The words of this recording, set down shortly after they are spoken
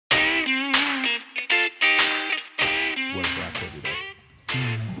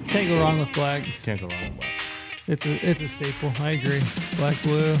Can't go wrong with black. Can't go wrong with black. It's a staple. I agree. Black,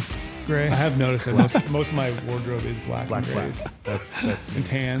 blue, gray. I have noticed that most of my wardrobe is black. Black. That's and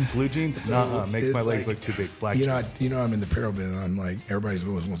tans. blue jeans. Makes it's my legs like, look too big. Black. You jeans. know, I'm in the apparel business. I'm like, everybody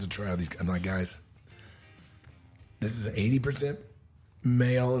always wants to try out these. I'm like, guys, this is an 80%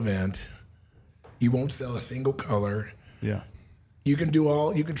 male event. You won't sell a single color. Yeah. You can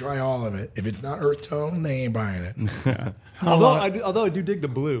try all of it. If it's not earth tone, they ain't buying it. Yeah. Although I do dig the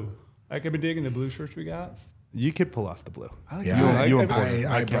blue. Like I've been digging the blue shirts we got. You could pull off the blue.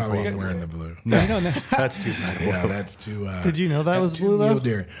 I probably ain't wearing the blue. No, that's too bad. Yeah, that's too. Did you know that was blue mule though?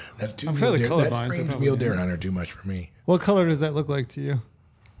 deer. That's too I'm mule fairly deer. That colorblind, so screams probably mule deer yeah. hunter too much for me. What color does that look like to you?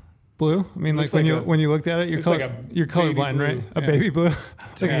 Blue? I mean, like Looks when you looked at it, you're looks like a you're colorblind, baby right? blue. A Yeah. baby blue,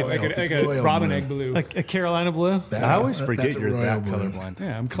 It's a royal, it's like a royal robin blue. egg blue. like a Carolina blue. I always forget that's a you're royal that blue. colorblind.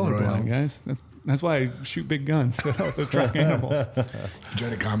 Yeah, I'm colorblind, Royal. guys. That's why I shoot big guns to track animals. You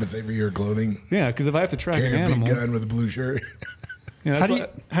trying to compensate for your clothing? Yeah, because if I have to track an Carrying a animal, big gun with a blue shirt. yeah,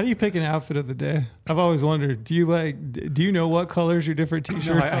 How do you pick an outfit of the day? I've always wondered. Do you know what colors your different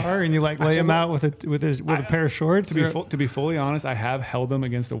t-shirts are, and you like lay them out with a pair of shorts? to be fully honest, I have held them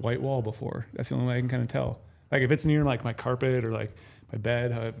against a white wall before. That's the only way I can kind of tell. Like if it's near like my carpet or like my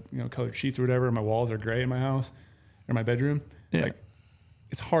bed, I have colored sheets or whatever. My walls are gray in my house or my bedroom. Yeah. Like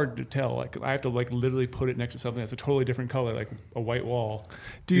it's hard to tell. Like I have to like literally put it next to something that's a totally different color, like a white wall.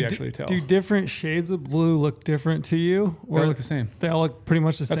 do actually tell? Do different shades of blue look different to you, They all look the same. They all look pretty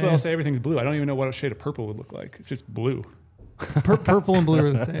much the That's same. why I'll say everything's blue. I don't even know what a shade of purple would look like. It's just blue. Purple and blue are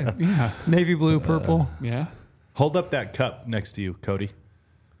the same. Yeah. Navy blue, purple. Yeah. Hold up that cup next to you, Cody.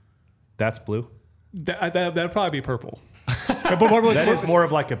 That's blue. That'd probably be purple. That is more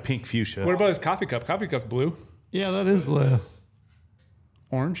of like a pink fuchsia. What about his coffee cup? Coffee cup's blue. Yeah, that is blue.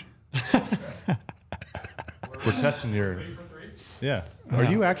 Orange. We're testing your. Yeah. Are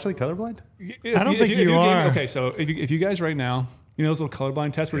you actually colorblind? I don't think you are. Okay, so if you guys right now, you know those little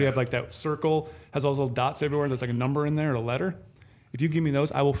colorblind tests where you have like that circle, has all those little dots everywhere, there's like a number in there or a letter. If you give me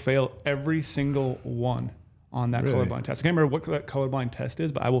those, I will fail every single one on that Really? colorblind test. I can't remember what that colorblind test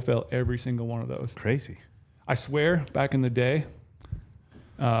is, but I will fail every single one of those. Crazy. I swear, back in the day,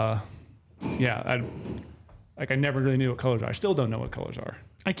 I never really knew what colors are. I still don't know what colors are.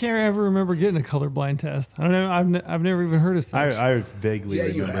 I can't ever remember getting a colorblind test. I don't know. I've never even heard of such. I vaguely Yeah,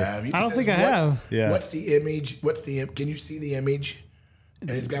 remember. you have. He I don't says, think I have. Yeah. What's the image? Can you see the image? And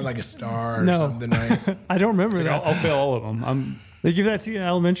it's got like a star or No. something, right? I don't remember that. I'll fail all of them. They give that to you in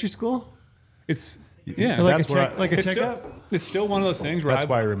elementary school? It's Or like That's a where check, like a it's checkup? still, it's still one of those things where That's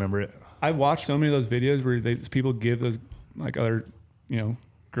why I remember it. I've watched so many of those videos where people give those like other,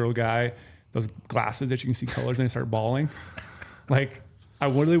 girl guy those glasses that you can see colors and they start bawling. Like, I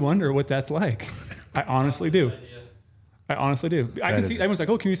really wonder what that's like. I honestly do. I can see. Everyone's like,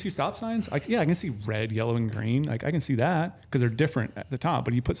 "Oh, can you see stop signs?" Like, yeah, I can see red, yellow, and green. Like, I can see that because they're different at the top.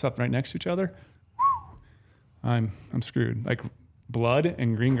 But you put stuff right next to each other, I'm screwed. Like, blood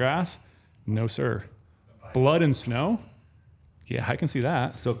and green grass, no sir. Blood and snow, yeah, I can see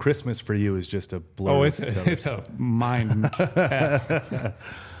that. So Christmas for you is just a blur. Oh, it's a mind.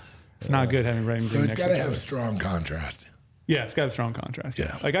 It's not good having red and So green it's next got to to each have other. strong contrast. Yeah, it's got a strong contrast.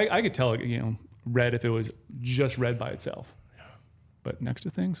 Yeah. Like I could tell, red if it was just red by itself. Yeah. But next to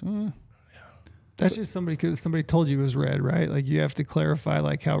things, That's just somebody told you it was red, right? Like you have to clarify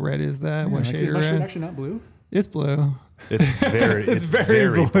like how red is that? What shade is of my shirt red? actually not blue? It's blue. It's very, It's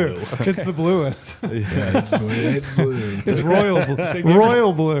very blue. It's the bluest. Yeah, it's blue. It's blue. It's royal blue. So if you ever-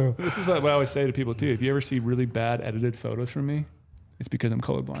 Royal blue. This is what I always say to people too. If you ever see really bad edited photos from me, it's because I'm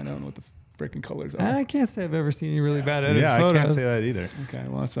colorblind. I don't know what the freaking colors are. I can't say I've ever seen any really bad edited yeah, photos. I can't say that either. Okay,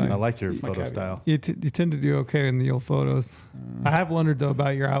 well, that's I like your my photo caveat. style. You tend to do okay in the old photos. I have wondered though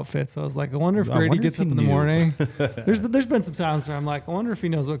about your outfits. I was like, I wonder if I Grady wonder gets if up he in the knew. morning. There's been some times where I'm like, I wonder if he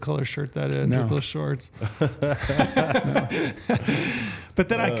knows what color shirt that is No. with those shorts. But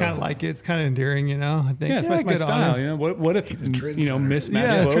then I kind of like it. It's kind of endearing, I think. Yeah, it's my good on style. him. What if trendsetter. mismatched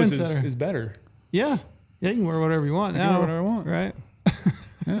Yeah, clothes trendsetter. is better? Yeah, you can wear whatever you want can now. wear whatever I want. right?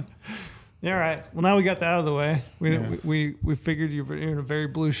 Yeah. Yeah, all right. Well, now we got that out of the way. Yeah. We figured you're in a very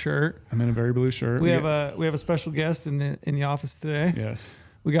blue shirt. I'm in a very blue shirt. We have a special guest in the office today. Yes.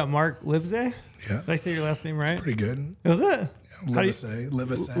 We got Mark Livesay. Yeah, Did I say your last name right? pretty good. Was it? How do you- Livesay.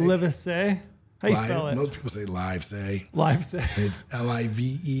 Livesay. How do you spell it? Most people say Livesay. Livesay. It's Live.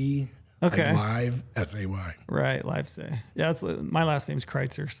 Okay. Like live, Say. Right, Livesay. Yeah, my last name's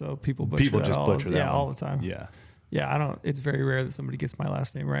Kreitzer, so people butcher People that just all, butcher that. Yeah, one. all the time. Yeah. Yeah, I don't. It's very rare that somebody gets my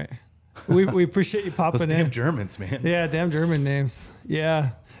last name right. We appreciate you Those popping damn in. Germans, man. Yeah, damn German names.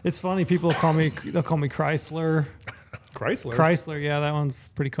 Yeah, it's funny. They'll call me Chrysler. Chrysler. Yeah, that one's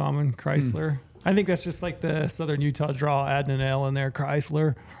pretty common. Chrysler. I think that's just like the Southern Utah draw, adding an L in there.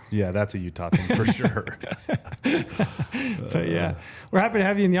 Chrysler. Yeah, that's a Utah thing for sure. But yeah, we're happy to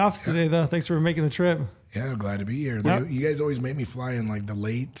have you in the office today, though. Thanks for making the trip. Yeah, I'm glad to be here. You guys always make me fly in like the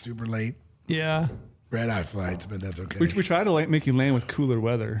late, super late Yeah. red-eye flights, but that's okay. We try to make you land with cooler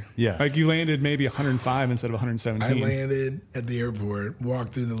weather. Yeah. Like you landed maybe 105 instead of 117. I landed at the airport,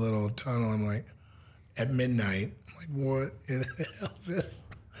 walked through the little tunnel. I'm like, at midnight, I'm like, what in the hell is this?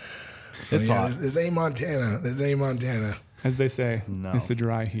 So, It's hot. This ain't Montana. This ain't Montana. As they say, No. it's the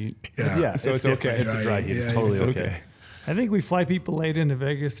dry heat. Yeah. So it's okay. It's a dry heat. It's Yeah, totally it's okay. I think we fly people late into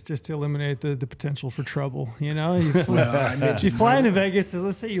Vegas just to eliminate the potential for trouble. You know, you Well, I mentioned you fly into Vegas, so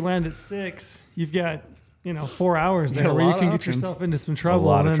let's say you land at 6. You've got 4 hours got there a where you lot can of get options. yourself into some trouble.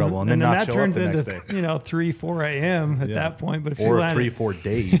 lot of and then, trouble, and then then not that show up turns the into next day. 3, 4 a.m. at Yeah. that point. But if you Or land 3-4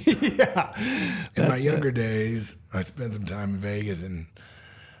 days. in my younger days, I spent some time in Vegas, and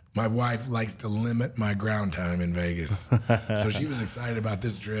my wife likes to limit my ground time in Vegas. So she was excited about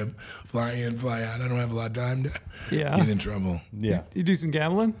this trip. Fly in, fly out. I don't have a lot of time to Yeah. get in trouble. Yeah. you do some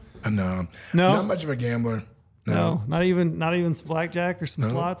gambling? No. No? Not much of a gambler. No, not even some blackjack or some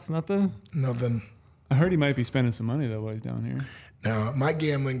slots. Nothing. Nothing. I heard he might be spending some money though while he's down here. Now, my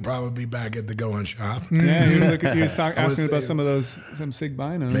gambling probably be back at the Go-On shop. Yeah, he was I was asking about saying- some Sig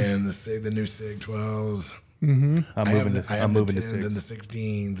binos. Man, the new SIG 12s. I'm I moving have to the 10s 6. and the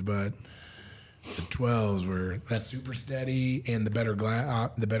 16s, but the 12s were that super steady and the better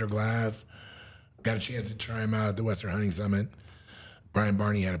glass. Got a chance to try them out at the Western Hunting Summit. Brian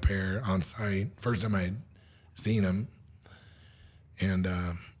Barney had a pair on site. First time I'd seen them, and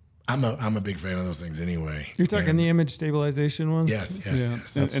I'm a big fan of those things anyway. You're talking And the image stabilization ones? yes.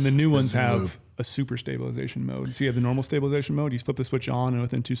 And the new ones the have move. a super stabilization mode. So you have the normal stabilization mode. You flip the switch on, and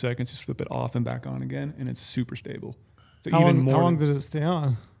within 2 seconds, you flip it off and back on again, and it's super stable. So How long does it stay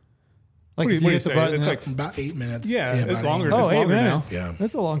on? Like What do if you you hit the say? button, It's like About 8 minutes. Yeah, it's about longer. 8 It's oh, 8 longer now. minutes. Yeah.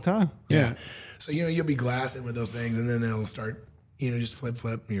 That's a long time. Yeah. So, you'll be glassing with those things, and then they'll start, just flip,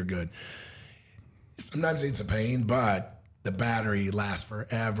 and you're good. Sometimes it's a pain, but the battery lasts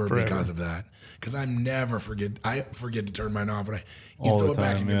forever. Because of that. Because I forget to turn mine off, and you All throw the it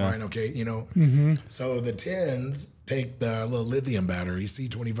back time, in your yeah. mind, okay, So the 10s take the little lithium battery,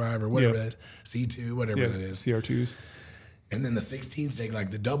 C25 or whatever Yep. that, C2, whatever that is. CR2s. And then the 16s take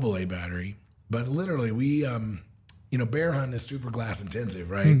like the AA battery. But literally, we, bear hunting is super glass intensive,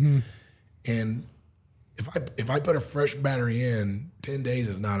 right? And if I put a fresh battery in, 10 days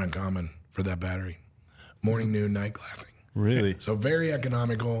is not uncommon for that battery. Morning, noon, night glassing. Really? So very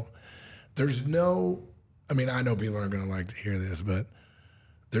economical. There's no, I know people aren't going to like to hear this, but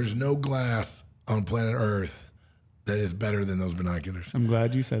there's no glass on planet Earth that is better than those binoculars. I'm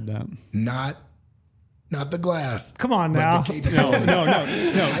glad you said that. Not the glass. Come on but now. the capabilities. No.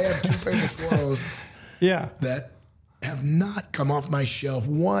 I have 2 pairs of Swaros Yeah. that have not come off my shelf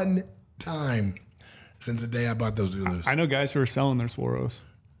one time since the day I bought those Zulus. I know guys who are selling their Swaros.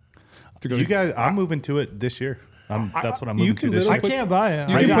 To go You guys, I'm moving to it this year. That's what I'm moving to can this literally year. I can't buy it.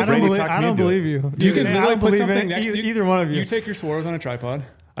 You I can don't put- believe, talk me I don't into it. believe you. You can I literally don't put believe something it. next. Either one of you. You take your Swaros on a tripod.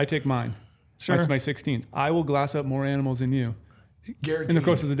 I take mine. Sure. My 16th. I will glass up more animals than you Guaranteed. in the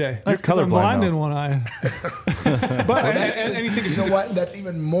course of the day. That's 'cause I'm colorblind, blind though. in one eye. But And you know what? That's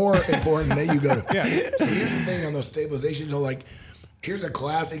even more important that you go to. Yeah. So here's the thing on those stabilizations. Here's a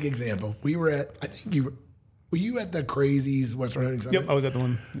classic example. We were at, I think were you at the Crazies Western Hunting Summit? Yep, I was at the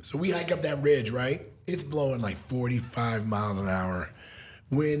one. So we hike up that ridge, right? It's blowing like 45 miles an hour.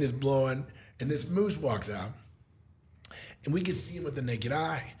 Wind is blowing, and this moose walks out. And we could see him with the naked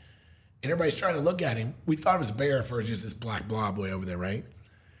eye. And everybody's trying to look at him. We thought it was a bear at first, just this black blob way over there, right?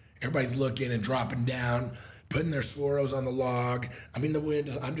 Everybody's looking and dropping down, putting their Swaros on the log. The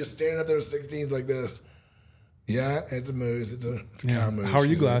wind, I'm just standing up there with 16s like this. Yeah, it's a moose. It's a cow moose. How are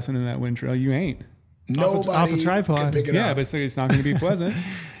you She's like, glassing in that wind trail? You ain't. Nobody off a tripod. can pick it Yeah, up. but it's not going to be pleasant.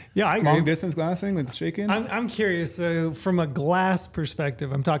 Yeah, I Long agree. distance glassing with shaking. I'm curious. So from a glass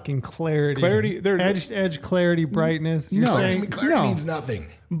perspective, I'm talking clarity. Clarity, edge clarity, brightness. You're No. saying Clarity No. means nothing.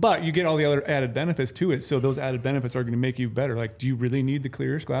 But you get all the other added benefits to it. So those added benefits are going to make you better. Like, do you really need the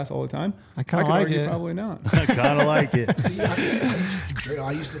clearest glass all the time? I kinda could like argue it. Probably not. I kind of like it. See,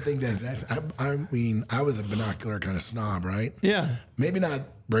 I used to think that. I was a binocular kind of snob, right? yeah. Maybe not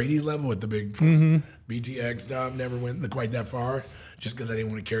Brady's level with the big BTX stuff. Never went quite that far, just because I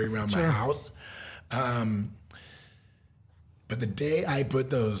didn't want to carry around my house. But the day I put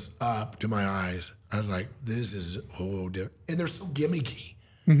those up to my eyes, I was like, "This is whole different." And they're so gimmicky.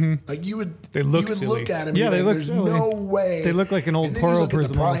 Like you would, They look you would silly. look at them. Yeah, and they be look like, There's silly. no way They look like an old and then Coral you look at the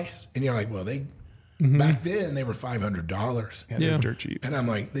Prism almost. price, and you're like, "Well, they Back then, they were $500. Yeah, they're dirt cheap. And I'm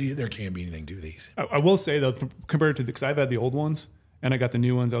like, there can't be anything to these. I will say though, compared to because I've had the old ones and I got the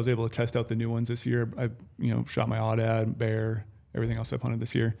new ones. I was able to test out the new ones this year. I shot my aoudad, bear, everything else I've hunted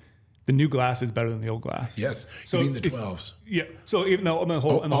this year. The new glass is better than the old glass. Yes, so you mean the 12s? Yeah. So even though the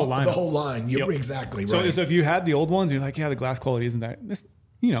whole line, the whole line, you're exactly right. So if you had the old ones, you're like, yeah, the glass quality isn't that.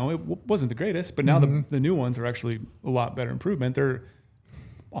 It wasn't the greatest, but now the new ones are actually a lot better improvement. They're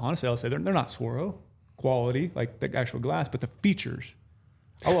honestly, I'll say they're not Swaro quality like the actual glass, but the features.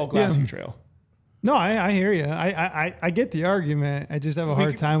 I love glassy trail. No, I hear you. I get the argument. I just have a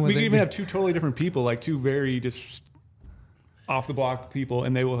hard time with it. We can even have two totally different people, like two very just off the block people,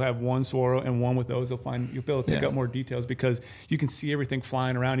 and they will have one Swaro and one with those. You'll be able to pick up more details because you can see everything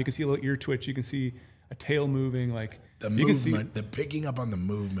flying around. You can see a little ear twitch. You can see a tail moving, like the movement, the picking up on the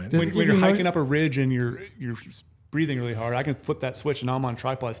movement. When you're hiking up a ridge and you're breathing really hard, I can flip that switch and I'm on a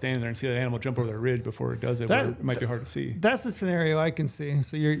tripod standing there and see that animal jump over the ridge before it does it. Where it might be hard to see. That's the scenario I can see.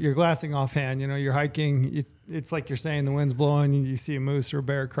 So you're glassing offhand. You're hiking. It's like you're saying the wind's blowing. You see a moose or a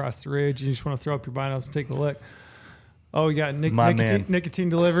bear across the ridge. And you just want to throw up your binos and take a look. Oh, you got nicotine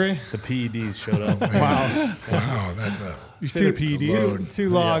delivery. The PEDs showed up. Wow, that's you say the PEDs? Two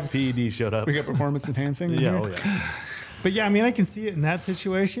logs. Yeah, PED showed up. We got performance enhancing. Yeah. But yeah, I mean, I can see it in that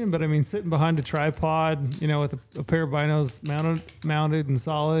situation. But I mean, sitting behind a tripod, with a pair of binos mounted and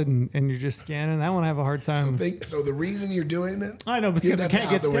solid, and you're just scanning, I want to have a hard time. So the reason you're doing that, I know, because I can't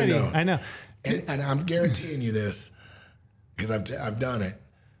get steady. Window. I know, and I'm guaranteeing you this because I've done it.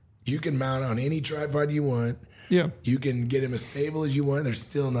 You can mount on any tripod you want. Yeah, you can get them as stable as you want. They're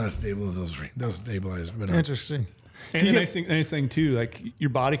still not as stable as those stabilizers. But interesting. And the nice thing too, like your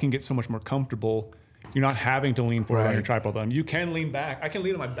body can get so much more comfortable. You're not having to lean forward on your tripod. You can lean back. I can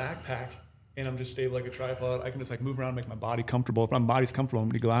lean on my backpack, and I'm just stable like a tripod. I can just move around, and make my body comfortable. If my body's comfortable, I'm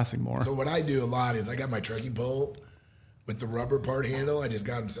gonna be glassing more. So what I do a lot is I got my trekking pole with the rubber part handle. I just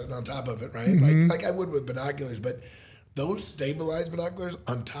got them sitting on top of it, right? Like I would with binoculars, but those stabilized binoculars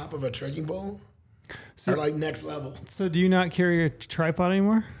on top of a trekking pole are like next level. So do you not carry a tripod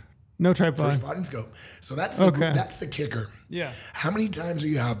anymore? No tripod. For spotting scope. So that's the kicker. Yeah. How many times are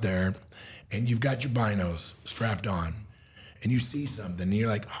you out there and you've got your binos strapped on and you see something and you're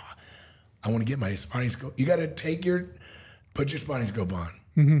like, oh, I want to get my spotting scope. You got to put your spotting scope on.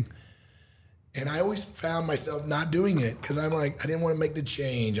 Mm-hmm. And I always found myself not doing it because I'm like, I didn't want to make the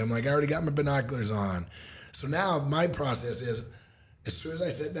change. I'm like, I already got my binoculars on. So now my process is, as soon as I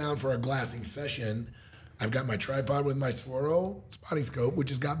sit down for a glassing session, I've got my tripod with my Swaro spotting scope, which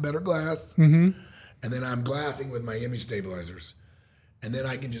has got better glass. Mm-hmm. And then I'm glassing with my image stabilizers. And then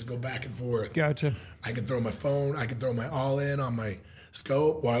I can just go back and forth. Gotcha. I can throw my phone. I can throw my all-in on my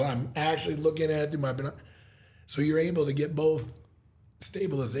scope while I'm actually looking at it through my binoculars. So you're able to get both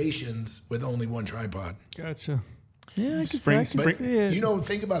stabilizations with only one tripod. Gotcha. Yeah, I can see it.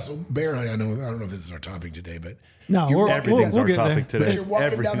 Think about bear hunting. I don't know if this is our topic today, but everything's our topic today. But you're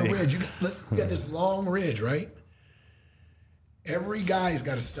walking down a ridge. You got this long ridge, right? Every guy's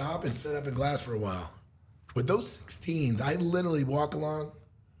got to stop and set up in glass for a while. With those 16s, I literally walk a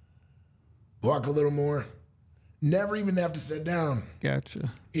little more, never even have to sit down. Gotcha.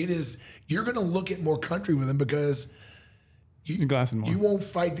 You're going to look at more country with them because you won't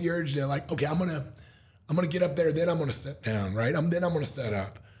fight the urge to okay, I'm gonna get up there, then I'm gonna sit down, right? Then I'm gonna set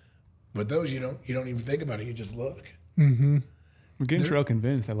up. But those you don't even think about it. You just look. Mm-hmm. We're getting trail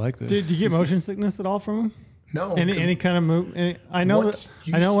convinced. I like this. Did you get motion sickness at all from them? No. Any kind of move? I know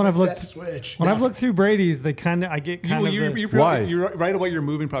when I've looked through Brady's, I get kind of why? You're right away. You're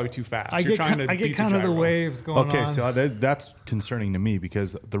moving probably too fast. I get kind of the waves going on. Okay, so that's concerning to me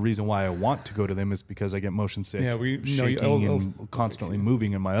because the reason why I want to go to them is because I get motion sick. Yeah, shaking and constantly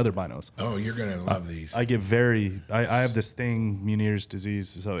moving in my other binos. Oh, you're gonna love these. I get I have this thing, Meniere's disease.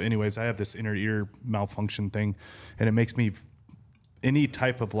 So, anyways, I have this inner ear malfunction thing, and it makes me any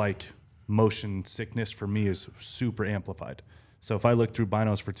type of motion sickness for me is super amplified. So if I look through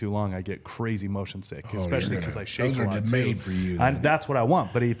binos for too long, I get crazy motion sick, especially because I shake a lot. Those are made for you. That's what I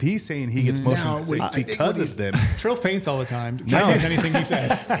want. But if he's saying he gets motion sick because of them, Trail faints all the time. Can't use anything he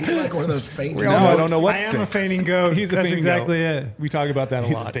says. He's like one of those fainting. No, I don't know what. I am a fainting goat. That's exactly it. We talk about that a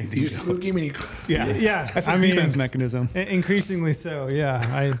lot. You spooky me. Yeah. That's his defense mechanism. Increasingly so.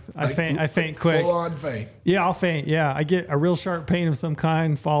 Yeah, I faint quick. Full on faint. Yeah, I'll faint. Yeah, I get a real sharp pain of some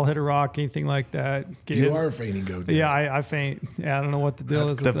kind, fall, hit a rock, anything like that. You are a fainting goat. Yeah, I faint. Yeah, I don't know what the deal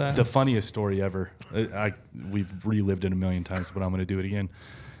is with that. The funniest story ever. We've relived it a million times, but I'm going to do it again.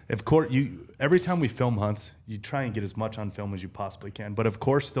 Of course, every time we film hunts, you try and get as much on film as you possibly can. But of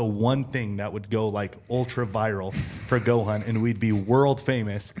course, the one thing that would go like ultra viral for Go Hunt, and we'd be world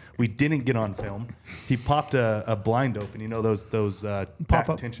famous, we didn't get on film. He popped a blind open. You know those back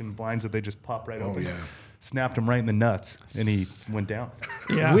tension blinds that they just pop right open. Yeah. Snapped him right in the nuts, and he went down.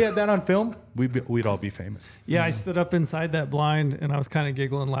 Yeah. If we had that on film, we'd all be famous. Yeah, I stood up inside that blind, and I was kind of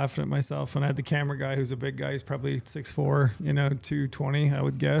giggling, laughing at myself. And I had the camera guy, who's a big guy. He's probably 6'4", 220, I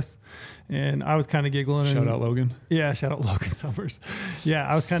would guess. And I was kind of giggling. Shout out Logan. Yeah, shout out Logan Summers. Yeah,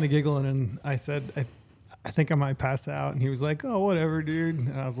 I was kind of giggling, and I said, I think I might pass out. And he was like, oh, whatever, dude.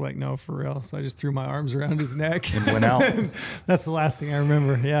 And I was like, no, for real. So I just threw my arms around his neck. And went out. That's the last thing I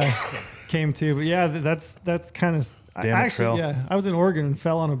remember. Yeah, came to. But yeah, that's kind of... I was in Oregon and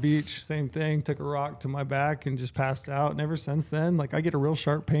fell on a beach. Same thing. Took a rock to my back and just passed out. And ever since then, like I get a real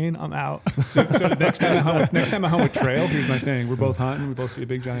sharp pain, I'm out. So next time I hunt with trail, here's my thing. We're both hunting. We both see a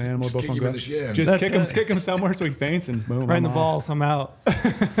big giant animal. Just Both kick want him to in go. the shin. Just kick him somewhere so he faints and boom. Right in the I'm off. balls, I'm out.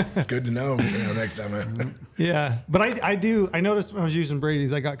 It's good to know. Next time. Yeah, but I noticed when I was using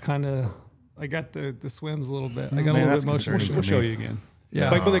Brady's, I got the swims a little bit. I got a little bit motion. concerning. We'll show you again. Yeah.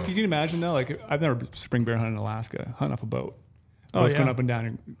 But like, can you imagine though? Like, I've never spring bear hunted in Alaska, hunting off a boat. Always going up and down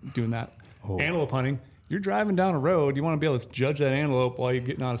and doing that. Antelope hunting. You're driving down a road. You want to be able to judge that antelope while you're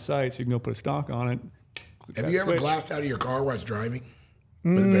getting out of sight, so you can go put a stock on it. Have you ever glassed out of your car while it's driving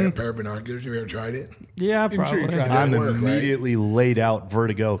with a pair of binoculars? Have you ever tried it? Yeah, I'm sure you probably. tried it. I'm work, immediately laid out,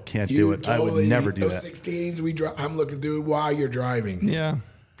 vertigo, can't do it. I would never do those that. 16s I'm looking through while you're driving. Yeah.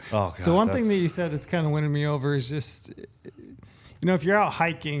 Oh, God, The one thing that you said that's kind of winning me over is just, if you're out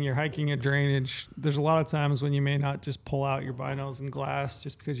hiking, you're hiking a drainage, there's a lot of times when you may not just pull out your binos and glass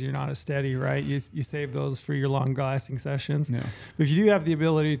just because you're not as steady, right? You save those for your long glassing sessions. Yeah. But if you do have the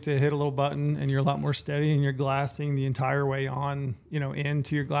ability to hit a little button and you're a lot more steady and you're glassing the entire way on,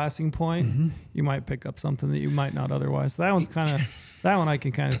 into your glassing point, you might pick up something that you might not otherwise. So that one I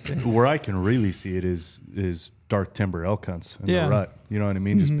can kind of see. Where I can really see it is dark timber elk hunts in the rut. You know what I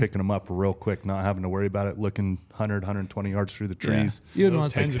mean? Just picking them up real quick, not having to worry about it, looking 100, 120 yards through the trees. Yeah. You'd Those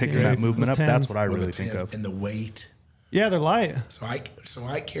want tens of Picking that Those movement up, tens. that's what I Or the really think 10s of. And the weight. Yeah, they're light. So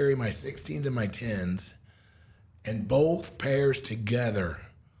I carry my 16s and my 10s, and both pairs together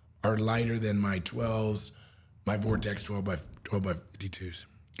are lighter than my 12s, my Vortex 12 by 52s.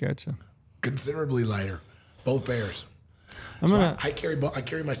 Gotcha. Considerably lighter, both pairs. I carry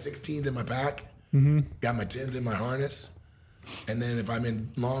my 16s in my pack, got my 10s in my harness, and then if I'm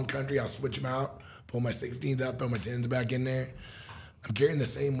in long country, I'll switch them out, pull my 16s out, throw my 10s back in there. I'm carrying the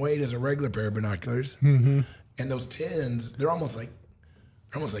same weight as a regular pair of binoculars, and those 10s, they're almost like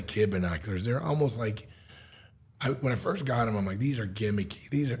kid binoculars. They're almost like when I first got them, I'm like, these are gimmicky.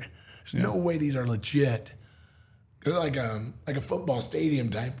 There's no way these are legit. They're like a football stadium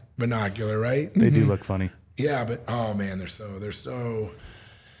type binocular, right? They do look funny. Yeah, but oh man,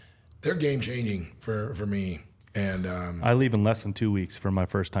 they're game changing for me. And I leave in less than 2 weeks for my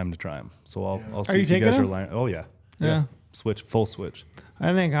first time to try them. So I'll see you if you taking guys are them? lying. Oh yeah. Yeah. Full switch.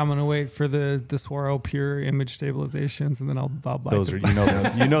 I think I'm gonna wait for the Swaro Pure image stabilizations, and then I'll buy Those them. are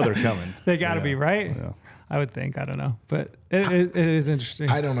they're coming. They got to be right. Yeah. I would think. I don't know, but it is interesting.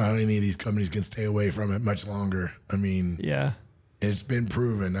 I don't know how any of these companies can stay away from it much longer. I mean, Yeah. it's been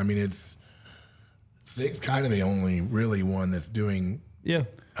proven. I mean, it's kind of the only really one that's doing. Yeah.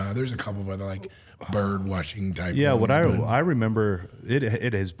 There's a couple of other like bird watching type. Yeah, ones, what but- I remember,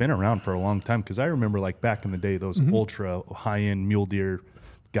 it has been around for a long time because I remember like back in the day, those ultra high end mule deer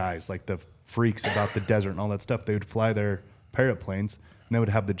guys, like the freaks about the desert and all that stuff. They would fly their parrot planes and they would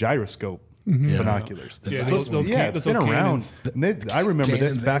have the gyroscope binoculars. The Yeah, size those- ones. Yeah, it's Those been old around. And I remember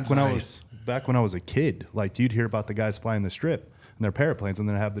this Cannons back and when size. I was a kid. Like you'd hear about the guys flying the strip and their parrot planes, and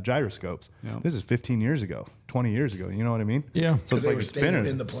then have the gyroscopes. Yeah. This is 15 years ago, 20 years ago. You know what I mean? Yeah. So Because it's they like were it's staying been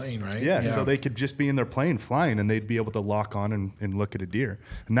in the plane, right? Yeah, so they could just be in their plane flying, and they'd be able to lock on and look at a deer.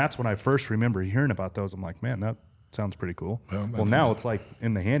 And that's when I first remember hearing about those. I'm like, man, that sounds pretty cool. Well, Well, that's now awesome. it's like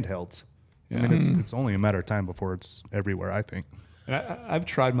in the handhelds. I Yeah. mean, it's only a matter of time before it's everywhere, I think. And I've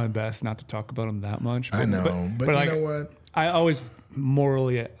tried my best not to talk about them that much. I know, but you like, know what? I always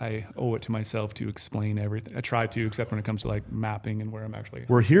morally I owe it to myself to explain everything. I try to, except when it comes to like mapping and where I'm actually.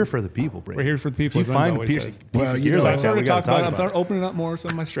 We're here for the people, Brady. We're here for the people. If you as Ren's find a always piece says. of Well, you gear know, like I'm that, starting we to got talk to talk about. I'm about starting opening up more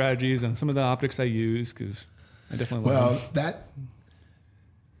some of my strategies and some of the optics I use because I definitely. Well, learn. that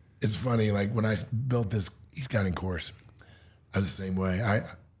it's funny. Like when I built this e-scouting course, I was the same way. I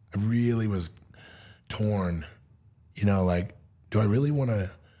really was torn. You know, like, do I really want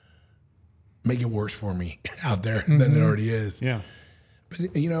to make it worse for me out there than it already is? Yeah. But,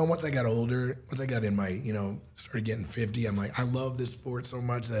 once I got older, once I got in my, started getting 50, I'm like, I love this sport so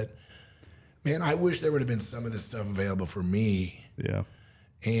much that, man, I wish there would have been some of this stuff available for me. Yeah.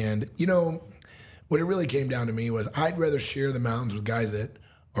 And, what it really came down to me was I'd rather share the mountains with guys that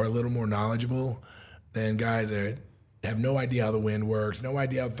are a little more knowledgeable than guys that have no idea how the wind works, no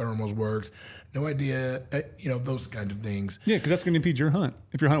idea how thermals works, no idea, those kinds of things. Yeah, because that's going to impede your hunt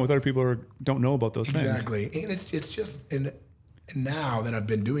if you're hunting with other people who don't know about those things. Exactly. And it's just, and now that I've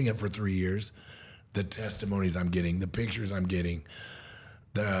been doing it for 3 years, the testimonies I'm getting, the pictures I'm getting,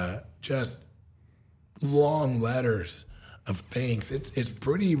 the just long letters of thanks, it's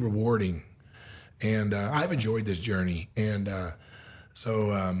pretty rewarding. And I've enjoyed this journey. And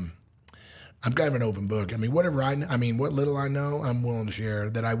so I'm kind of an open book. I mean, what little I know, I'm willing to share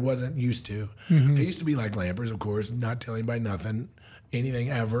that I wasn't used to. Mm-hmm. I used to be like Lampers, of course, not telling by nothing, anything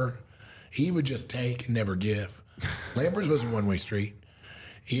ever. He would just take and never give. Lampers was a one-way street.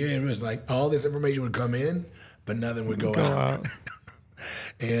 It was like all this information would come in, but nothing would go out.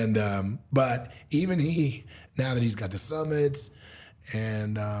 And but even he, now that he's got the summits,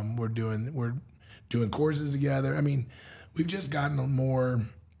 and we're doing courses together. I mean, we've just gotten more,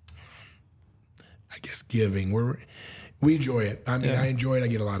 I guess, giving. We enjoy it. I mean, I enjoy it. I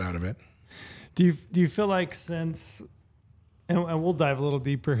get a lot out of it. Do you feel like since, and we'll dive a little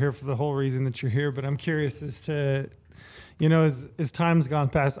deeper here for the whole reason that you're here, but I'm curious as to, as time's gone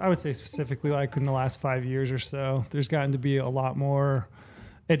past, I would say specifically like in the last 5 years or so, there's gotten to be a lot more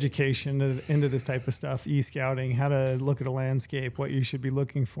education into this type of stuff, e-scouting, how to look at a landscape, what you should be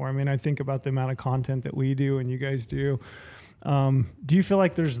looking for. I mean, I think about the amount of content that we do and you guys do. Do you feel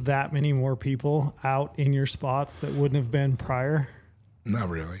like there's that many more people out in your spots that wouldn't have been prior? Not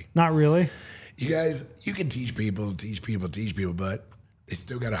really. Not really? You guys, you can teach people, but they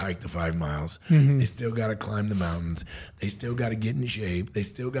still got to hike the 5 miles. Mm-hmm. They still got to climb the mountains. They still got to get in shape. They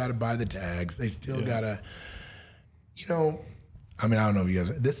still got to buy the tags. They still got to, I don't know if you guys,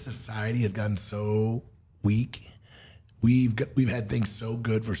 this society has gotten so weak. We've had things so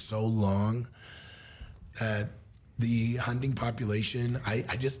good for so long that the hunting population,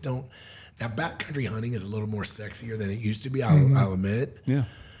 I just don't. Now, backcountry hunting is a little more sexier than it used to be, I'll admit. Yeah,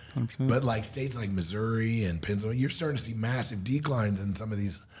 100%. But like states like Missouri and Pennsylvania, you're starting to see massive declines in some of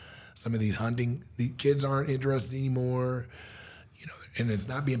these hunting. The kids aren't interested anymore, and it's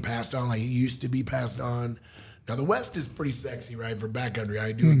not being passed on like it used to be passed on. Now, the West is pretty sexy, right, for backcountry.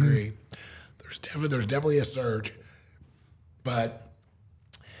 I do agree. There's definitely a surge, but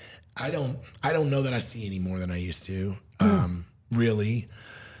I don't know that I see any more than I used to, really.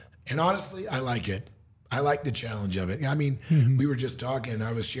 And honestly, I like it. I like the challenge of it. I mean, we were just talking.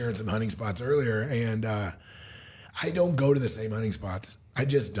 I was sharing some hunting spots earlier, and I don't go to the same hunting spots. I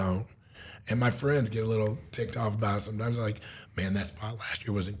just don't. And my friends get a little ticked off about it sometimes. Like, man, that spot last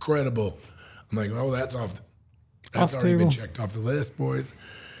year was incredible. I'm like, oh, that's That's already been checked off the list, boys.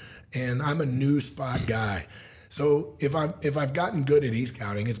 And I'm a new spot guy. So if I've gotten good at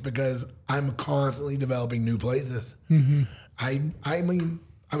e-scouting, it's because I'm constantly developing new places. Mm-hmm. I mean,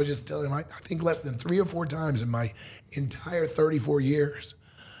 I was just telling him, I think less than 3 or 4 times in my entire 34 years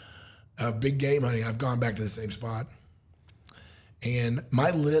of big game hunting, I've gone back to the same spot. And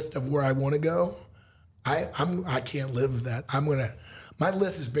my list of where I want to go, I can't live with that. My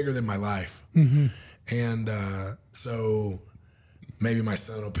list is bigger than my life. Mm-hmm. And so maybe my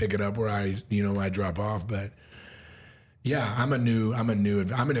son will pick it up where I drop off. But yeah, I'm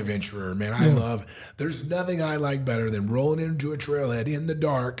an adventurer, man. There's nothing I like better than rolling into a trailhead in the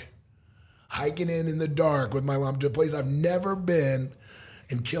dark, hiking in the dark with my llama to a place I've never been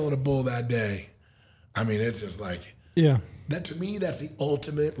and killing a bull that day. I mean, it's just like, that to me, that's the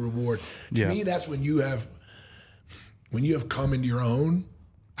ultimate reward. To me, that's when you have come into your own.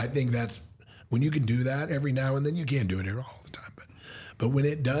 I think that's when you can do that every now and then. You can't do it all the time, but when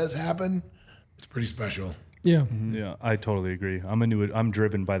it does happen, it's pretty special. Yeah. Mm-hmm. Yeah, I totally agree. I'm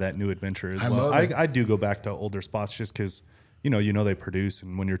driven by that new adventure as well. Love it. I do go back to older spots just because, they produce,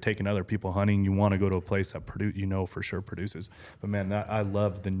 and when you're taking other people hunting, you want to go to a place that for sure produces. But man, I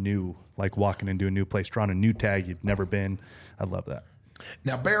love the new, like walking into a new place, drawing a new tag you've never been. I love that.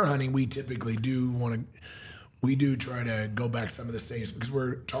 Now, bear hunting, we typically we do try to go back some of the states because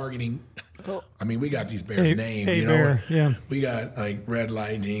we're targeting. I mean, we got these bears named, bear, yeah. We got like Red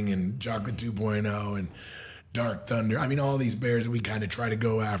Lightning and Chocolate 2.0 and Dark Thunder. I mean, all these bears that we kind of try to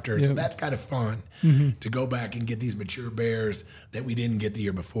go after. Yep. So that's kind of fun to go back and get these mature bears that we didn't get the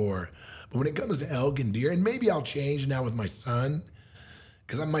year before. But when it comes to elk and deer, and maybe I'll change now with my son,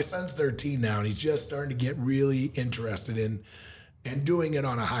 because my son's 13 now, and he's just starting to get really interested in and doing it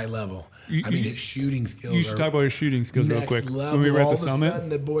on a high level. His shooting skills. You should talk about his shooting skills real quick. Level. When we were at all the summit, of a sudden,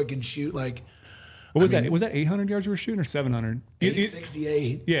 the boy can shoot like. What was that? Was that 800 yards we were shooting or 700?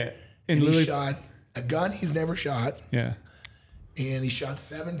 868. Yeah, and he shot a gun he's never shot. Yeah, and he shot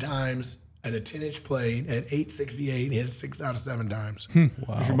 7 times at a 10-inch plate at 868. Hit it 6 out of 7 times. Wow,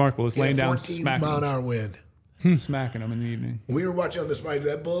 it's remarkable. It's laying down, 14 smacking mile an hour wind. Smacking them in the evening. We were watching on the spikes.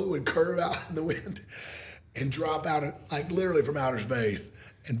 That bullet would curve out in the wind and drop out, like literally from outer space,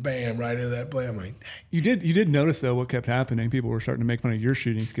 and bam, right into that play. I'm like, dang. You did notice though what kept happening. People were starting to make fun of your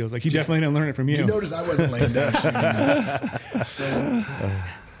shooting skills. Like he definitely didn't learn it from you. You notice I wasn't laying down shooting. So,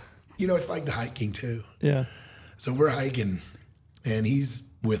 it's like the hiking too. Yeah. So we're hiking, and he's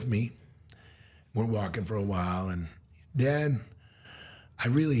with me. We're walking for a while, and Dad, I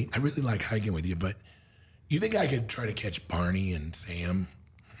really like hiking with you, but you think I could try to catch Barney and Sam?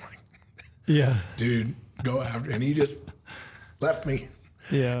 I'm like, yeah, dude, go after. And he just left me.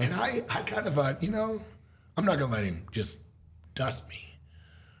 Yeah. And I kind of thought, I'm not gonna let him just dust me.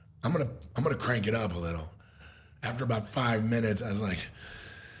 I'm gonna crank it up a little. After about 5 minutes, I was like,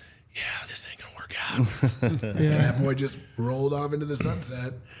 yeah, this ain't gonna work out. And that boy just rolled off into the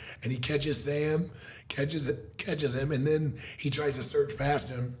sunset, and he catches Sam, catches him, and then he tries to search past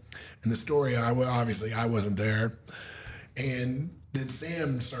him. In the story, obviously I wasn't there, and then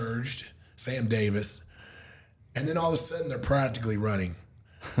Sam surged, Sam Davis, and then all of a sudden they're practically running.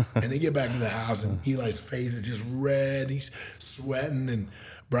 And they get back to the house, and Eli's face is just red. He's sweating, and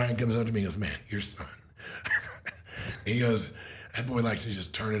Brian comes up to me and goes, man, your son. He goes, that boy likes to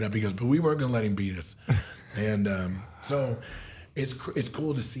just turn it up. He goes, but we weren't going to let him beat us. And so it's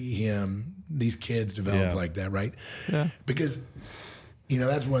cool to see these kids develop like that, right? Yeah. Because,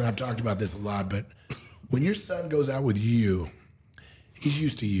 that's when I've talked about this a lot, but when your son goes out with you, he's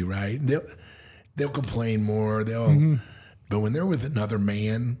used to you, right? They'll complain more. But when they're with another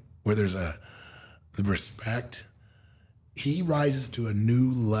man, where there's the respect, he rises to a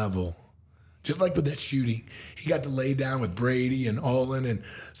new level. Just like with that shooting, he got to lay down with Brady and Olin and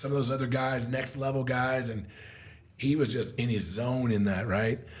some of those other guys, next level guys, and he was just in his zone in that,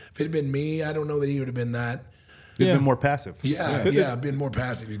 right? If it had been me, I don't know that he would have been that. He'd been more passive. Yeah, been more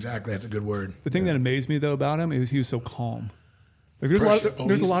passive. Exactly, that's a good word. The thing that amazed me though about him is he was so calm. Like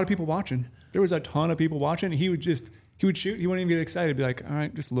there's a lot of people watching. There was a ton of people watching. He would shoot. He wouldn't even get excited. Be like, all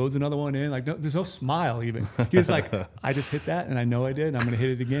right, just loads another one in. Like, no, there's no smile even. He was like, I just hit that, and I know I did, and I'm going to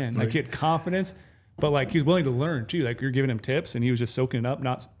hit it again. Like, he had confidence, but like he was willing to learn too. Like, you're giving him tips, and he was just soaking it up,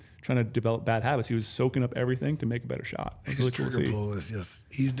 not trying to develop bad habits. He was soaking up everything to make a better shot. His really trigger pull is just.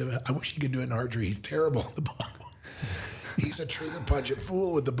 I wish he could do it in archery. He's terrible at the bow. He's a trigger punching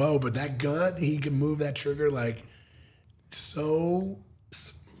fool with the bow, but that gun, he can move that trigger like so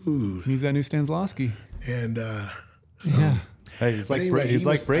smooth. He's that new Stanislavski. And yeah. Hey, he's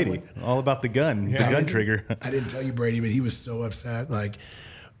like Brady, all about the gun, the gun trigger. I didn't tell you Brady, but he was so upset. Like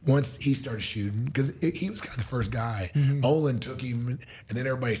once he started shooting, because he was kind of the first guy. Olin took him, and then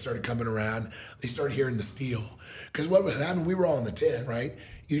everybody started coming around. They started hearing the steel. Because what was happening, we were all in the tent, right?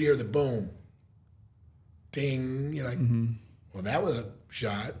 You'd hear the boom, ding. You're like, well, that was a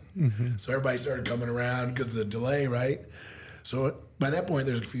shot. So everybody started coming around because of the delay, right? So by that point,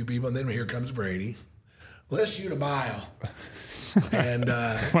 there's a few people, and then here comes Brady. Let's shoot a mile. And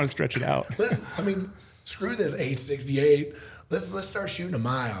I just want to stretch it out. Screw this 868. Let's start shooting a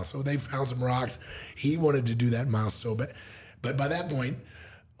mile. So they found some rocks. He wanted to do that mile so bad. But by that point,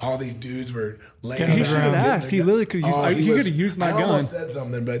 all these dudes were laying He should have asked. He literally could have used. He could have used my gun. I almost said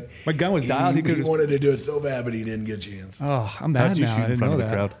something, but my gun was dialed. He wanted to do it so bad, but he didn't get a chance. Oh, I'm mad now. I didn't know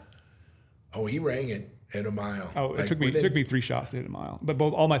that. Crowd? Oh, he rang it at a mile. Oh, it took me 3 shots to hit a mile. But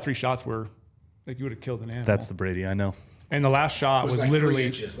all my 3 shots were like you would have killed an animal. That's the Brady I know. And the last shot was like literally 3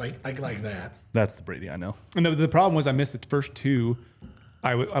 inches, like that. That's the Brady I know. And the problem was I missed the first 2.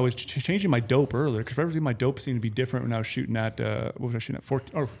 I was changing my dope earlier because for every reason my dope seemed to be different when I was shooting at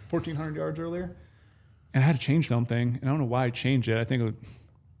 1,400 yards earlier, and I had to change something. And I don't know why I changed it. I think it was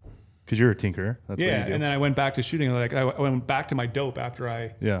because you're a tinkerer. That's what you do. And then I went back to shooting. Like I went back to my dope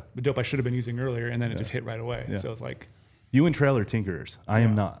after the dope I should have been using earlier, and then it just hit right away. Yeah. So it's like you and Trail are tinkerers. I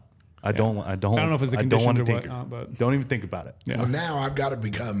am not. I don't know if it's the conditions or whatnot, but don't even think about it. Yeah. Well, now I've got to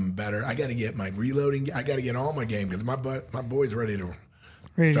become better. I got to get my reloading. I got to get all my game because my boy's ready to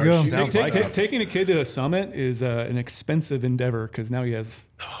start shooting. Taking a kid to a summit is an expensive endeavor because now he has.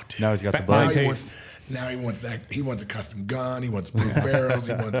 Oh, dude. Now he's got the bug. Now he wants that. He wants a custom gun. He wants blue barrels.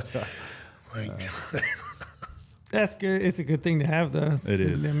 He wants like. That's good. It's a good thing to have, though. It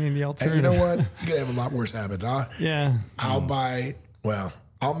is. I mean, the alternative. And you know what? You could have a lot worse habits.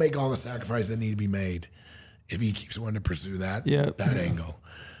 I'll make all the sacrifices that need to be made, if he keeps wanting to pursue that angle.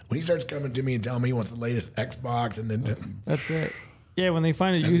 When he starts coming to me and telling me he wants the latest Xbox, and then that's it. Yeah, when they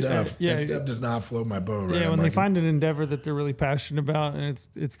find a that stuff does not float my boat. Right? Yeah, when they find an endeavor that they're really passionate about, and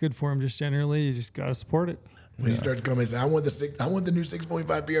it's good for them just generally, you just gotta support it. When he starts coming and say, I want the new 6.5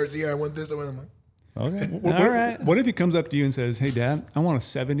 PRC, I want this, I want that. Okay. All right. What if he comes up to you and says, "Hey, Dad, I want a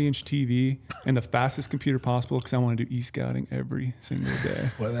 70-inch TV and the fastest computer possible because I want to do e-scouting every single day"?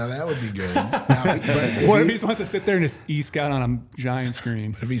 Well, now that would be good. What if he just wants to sit there and just e-scout on a giant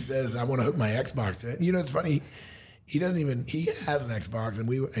screen? But if he says, "I want to hook my Xbox to it," it's funny. He doesn't even. He has an Xbox, and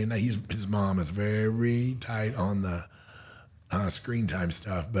his mom is very tight on the screen time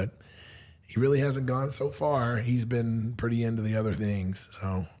stuff, but he really hasn't gone so far. He's been pretty into the other things,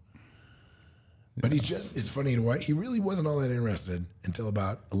 so. But it's funny to watch. He really wasn't all that interested until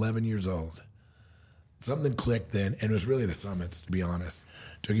about 11 years old. Something clicked then, and it was really the summits, to be honest.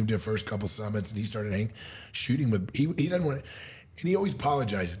 Took him to the first couple summits, and he started shooting with, he doesn't want to, and he always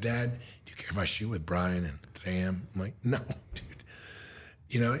apologizes, "Dad, do you care if I shoot with Brian and Sam?" I'm like, "No,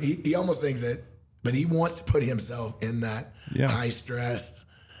 dude." He almost thinks that, but he wants to put himself in that high stress.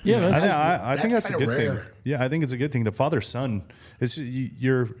 Yeah, I think that's a good rare thing. Yeah, I think it's a good thing. The father-son,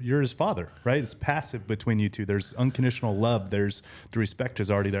 you're his father, right? It's passive between you two. There's unconditional love. There's the respect is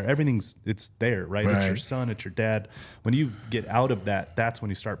already there. It's there, right? It's your son. It's your dad. When you get out of that, that's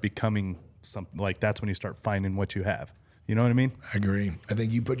when you start becoming something. Like that's when you start finding what you have. You know what I mean? I agree. I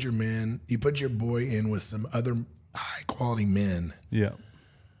think you put your boy in with some other high-quality men. Yeah.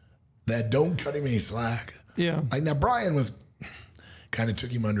 That don't cut him any slack. Yeah. Like now, Brian kind of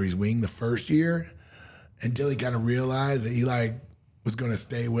took him under his wing the first year until he kind of realized that Eli was going to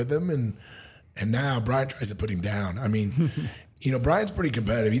stay with him. And now Brian tries to put him down. I mean, Brian's pretty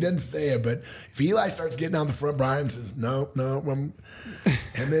competitive. He doesn't say it, but if Eli starts getting out the front, Brian says, no. And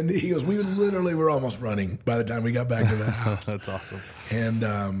then he goes, we literally were almost running by the time we got back to the house. That's awesome. And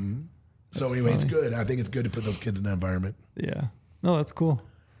so anyway, funny. It's good. I think it's good to put those kids in that environment. Yeah. No, that's cool.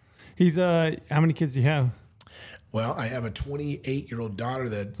 He's, how many kids do you have? Well, I have a 28-year-old daughter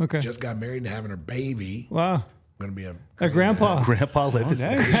that just got married and having her baby. Wow. I'm going to be a grandpa. Grandpa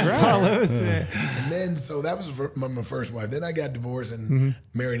Livesay. Grandpa Livesay. And then, so that was my first wife. Then I got divorced and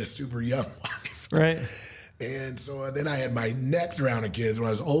married a super young wife. Right. And so then I had my next round of kids when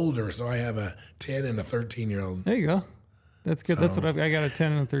I was older. So I have a 10 and a 13-year-old. There you go. That's good. So, that's what I got a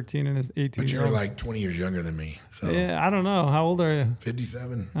 10 and a 13 and an 18. But you're like 20 years younger than me. So yeah, I don't know. How old are you?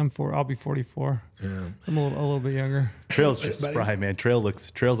 57. I'll be 44. Yeah. So I'm a little bit younger. Trail's just spry, man. Trail's like a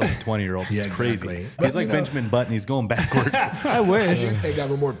 20-year-old. It's crazy. Exactly. He's like Benjamin Button. He's going backwards. I wish. I just think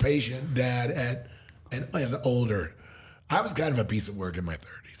I'm a more patient dad and as an older. I was kind of a piece of work in my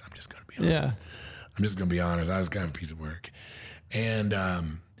 30s. I'm just going to be honest. Yeah. I'm just going to be honest. I was kind of a piece of work. And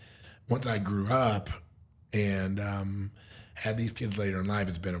once I grew up and had these kids later in life,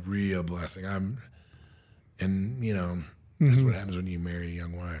 it's been a real blessing. That's what happens when you marry a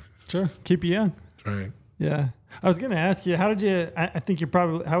young wife. Sure. Keep you young. That's right. Yeah. I was going to ask you, how would you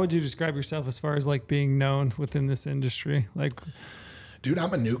describe yourself as far as like being known within this industry? Like, dude,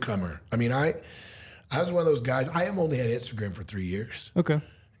 I'm a newcomer. I mean, I was one of those guys. I have only had Instagram for 3 years. Okay.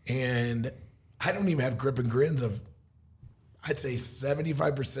 And I don't even have grip and grins of, I'd say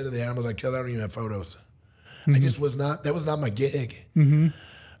 75% of the animals I killed, I don't even have photos. I just that was not my gig. Mm-hmm.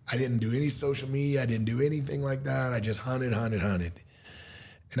 I didn't do any social media. I didn't do anything like that. I just hunted. And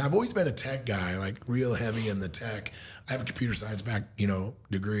I've always been a tech guy, like real heavy in the tech. I have a computer science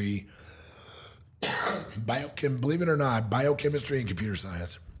degree. Believe it or not, biochemistry and computer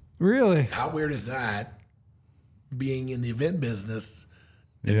science. Really? How weird is that? Being in the event business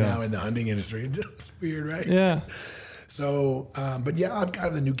and now in the hunting industry. It's just weird, right? Yeah. So, but yeah, I'm kind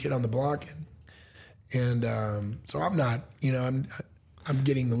of the new kid on the block. And so I'm not, I'm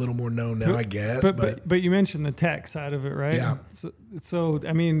getting a little more known now, I guess. But you mentioned the tech side of it, right? Yeah. So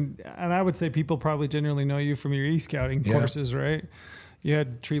I mean, and I would say people probably generally know you from your e-scouting courses, right? You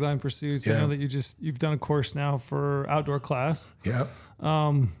had Tree Line Pursuits. Yeah. I know that you've done a course now for outdoor class. Yeah.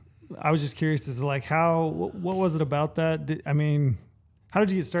 I was just curious as to like what was it about that? How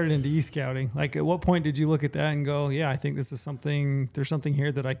did you get started into e-scouting? Like, at what point did you look at that and go, yeah, I think there's something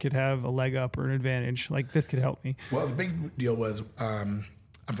here that I could have a leg up or an advantage. Like, this could help me. Well, the big deal was I'm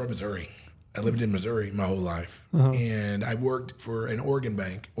from Missouri. I lived in Missouri my whole life. And I worked for an organ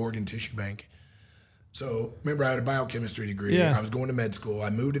tissue bank. So, remember, I had a biochemistry degree. Yeah. I was going to med school. I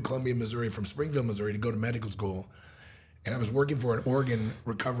moved to Columbia, Missouri from Springfield, Missouri to go to medical school. And I was working for an organ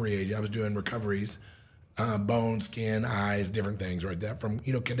recovery agency. I was doing recoveries. Bone, skin, eyes, different things right there from,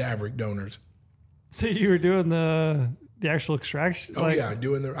 cadaveric donors. So you were doing the the actual extraction? Oh yeah,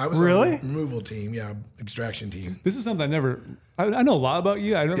 doing the. I was really on the removal team. Yeah, extraction team. This is something I know a lot about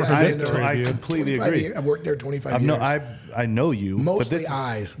you. I never Yeah, heard this I story of you. completely agree. I've worked there 25 years. I know you. Mostly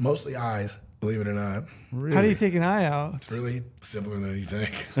but mostly eyes. Believe it or not, Really? How do you take an eye out? it's really simpler than you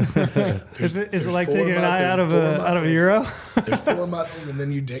think. Is it like four taking an eye out of a muscles. euro? There's 4 muscles, and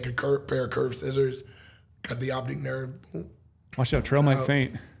then you take a pair of curved scissors, cut the optic nerve. Boom. Watch out, Trail might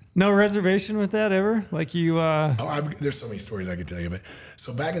faint. No reservation with that ever? Like you? There's so many stories I could tell you, but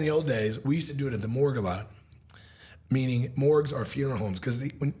so back in the old days, we used to do it at the morgue a lot. Meaning morgues are funeral homes because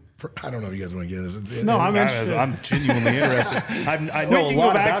I don't know if you guys want to get this. No, I'm interested. I'm genuinely interested. I know a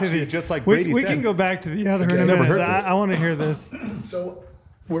lot about you, just like Brady we said. can go back to the other Okay, in a never minute. heard this. I want to hear this. So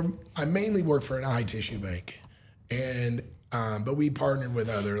I mainly work for an eye tissue bank, and but we partnered with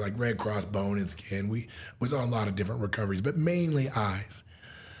other like Red Cross Bone and Skin. We was on a lot of different recoveries, but mainly eyes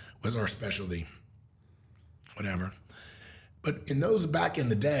was our specialty. Whatever. But in those back in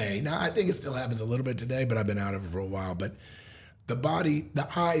the day, now I think it still happens a little bit today, but I've been out of it for a while. But the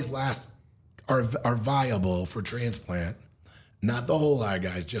eyes are viable for transplant. Not the whole eye,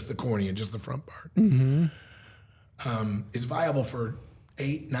 guys, just the cornea, just the front part. Mm-hmm. It's viable for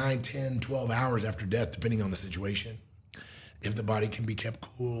 8, 9, 10, 12 hours after death, depending on the situation. If the body can be kept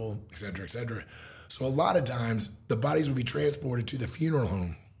cool, et cetera, et cetera. So a lot of times, the bodies would be transported to the funeral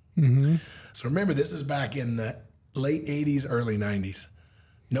home. Mm-hmm. So remember, this is back in the late 80s, early 90s.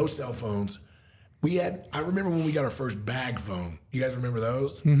 No cell phones. I remember when we got our first bag phone. You guys remember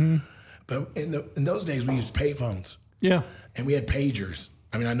those? Mm-hmm. But in those days, we used pay phones. Yeah. And we had pagers.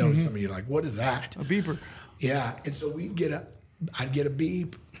 I mean, I know some of you are like, what is that? A beeper. Yeah. And so I'd get a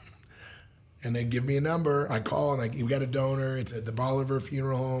beep, and they'd give me a number. I call, and like, you got a donor. It's at the Bolivar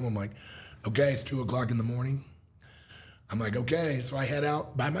Funeral Home. I'm like, okay, it's 2:00 in the morning. I'm like, okay. So I head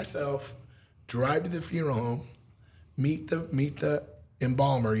out by myself, drive to the funeral home, meet the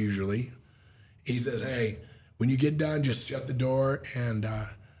embalmer usually. He says, hey, when you get done, just shut the door, and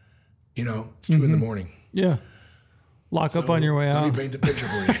it's 2 in the morning. Yeah. Lock up on your way Let out. me paint the picture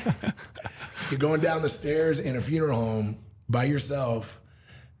for you. You're going down the stairs in a funeral home by yourself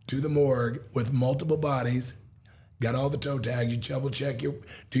to the morgue with multiple bodies, got all the toe tags, you double check,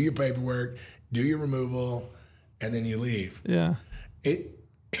 do your paperwork, do your removal, and then you leave. Yeah.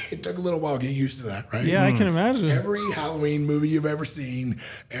 It took a little while to get used to that, right? Yeah, I can imagine. Every Halloween movie you've ever seen,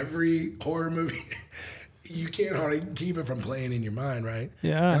 every horror movie, you can't hardly keep it from playing in your mind, right?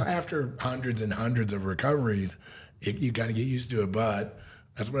 Yeah. Now, after hundreds and hundreds of recoveries, you kind of get used to it, but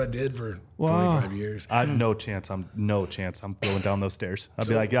that's what I did for 25 years. No chance. I'm going down those stairs. I'll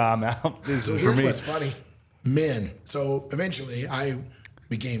be like, yeah, I'm out. This So is for here's me. what's funny. Men. So eventually I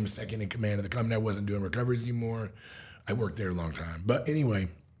became second in command of the company. I wasn't doing recoveries anymore. I worked there a long time. But anyway,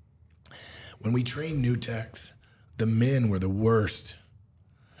 when we trained new techs, the men were the worst.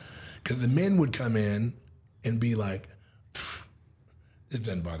 Because the men would come in and be like, this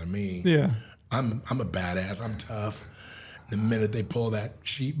doesn't bother me. Yeah. I'm a badass. I'm tough. The minute they pull that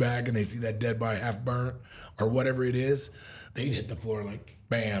sheet back and they see that dead body half burnt or whatever it is, they'd hit the floor like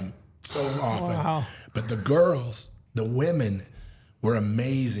bam so often. Wow. But the girls, the women, were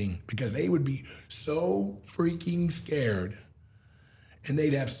amazing because they would be so freaking scared, and they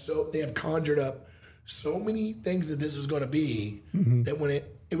have conjured up so many things that this was going to be that when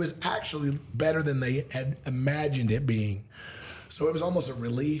it was actually better than they had imagined it being. So it was almost a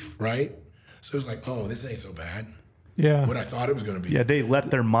relief, right? So it was like, oh, this ain't so bad. Yeah. What I thought it was going to be. Yeah, they let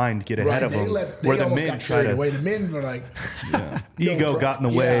their mind get ahead of them. They where the almost men got try carried to. away. The men were like, Ego got in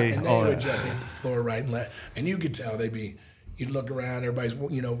the way. and they would just hit the floor right and left. And you could tell you'd look around, everybody's,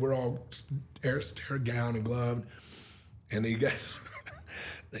 we're all gown and gloved. And the guys,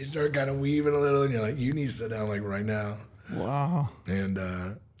 they start kind of weaving a little, and you're like, you need to sit down like right now. Wow. And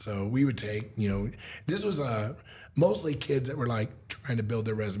so we would take, this was mostly kids that were like trying to build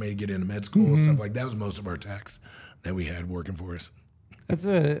their resume to get into med school and stuff like that. Was most of our techs that we had working for us. That's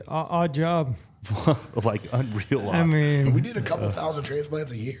a odd job. Like unreal. I mean, And we did a couple thousand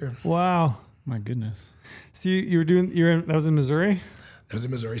transplants a year. wow. My goodness. So that was in Missouri? That was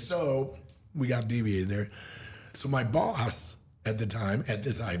in Missouri. So we got deviated there. So my boss at the time at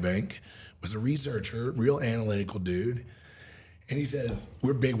this eye bank was a researcher, real analytical dude. And he says,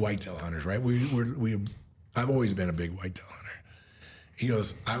 we're big whitetail hunters, right? I've always been a big whitetail hunter. He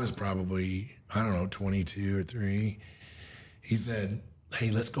goes, I was probably, 22 or 3. He said, hey,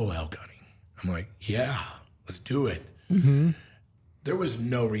 let's go elk hunting. I'm like, yeah, let's do it. Mm-hmm. There was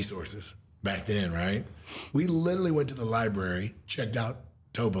no resources back then, right? We literally went to the library, checked out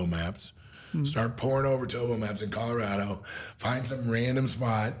topo maps, start pouring over topo maps in Colorado, find some random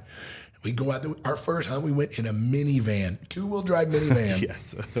spot. We go out there. Our first hunt, we went in a minivan, 2-wheel drive minivan.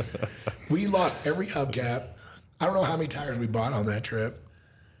 Yes. We lost every hubcap. I don't know how many tires we bought on that trip,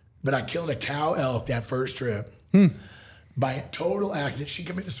 but I killed a cow elk that first trip by a total accident. She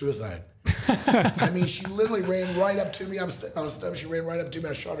committed suicide. I mean, she literally ran right up to me. I was stumped. She ran right up to me.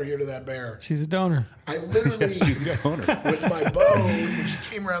 I shot her here to that bear. She's a donor. I literally, She's a donor. with my bow, when she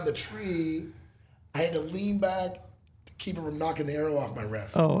came around the tree, I had to lean back to keep her from knocking the arrow off my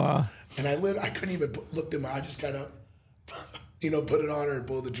wrist. Oh, wow. And I couldn't even look at my, I just kind of, put it on her and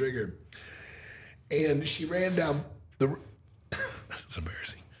pulled the trigger. And she ran down this is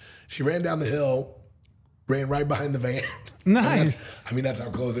embarrassing. She ran down the hill, ran right behind the van. Nice. That's how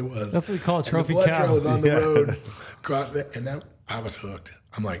close it was. That's what we call a trophy the blood cow. trail was on the road across that, and that I was hooked.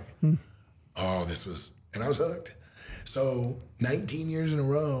 I'm like, oh, and I was hooked. So 19 years in a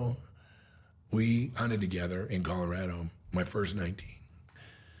row, we hunted together in Colorado, my first 19.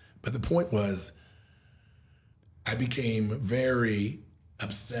 But the point was, I became very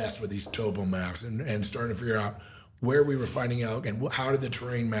obsessed with these topo maps and starting to figure out where we were finding elk and how did the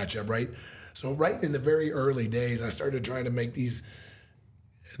terrain match up, right? So right in the very early days, I started trying to make these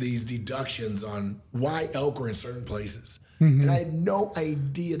deductions on why elk were in certain places. And I had no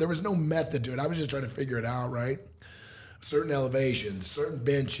idea. There was no method to it. I was just trying to figure it out, right? Certain elevations, certain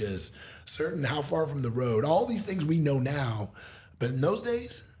benches, certain how far from the road, all these things we know now. But in those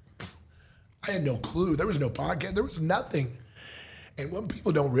days, I had no clue. There was no podcast. There was nothing. And what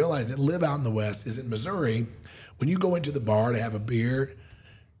people don't realize that live out in the West is in Missouri, when you go into the bar to have a beer,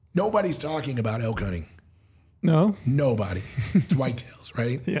 nobody's talking about elk hunting. No? Nobody. It's whitetails,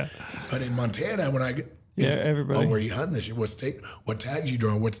 right? Yeah. But in Montana, everybody. Oh, where you hunting this year? What state? What tags you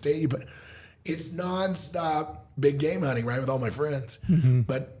drawing? What state you put? It's nonstop big game hunting, right, with all my friends.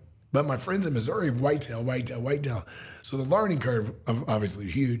 But my friends in Missouri, whitetail. So the learning curve, obviously,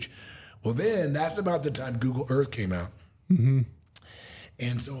 huge. Well, then that's about the time Google Earth came out.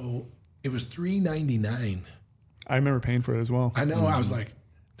 And so it was $3.99. I remember paying for it as well. I know. I was like,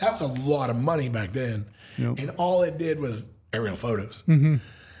 that was a lot of money back then. Yep. And all it did was aerial photos.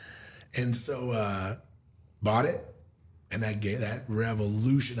 And so bought it, and that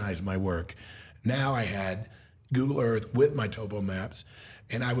revolutionized my work. Now I had Google Earth with my topo maps,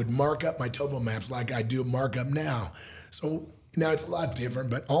 and I would mark up my topo maps like I do markup now. So now it's a lot different,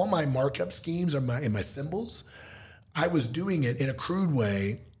 but all my markup schemes are in my symbols. I was doing it in a crude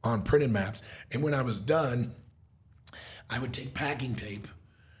way on printed maps. And when I was done, I would take packing tape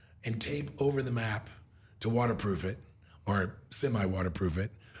and tape over the map to waterproof it or semi-waterproof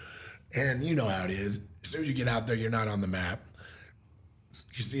it. And you know how it is. As soon as you get out there, you're not on the map.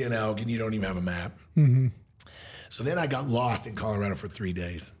 You see an elk and you don't even have a map. So then I got lost in Colorado for 3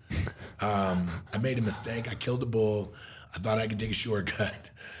 days. I made a mistake. I killed a bull. I thought I could take a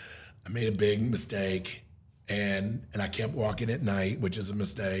shortcut. I made a big mistake. And I kept walking at night, which is a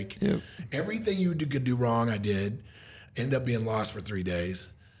mistake. Yep. Everything you could do wrong, I did. Ended up being lost for 3 days.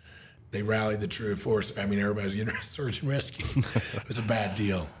 They rallied the troop force. Everybody was getting search and rescue. It was a bad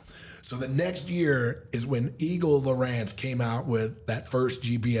deal. So the next year is when Eagle Lowrance came out with that first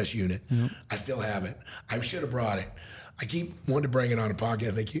GPS unit. I still have it. I should have brought it. I keep wanting to bring it on a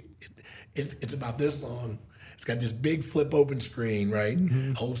podcast. It's about this long. It's got this big flip open screen, right?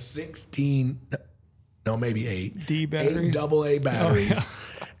 Holds 16... No, maybe 8. D batteries? 8 AA batteries. Oh,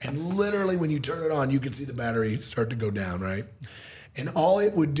 yeah. And literally when you turn it on, you can see the battery start to go down, right? And all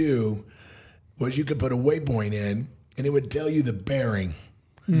it would do was you could put a waypoint in and it would tell you the bearing,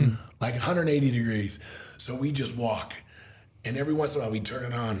 like 180 degrees. So we just walk. And every once in a while we turn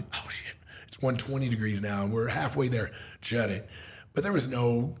it on. Oh, shit. It's 120 degrees now and we're halfway there. Shut it. But there was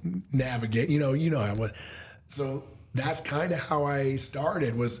no navigate. You know how it was. So that's kind of how I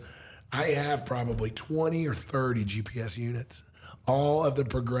started was... I have probably 20 or 30 GPS units, all of the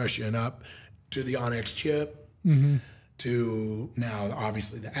progression up to the Onyx chip, to now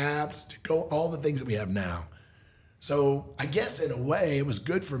obviously the apps, to go all the things that we have now. So I guess in a way it was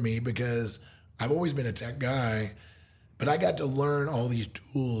good for me because I've always been a tech guy, but I got to learn all these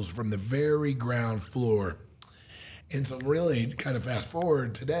tools from the very ground floor. And so really kind of fast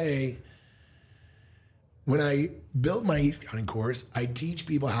forward today, when I built my e-scouting course, I teach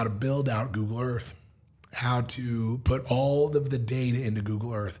people how to build out Google Earth, how to put all of the data into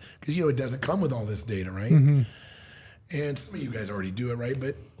Google Earth. Because, it doesn't come with all this data, right? And some of you guys already do it, right?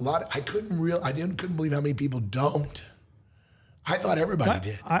 But I couldn't believe how many people don't. I thought everybody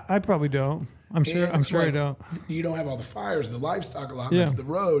did. I probably don't. I'm sure I don't. You don't have all the fires, the livestock allotments, the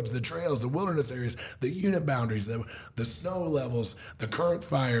roads, the trails, the wilderness areas, the unit boundaries, the snow levels, the current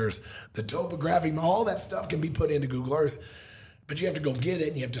fires, the topography, all that stuff can be put into Google Earth. but you have to go get it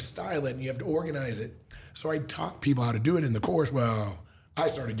and you have to style it and you have to organize it. So I taught people how to do it in the course. Well, I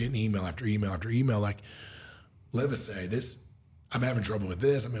started getting email after email after email like, Livesay, this, I'm having trouble with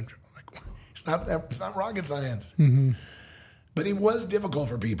this. I'm having trouble. Like, it's not rocket science. But it was difficult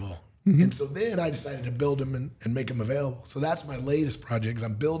for people. And so then I decided to build them and make them available. So that's my latest project is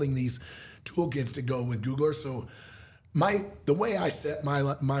I'm building these toolkits to go with Google Earth. So the way I set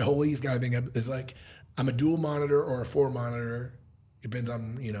my whole e-sky thing up is like I'm a dual monitor or a 4 monitor. Depends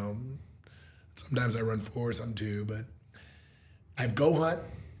on, sometimes I run 4, some 2, but I have Go Hunt,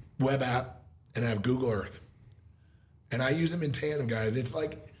 web app, and I have Google Earth. And I use them in tandem, guys. It's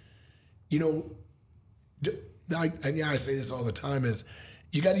like, I say this all the time is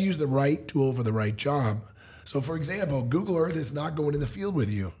you got to use the right tool for the right job. So for example, Google Earth is not going in the field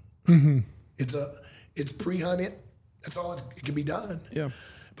with you. It's pre-hunted. That's all it can be done. Yeah.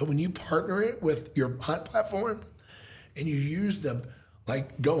 But when you partner it with your hunt platform and you use Go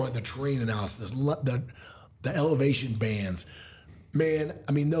Hunt, the terrain analysis, the elevation bands, man,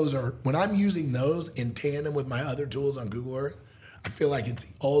 I mean, when I'm using those in tandem with my other tools on Google Earth, I feel like it's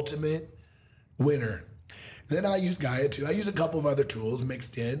the ultimate winner. Then I use Gaia too. I use a couple of other tools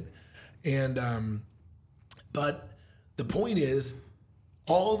mixed in. But the point is,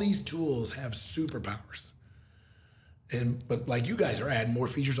 all these tools have superpowers. But like you guys are adding more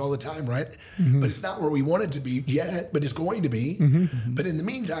features all the time, right? But it's not where we want it to be yet, but it's going to be. But in the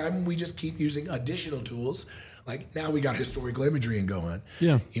meantime, we just keep using additional tools. Like now we got historical imagery and Go Hunt.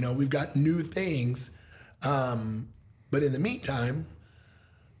 Yeah. We've got new things. But in the meantime,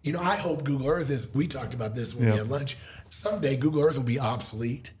 I hope Google Earth we talked about this when we had lunch. Someday Google Earth will be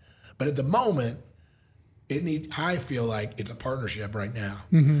obsolete. But at the moment, I feel like it's a partnership right now.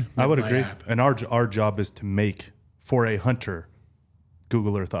 I would agree. App. And our job is to make, for a hunter,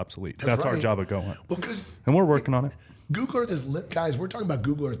 Google Earth obsolete. That's right. our job at Go Hunt. Well, and we're working on it. Google Earth is lit, guys. We're talking about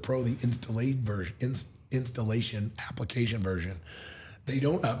Google Earth Pro, the installation application version. They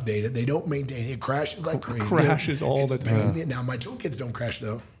don't update it. They don't maintain it. It crashes like crazy. Crashes all the time. Now, my toolkits don't crash,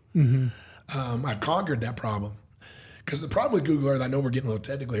 though. I've conquered that problem. Because the problem with Google Earth, I know we're getting a little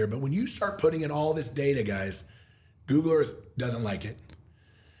technical here, but when you start putting in all this data, guys, Google Earth doesn't like it.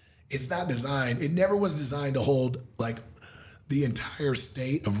 It's not designed. It never was designed to hold, like, the entire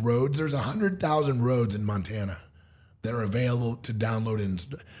state of roads. There's 100,000 roads in Montana that are available to download.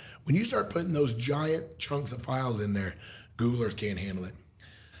 When you start putting those giant chunks of files in there, Google Earth can't handle it.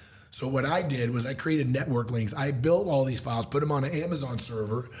 So what I did was I created network links. I built all these files, put them on an Amazon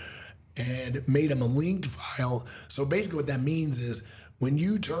server, and made them a linked file. So basically what that means is when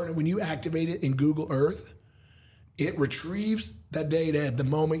you activate it in Google Earth, it retrieves that data at the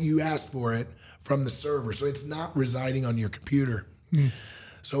moment you ask for it from the server. So it's not residing on your computer.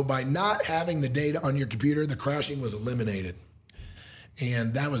 So by not having the data on your computer, the crashing was eliminated.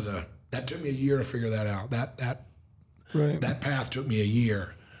 And that took me a year to figure that out. That path took me a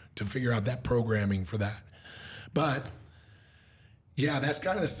year to figure out that programming for that. But yeah, that's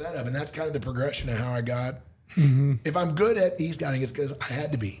kind of the setup, and that's kind of the progression of how I got. If I'm good at e-scouting, it's because I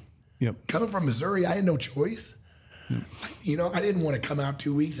had to be. Yep. Coming from Missouri, I had no choice. I didn't want to come out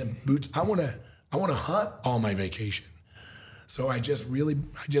 2 weeks in boots. I want to hunt all my vacation. So I just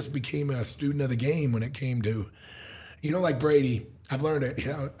became a student of the game when it came to, like Brady. I've learned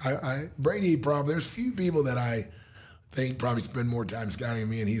it. Brady there's few people that I think probably spend more time scouting than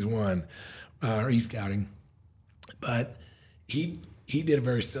me, and he's one, or e-scouting. But he did a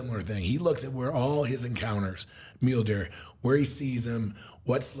very similar thing. He looks at where all his encounters, mule deer, where he sees them,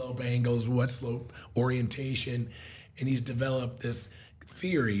 what slope angles, what slope orientation, and he's developed these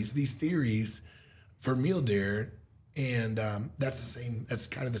theories for mule deer, and that's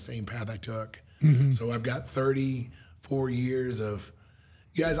kind of the same path I took. So I've got 34 years of,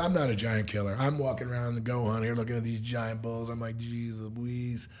 guys, I'm not a giant killer. I'm walking around the Go Hunt here looking at these giant bulls. I'm like, geez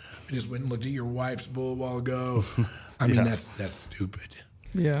Louise, I just went and looked at your wife's bull a while ago. I mean, that's stupid.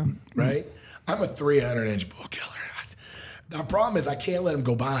 Yeah. Right? I'm a 300-inch bull killer. The problem is I can't let him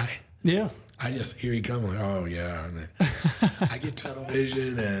go by. Yeah. I just hear he come like, oh yeah. I get tunnel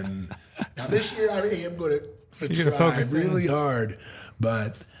vision, and now this year I am going to try really hard,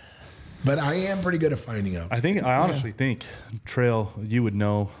 but I am pretty good at finding out. I honestly think, Trail, you would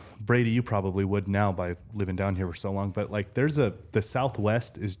know. Brady, you probably would now by living down here for so long. But like, the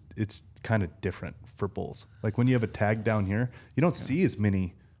Southwest it's kind of different for bulls. Like when you have a tag down here, you don't see as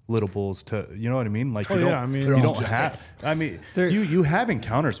many little bulls you know what I mean? Like, you don't have. I mean, you have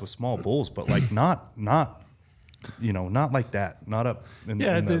encounters with small bulls, but like not not like that. Not up.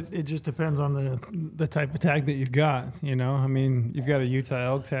 It just depends on the type of tag that you've got. I mean, you've got a Utah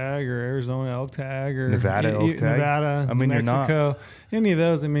elk tag or Arizona elk tag or Nevada elk tag. Nevada, I mean, Mexico. you're not any of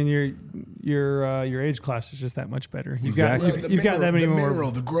those. I mean, your age class is just that much better. You've Exactly. got got that many more.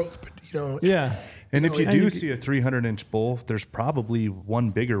 Mineral, the growth, but Yeah. And if you do see a 300-inch bull, there's probably one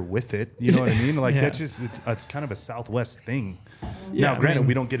bigger with it. You know what I mean? Like that's just it's kind of a Southwest thing. Yeah, now, granted,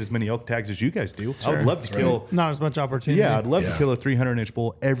 we don't get as many elk tags as you guys do. I would love to kill. Not as much opportunity. Yeah, I'd love to kill a 300-inch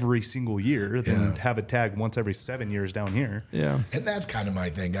bull every single year than have a tag once every 7 years down here. Yeah. And that's kind of my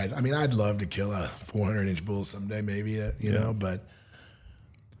thing, guys. I mean, I'd love to kill a 400-inch bull someday, maybe, you know, but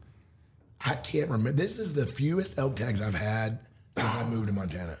I can't remember. This is the fewest elk tags I've had since I moved to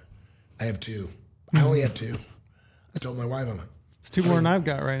Montana. I have 2. I only have 2. I told my wife, I'm like, It's 2 more than I've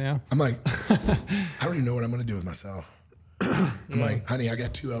got right now. I'm like, I don't even know what I'm going to do with myself. I'm like, honey, I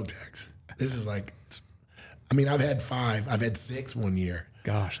got 2 elk tags. This is like, I mean, I've had 5. I've had 6 one year.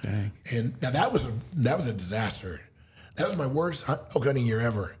 Gosh, dang. And now that was a disaster. That was my worst elk hunting year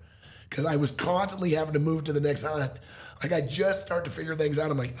ever, because I was constantly having to move to the next hunt. Like I just start to figure things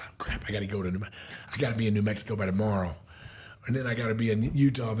out. I'm like, oh, crap, I got to be in New Mexico by tomorrow, and then I got to be in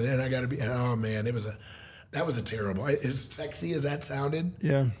Utah. But then I got to be. Oh man, that was a terrible. As sexy as that sounded,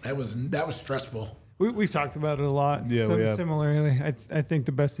 that was stressful. We've talked about it a lot. Yeah, we have. Similarly, I think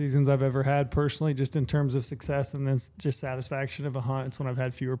the best seasons I've ever had personally, just in terms of success and then just satisfaction of a hunt, it's when I've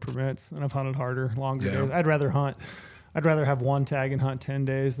had fewer permits and I've hunted harder, longer days. I'd rather have 1 tag and hunt 10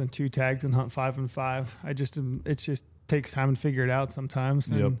 days than 2 tags and hunt 5 and 5. It just takes time to figure it out sometimes.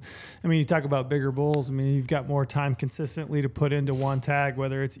 And I mean, you talk about bigger bulls. I mean, you've got more time consistently to put into 1 tag,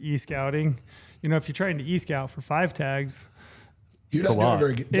 whether it's e-scouting. If you're trying to e-scout for 5 tags, you're not doing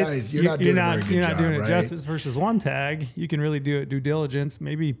very good, guys. You're not doing a very good job. You're not doing it right? justice versus 1 tag. You can really do it due diligence,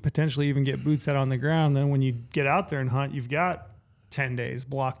 maybe potentially even get boots out on the ground. Then when you get out there and hunt, you've got 10 days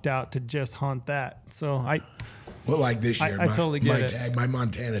blocked out to just hunt that. So well, like this year, I totally get it. Tag, my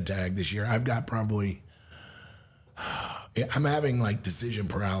Montana tag this year, I've got probably, I'm having like decision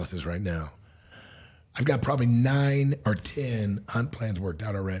paralysis right now. I've got probably 9 or 10 hunt plans worked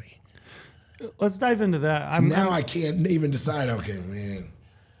out already. Let's dive into that. I can't even decide, okay, man,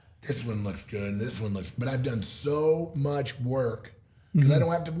 this one looks good, but I've done so much work because I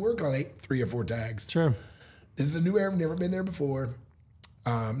don't have to work on 3 or 4 tags. Sure. This is a new area, never been there before.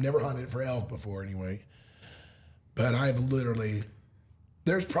 Never hunted for elk before anyway. But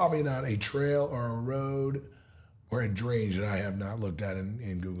there's probably not a trail or a road or a drainage that I have not looked at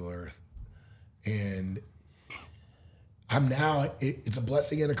in Google Earth. And it's a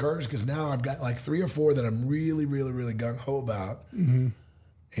blessing and a curse because now I've got like 3 or 4 that I'm really, really, really gung-ho about. Mm-hmm.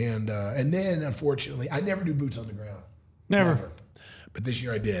 And then, unfortunately, I never do boots on the ground. Never. But this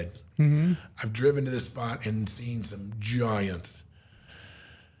year I did. Mm-hmm. I've driven to this spot and seen some giants.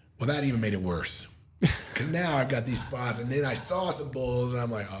 Well, that even made it worse. Because now I've got these spots, and then I saw some bulls, and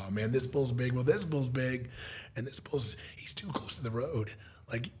I'm like, oh, man, this bull's big. Well, this bull's big, and he's too close to the road.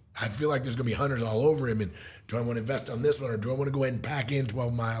 Like, I feel like there's going to be hunters all over him, and do I want to invest on this one, or do I want to go ahead and pack in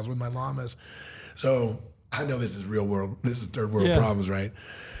 12 miles with my llamas? So I know this is real world. This is third world problems, right?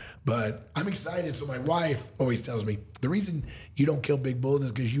 But I'm excited. So my wife always tells me, the reason you don't kill big bulls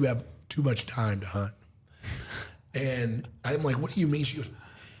is because you have too much time to hunt. And I'm like, what do you mean? She goes,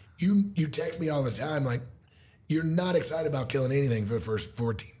 you text me all the time, like, you're not excited about killing anything for the first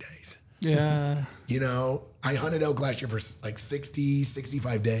 14 days. Yeah. I hunted elk last year for like 60,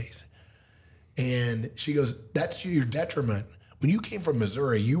 65 days. And she goes, that's your detriment. When you came from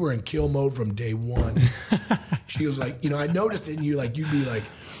Missouri, you were in kill mode from day one. She was like, I noticed in you, like, you'd be like,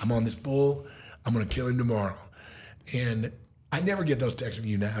 I'm on this bull, I'm going to kill him tomorrow. And I never get those texts from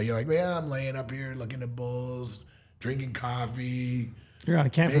you now. You're like, well, I'm laying up here looking at bulls, drinking coffee. You're on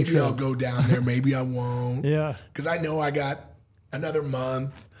a camping trip. Maybe I'll go down there. Maybe I won't. Yeah. Because I know I got another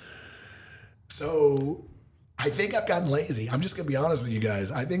month. So I think I've gotten lazy. I'm just going to be honest with you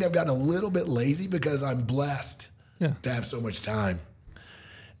guys. I think I've gotten a little bit lazy because I'm blessed to have so much time.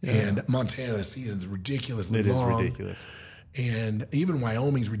 Yeah. And Montana, the season's ridiculously long. It is ridiculous. And even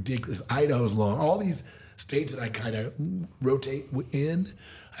Wyoming's ridiculous. Idaho's long. All these states that I kind of rotate in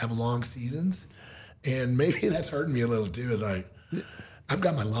have long seasons. And maybe that's hurting me a little too as I've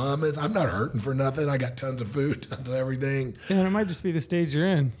got my llamas. I'm not hurting for nothing. I got tons of food, tons of everything. Yeah, and it might just be the stage you're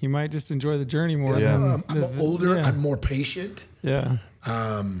in. You might just enjoy the journey more. Yeah. I'm older. Yeah. I'm more patient. Yeah.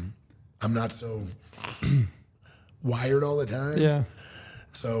 I'm not so wired all the time. Yeah.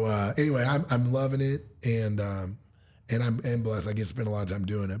 So anyway, I'm loving it, and I'm blessed. I get to spend a lot of time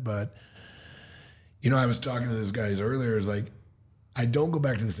doing it. But I was talking to those guys earlier. It's like I don't go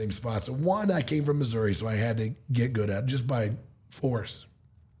back to the same spot. So one, I came from Missouri, so I had to get good at it just by force.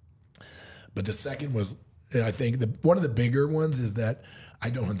 But the second was, I think, one of the bigger ones is that I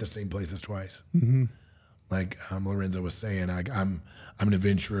don't hunt the same places twice. Mm-hmm. Like Lorenzo was saying, I'm an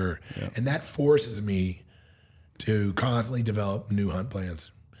adventurer, and that forces me to constantly develop new hunt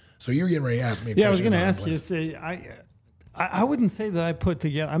plans. So you're getting ready to ask me a question. Yeah, I was going to about ask hunt you. plans. Say, I wouldn't say that I put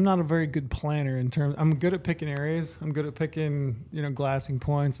together. I'm not a very good planner in terms. I'm good at picking areas. I'm good at picking, glassing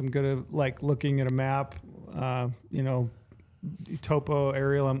points. I'm good at like looking at a map. Topo,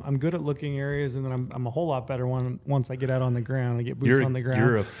 aerial. I'm good at looking areas, and then I'm a whole lot better once I get out on the ground. I get boots on the ground.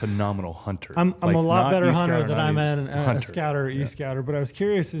 You're a phenomenal hunter. I'm a lot better hunter than I'm a scouter or e-scouter. But I was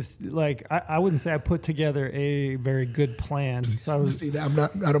curious, I wouldn't say I put together a very good plan. So I was see that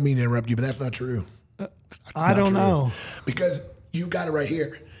I don't mean to interrupt you, but that's not true. I don't know. Because you got it right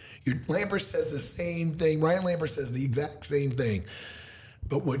here. Lampert says the same thing. Ryan Lampert says the exact same thing.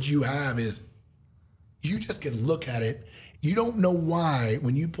 But what you have is you just can look at it. You don't know why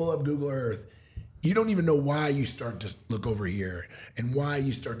when you pull up Google Earth, you don't even know why you start to look over here and why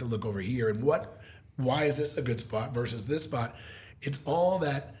you start to look over here and why is this a good spot versus this spot. It's all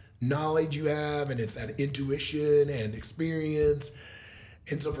that knowledge you have, and it's that intuition and experience.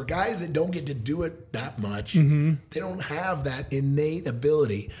 And so for guys that don't get to do it that much, they don't have that innate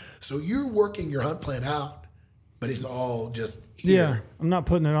ability. So you're working your hunt plan out, but it's all just here. Yeah, I'm not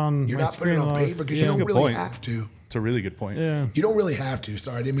putting it on. You're my not putting it on screen paper because yeah. you don't really have to. It's a really good point. Yeah. You don't really have to.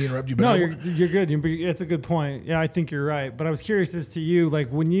 Sorry, I didn't mean to interrupt you. But No, you're good. It's a good point. Yeah, I think you're right. But I was curious as to you, like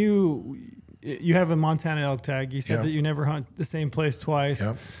when you have a Montana elk tag, you said that you never hunt the same place twice.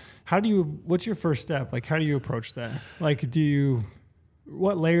 Yep. What's your first step? Like, how do you approach that? Like,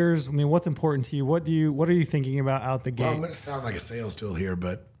 what layers? I mean, what's important to you? What are you thinking about out the gate? Well, I'm going to sound like a sales tool here,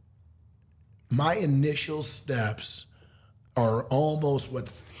 but my initial steps are almost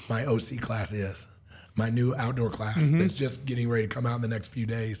what my OC class is. My new outdoor class that's just getting ready to come out in the next few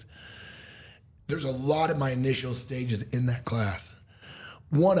days. There's a lot of my initial stages in that class.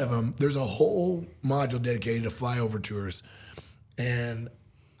 One of them, there's a whole module dedicated to flyover tours. And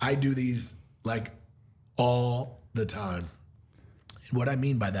I do these like all the time. And what I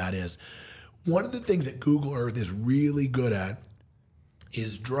mean by that is one of the things that Google Earth is really good at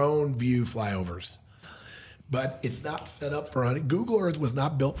is drone view flyovers. But it's not set up for hunting. Google Earth was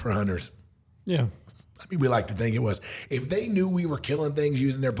not built for hunters. Yeah. I mean, we like to think it was. If they knew we were killing things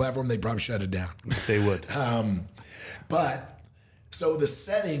using their platform, they'd probably shut it down. They would. But so the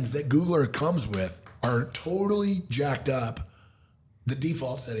settings that Google Earth comes with are totally jacked up. The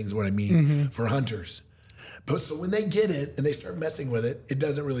default settings is what I mean for hunters. But so when they get it and they start messing with it, it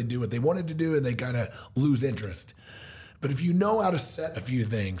doesn't really do what they wanted to do, and they kind of lose interest. But if you know how to set a few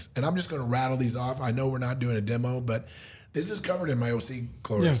things, and I'm just going to rattle these off. I know we're not doing a demo, but this is covered in my OC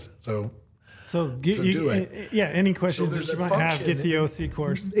course. Yeah. So do it. Yeah, any questions there's that you a might have, function, get the OC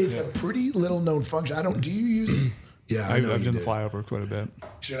course. It's a pretty little known function. Do you use it? Yeah, I know I've you done the do. flyover quite a bit.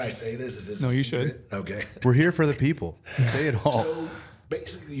 Should I say this? Is this No, a you secret? Okay. We're here for the people. Say it all. So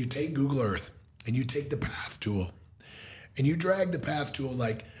basically, you take Google Earth and you take the path tool and you drag the path tool.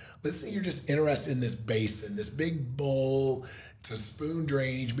 Like, let's say you're just interested in this basin, this big bowl. It's a spoon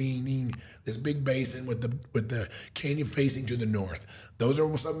drainage, meaning this big basin with the canyon facing to the north. Those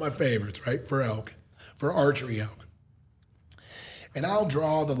are some of my favorites, right? For elk, for archery elk. And I'll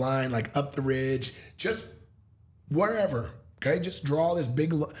draw the line like up the ridge, just wherever. Okay, just draw this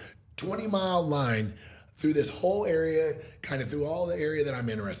big 20-mile line through this whole area, kind of through all the area that I'm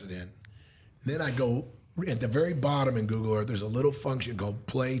interested in. And then I go at the very bottom in Google Earth, there's a little function called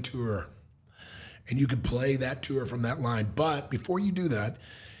Play Tour. And you can play that tour from that line. But before you do that,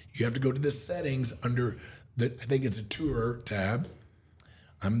 you have to go to the settings under I think it's a tour tab.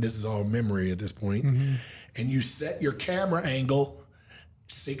 This is all memory at this point. And you set your camera angle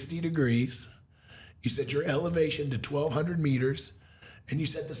 60 degrees. You set your elevation to 1,200 meters. And you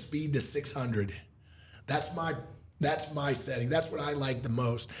set the speed to 600. That's my setting. That's what I like the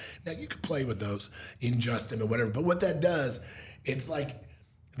most. Now, you can play with those in Justin or whatever. But what that does, it's like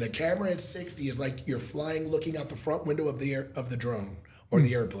the camera at 60 is like you're flying, looking out the front window of the drone or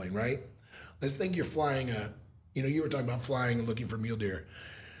the airplane, right? Let's think you're flying you were talking about flying and looking for mule deer.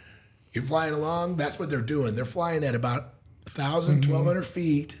 You're flying along, that's what they're doing. They're flying at about 1,000, 1,200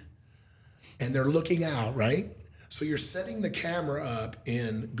 feet, and they're looking out, right? So you're setting the camera up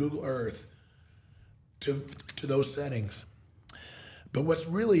in Google Earth to those settings. But what's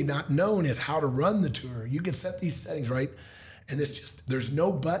really not known is how to run the tour. You can set these settings, right? And there's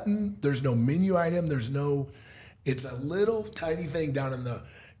no button, there's no menu item, it's a little tiny thing down in the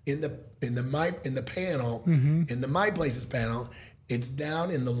panel, in the My Places panel. It's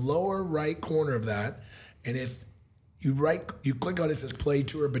down in the lower right corner of that, and you click on it, it says Play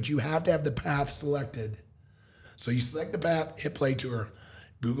Tour, but you have to have the path selected. So you select the path, hit Play Tour.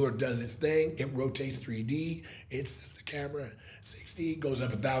 Googler does its thing. It rotates 3D. It sets the camera 60, goes up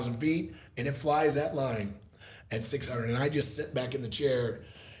 1,000 feet, and it flies that line at 600. And I just sit back in the chair,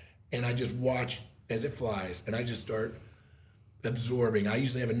 and I just watch as it flies, and I just start absorbing. I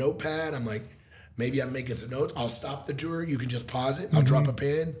usually have a notepad. I'm like, maybe I'm making some notes. I'll stop the tour. You can just pause it. I'll drop a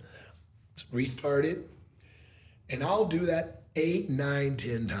pin, restart it, and I'll do that 8, 9,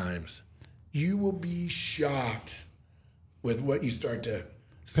 10 times. You will be shocked with what you start to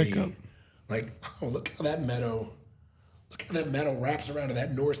Pick see. up. Like, oh, look how that meadow wraps around to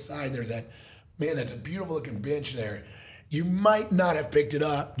that north side. There's that's a beautiful looking bench there. You might not have picked it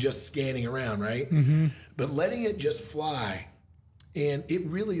up just scanning around, right? Mm-hmm. But letting it just fly, and it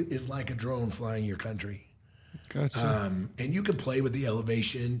really is like a drone flying your country. Gotcha. And you can play with the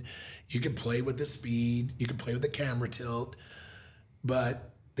elevation, you can play with the speed, you can play with the camera tilt,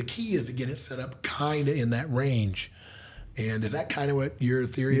 but the key is to get it set up kind of in that range. And is that kind of what your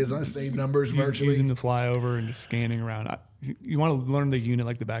theory is on save numbers virtually? Using the flyover and just scanning around. You want to learn the unit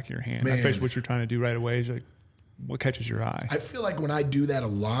like the back of your hand. Man. That's basically what you're trying to do right away. Is like what catches your eye. I feel like when I do that a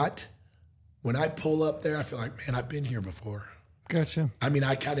lot, when I pull up there, I feel like, man, I've been here before. Gotcha. I mean,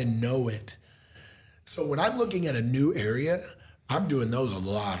 I kind of know it. So when I'm looking at a new area, I'm doing those a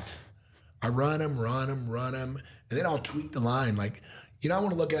lot. I run them, and then I'll tweak the line. Like, I want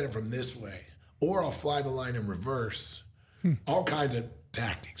to look at it from this way, or I'll fly the line in reverse. All kinds of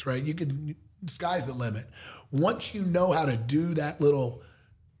tactics, right? Sky's the limit. Once you know how to do that little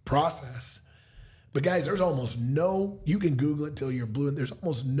process, but guys, there's almost you can Google it till you're blue, and there's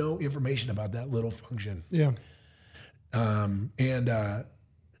almost no information about that little function. Yeah. And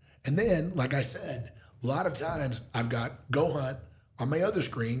then, like I said, a lot of times I've got Go Hunt on my other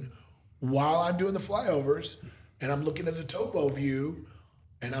screen while I'm doing the flyovers, and I'm looking at the topo view,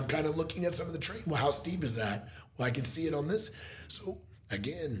 and I'm kind of looking at some of the terrain. Well, how steep is that? Well, I can see it on this. So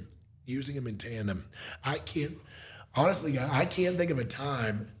again, using them in tandem. I can't think of a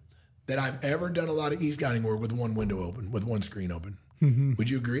time that I've ever done a lot of e-scouting work with one window open, with one screen open. Mm-hmm. Would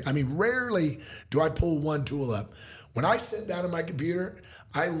you agree? I mean, rarely do I pull one tool up. When I sit down on my computer,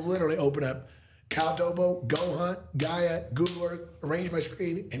 I literally open up CalTopo, Go Hunt, Gaia, Google Earth, arrange my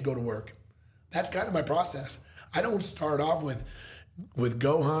screen, and go to work. That's kind of my process. I don't start off with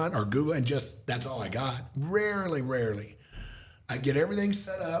Go Hunt or Google and just that's all I got. Rarely. I get everything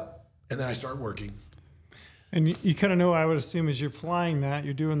set up and then I start working. And you kind of know, I would assume, as you're flying that,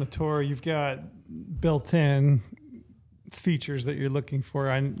 you're doing the tour, you've got built-in features that you're looking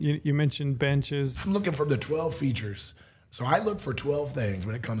for. You mentioned benches. I'm looking for the 12 features. So I look for 12 things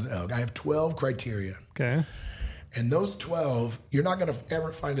when it comes to elk. I have 12 criteria. Okay. And those 12, you're not going to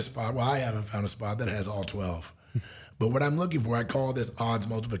ever find a spot. Well, I haven't found a spot that has all 12. But what I'm looking for, I call this odds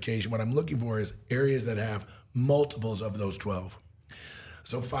multiplication. What I'm looking for is areas that have multiples of those 12.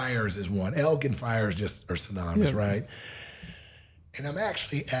 So fires is one. Elk and fires just are synonymous, right? And I'm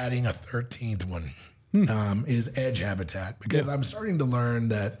actually adding a 13th one, is edge habitat. Because I'm starting to learn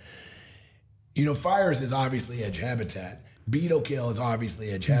that, fires is obviously edge habitat. Beetle kill is obviously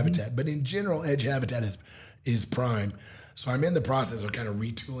edge habitat. But in general, edge habitat is prime. So I'm in the process of kind of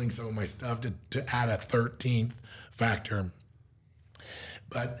retooling some of my stuff to add a 13th factor.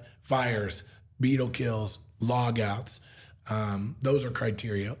 But fires, beetle kills, log outs, those are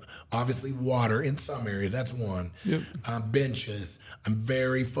criteria. Obviously water in some areas, that's one. Yep. Benches, I'm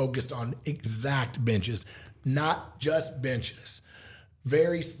very focused on exact benches, not just benches,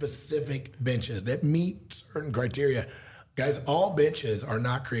 very specific benches that meet certain criteria. Guys, all benches are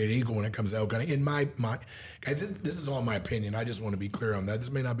not created equal when it comes to elk hunting. In my guys, this is all my opinion. I just want to be clear on that. This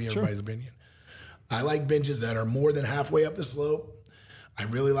may not be everybody's opinion. I like benches that are more than halfway up the slope. I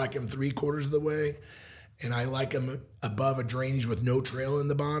really like them 3/4 of the way. And I like them above a drainage with no trail in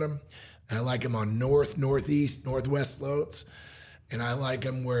the bottom. And I like them on north, northeast, northwest slopes. And I like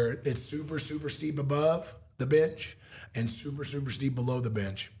them where it's super, super steep above the bench and super, super steep below the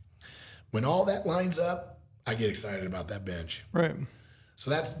bench. When all that lines up, I get excited about that bench. Right. So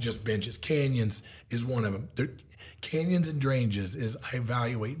that's just benches. Canyons is one of them. Canyons and drainages I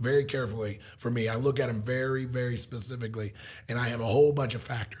evaluate very carefully for me. I look at them very, very specifically, and I have a whole bunch of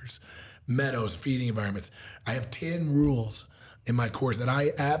factors. Meadows, feeding environments. I have 10 rules in my course that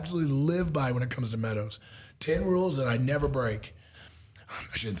I absolutely live by when it comes to meadows. 10 rules that I never break.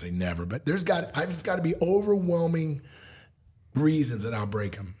 I shouldn't say never, but I've just got to be overwhelming reasons that I'll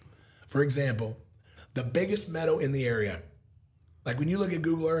break them. For example, the biggest meadow in the area. Like when you look at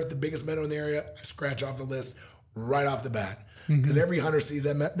Google Earth, the biggest meadow in the area, I scratch off the list right off the bat. because every hunter sees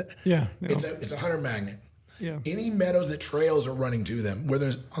that. Yeah. It's a hunter magnet. Yeah. Any meadows that trails are running to them, where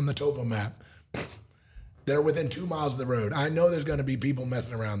there's on the topo map, that are within 2 miles of the road. I know there's going to be people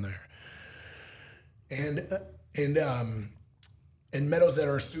messing around there. And meadows that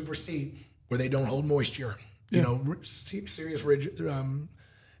are super steep, where they don't hold moisture. You know, serious ridge.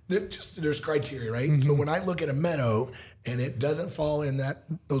 There's criteria, right? So when I look at a meadow and it doesn't fall in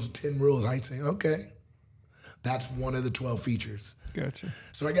those 10 rules, I say, okay, that's one of the 12 features. Gotcha.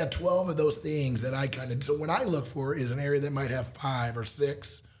 So I got 12 of those things that I so when I look for is an area that might have 5 or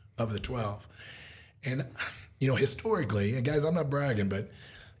 6 of the 12. And, you know, historically, and guys, I'm not bragging, but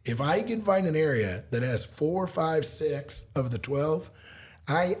if I can find an area that has 4, 5, 6 of the 12,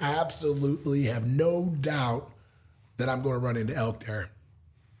 I absolutely have no doubt that I'm going to run into elk there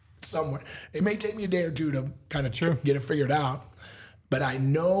somewhere. It may take me a day or two to kind of get it figured out, but I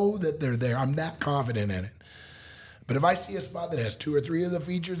know that they're there. I'm that confident in it. But if I see a spot that has 2 or 3 of the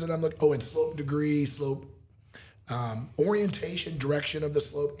features and I'm like, and slope degree, slope orientation, direction of the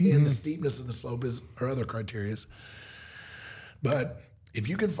slope, and the steepness of the slope are other criterias. But if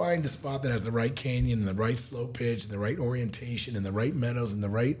you can find the spot that has the right canyon and the right slope pitch and the right orientation and the right meadows and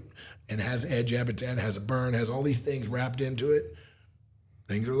and has edge habitat, has a burn, has all these things wrapped into it,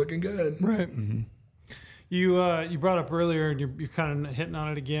 things are looking good. Right. Mm-hmm. You brought up earlier, and you're kind of hitting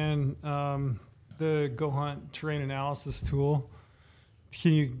on it again, the Go Hunt terrain analysis tool.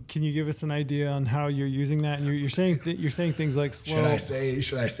 Can you give us an idea on how you're using that? And you're saying things like slope.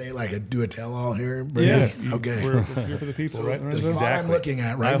 Should I say like do a tell all here? Yes. Okay. We're here for the people, right? The spot I'm looking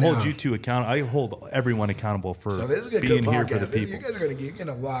at right now. I hold you two accountable. I hold everyone accountable for this is a being good here for the podcast. people. You guys are going to get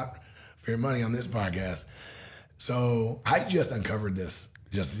a lot for your money on this podcast. So I just uncovered this.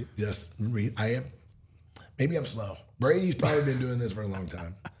 Maybe I'm slow. Brady's probably been doing this for a long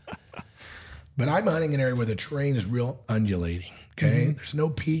time. But I'm hunting an area where the terrain is real undulating. Okay, there's no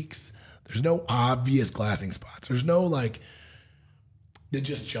peaks. There's no obvious glassing spots. There's no that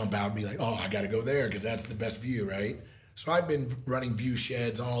just jump out and be like, oh, I got to go there because that's the best view, right? So I've been running view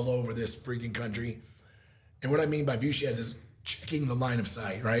sheds all over this freaking country. And what I mean by view sheds is checking the line of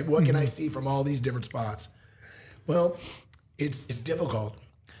sight, right? What can I see from all these different spots? Well, it's difficult.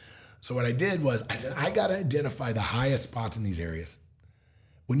 So what I did was I said, I got to identify the highest spots in these areas.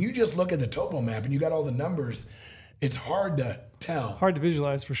 When you just look at the topo map and you got all the numbers, it's hard to tell. Hard to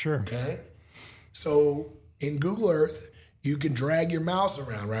visualize for sure. Okay. So in Google Earth, you can drag your mouse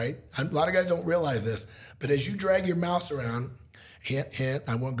around, right? A lot of guys don't realize this, but as you drag your mouse around, hint,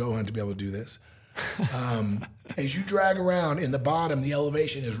 I want Go Hunt to be able to do this. As you drag around in the bottom, the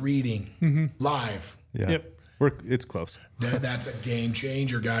elevation is reading live. Yeah. Yep. It's close. That's a game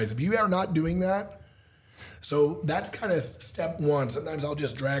changer, guys. If you are not doing that, so that's kind of step one. Sometimes I'll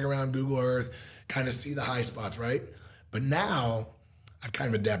just drag around Google Earth, kind of see the high spots, right? But now I've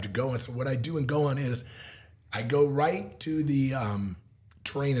kind of adapted Go Hunt. So what I do in Go Hunt is I go right to the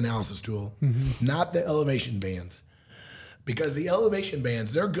terrain analysis tool, not the elevation bands. Because the elevation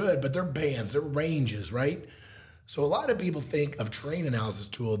bands, they're good, but they're bands, they're ranges, right? So a lot of people think of terrain analysis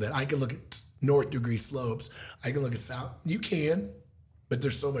tool that I can look at north degree slopes, I can look at south. You can, but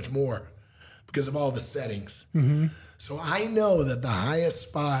there's so much more because of all the settings. So I know that the highest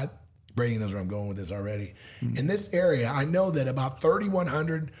spot, Brady knows where I'm going with this already. In this area, I know that about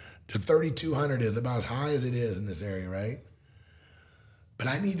 3,100 to 3,200 is about as high as it is in this area, right? But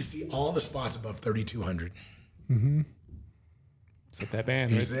I need to see all the spots above 3,200. Set that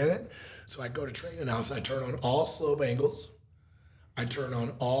band, You right? see it? So I go to terrain analysis. I turn on all slope angles. I turn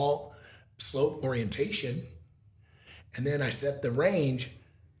on all slope orientation. And then I set the range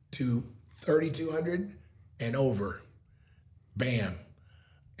to 3,200 and over. Bam.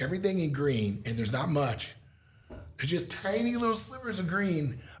 Everything in green, and there's not much. There's just tiny little slivers of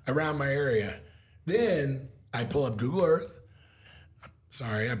green around my area. Then I pull up Google Earth.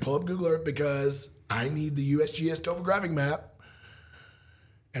 I pull up Google Earth because I need the USGS topographic map.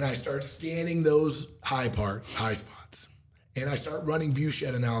 And I start scanning those high spots. And I start running view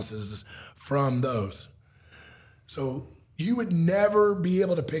shed analysis from those. So you would never be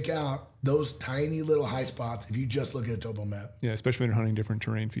able to pick out those tiny little high spots if you just look at a topo map. Yeah, especially when you're hunting different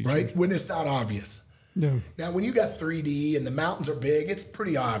terrain features. Right? When it's not obvious. No. Now, when you got 3D and the mountains are big, it's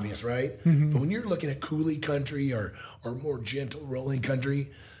pretty obvious, right? But when you're looking at coulee country or more gentle rolling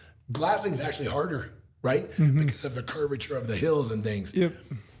country, glassing is actually harder, right? Because of the curvature of the hills and things. Yep.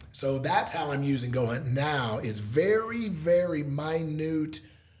 So that's how I'm using Go Hunt now, is very, very minute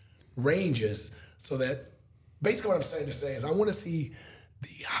ranges, so that basically what I'm saying to say is I want to see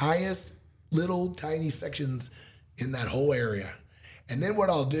the highest little tiny sections in that whole area. And then what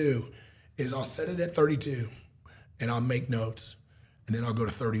I'll do is I'll set it at 32. and I'll make notes. And then I'll go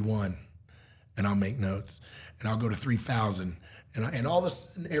to 31 and I'll make notes. And I'll go to 3,000. And all of a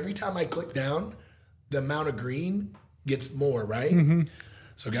sudden, every time I click down, the amount of green gets more, right? Mm-hmm.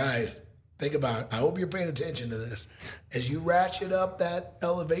 So guys, think about it. I hope you're paying attention to this. As you ratchet up that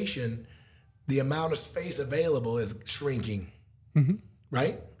elevation, the amount of space available is shrinking,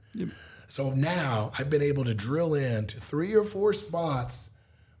 right? Yep. So now I've been able to drill into 3 or 4 spots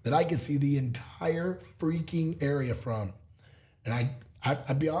that I can see the entire freaking area from. And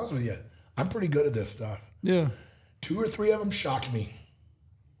I'll be honest with you, I'm pretty good at this stuff. Yeah. 2 or 3 of them shocked me.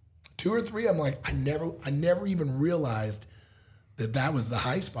 2 or 3, I'm like, I never even realized that was the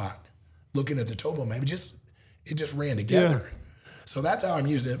high spot. Looking at the topo map, it just ran together. Yeah. So that's how I'm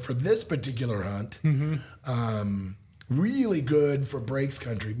using it for this particular hunt. Mm-hmm. Really good for breaks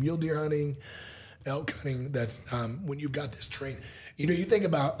country, mule deer hunting, elk hunting. That's when you've got this terrain. You know, you think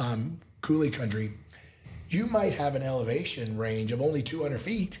about coulee country, you might have an elevation range of only 200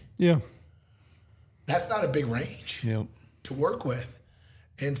 feet. Yeah. That's not a big range to work with.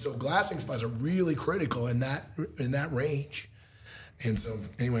 And so glassing spots are really critical in that range. And so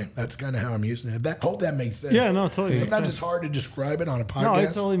anyway, that's kind of how I'm using it. Hope that makes sense. Yeah, no, totally. Sometimes it's hard to describe it on a podcast. No, it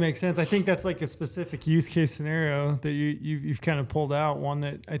totally makes sense. I think that's like a specific use case scenario that you've kind of pulled out. One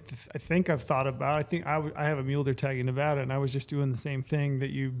that I think I've thought about. I think I have a mule deer tag in Nevada, and I was just doing the same thing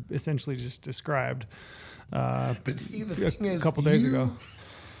that you essentially just described. But see, the thing is, a couple days ago.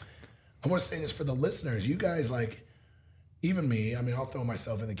 I want to say this for the listeners. You guys, like, even me, I mean, I'll throw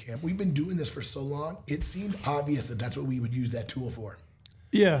myself in the camp. We've been doing this for so long, it seemed obvious that that's what we would use that tool for.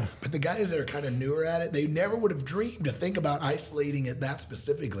 Yeah. But the guys that are kind of newer at it, they never would have dreamed to think about isolating it that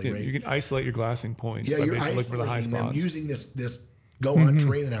specifically, right? You can isolate your glassing points. Yeah, you're isolating them using this Go Hunt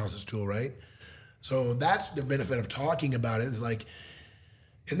terrain analysis tool, right? So that's the benefit of talking about it is like,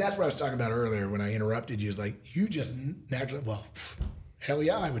 and that's what I was talking about earlier when I interrupted you, is like, you just naturally, well, hell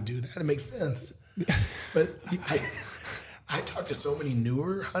yeah, I would do that. It makes sense. But I talk to so many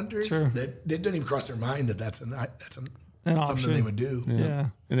newer hunters that it doesn't even cross their mind that that's something they would do. Yeah.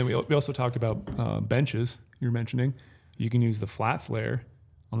 And then we also talked about benches. You were mentioning you can use the flats layer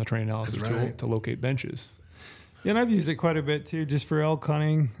on the terrain analysis tool to locate benches. Yeah, and I've used it quite a bit too, just for elk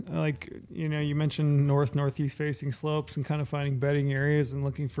hunting. Like, you know, you mentioned northeast facing slopes and kind of finding bedding areas and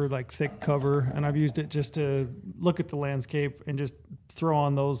looking for like thick cover. And I've used it just to look at the landscape and just throw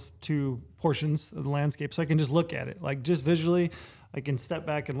on those 2 portions of the landscape so I can just look at it. Like, just visually, I can step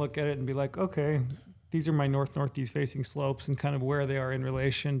back and look at it and be like, okay, these are my northeast facing slopes and kind of where they are in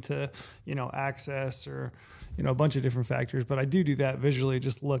relation to, you know, access or, you know, a bunch of different factors. But I do that visually,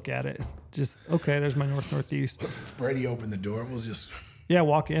 just look at it. Just, okay, there's my northeast. Let's Brady open the door. We'll just... Yeah,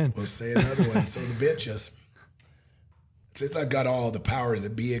 walk in. We'll say another one. So the benches. Since I've got all the powers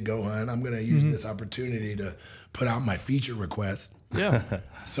that be at Go Hunt, I'm going to use this opportunity to put out my feature request. Yeah.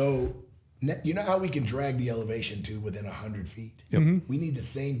 So you know how we can drag the elevation to within 100 feet? Yep. We need the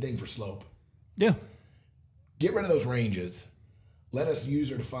same thing for slope. Yeah. Get rid of those ranges. Let us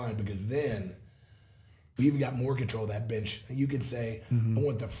user define, because then we even got more control of that bench. You can say, I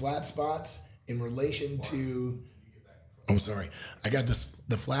want the flat spots in relation to, I'm sorry, I got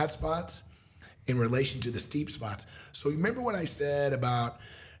the flat spots in relation to the steep spots. So remember what I said about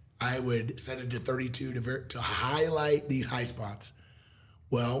I would set it to 32 to highlight these high spots.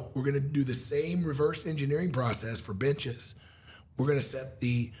 Well, we're going to do the same reverse engineering process for benches. We're going to set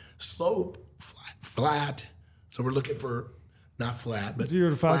the slope flat. So we're looking for not flat, but 0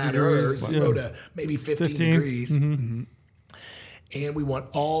 to 5 flatter, degrees. 0 to maybe 15 degrees. And we want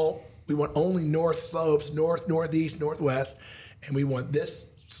only north slopes, north, northeast, northwest, and we want this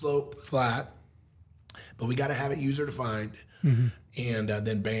slope flat, but we got to have it user defined. And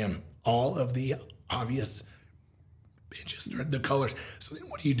then bam, all of the obvious benches, the colors. So then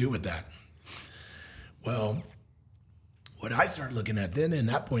what do you do with that? Well, what I start looking at then, and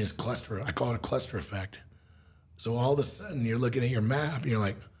that point is cluster. I call it a cluster effect. So all of a sudden you're looking at your map and you're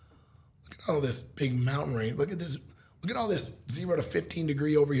like, look at all this big mountain range. Look at this. Look at all this 0 to 15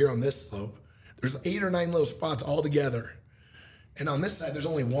 degree over here on this slope. There's 8 or 9 little spots all together. And on this side, there's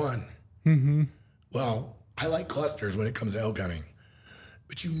only one. Well, I like clusters when it comes to elk hunting.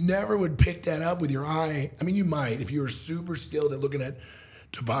 But you never would pick that up with your eye. I mean, you might if you were super skilled at looking at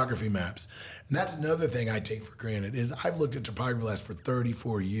topography maps. And that's another thing I take for granted is I've looked at topography maps for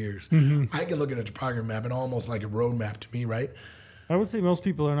 34 years. I can look at a topography map and almost like a road map to me, right? I would say most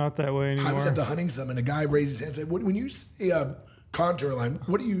people are not that way anymore. I was at the hunting summit and a guy raised his hand and said, when you say a contour line,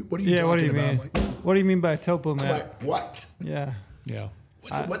 what are you talking about? Mean? Like, what do you mean by a topo map? I'm like, what? Yeah.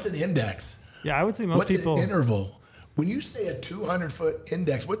 What's an index? Yeah, I would say most people... What's an interval? When you say a 200-foot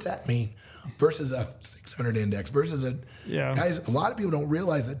index, what's that mean? versus a 600 index versus a guys. A lot of people don't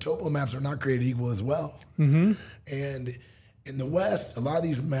realize that topo maps are not created equal as well. And in the West, a lot of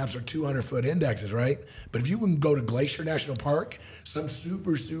these maps are 200-foot indexes, right? But if you can go to Glacier National Park, some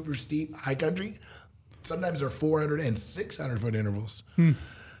super steep high country, sometimes they're 400 and 600-foot intervals.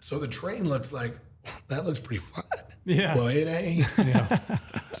 So the terrain looks like that looks pretty flat. Yeah. Well, it ain't.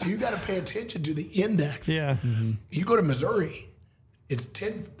 So you got to pay attention to the index. Yeah. You go to Missouri, it's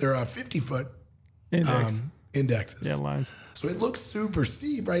 10. There are 50-foot indexes. Yeah, lines. So it looks super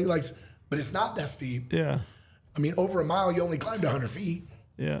steep, right? Like, but it's not that steep. Yeah. I mean, over a mile, you only climbed 100 feet.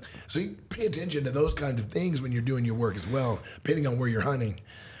 Yeah. So you pay attention to those kinds of things when you're doing your work as well, depending on where you're hunting.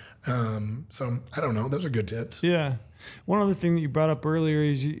 So I don't know. Those are good tips. Yeah. One other thing that you brought up earlier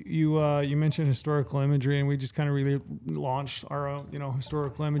is you mentioned historical imagery, and we just kind of really launched our own,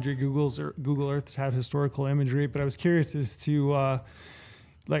 historical imagery. Google Earths have historical imagery, but I was curious as to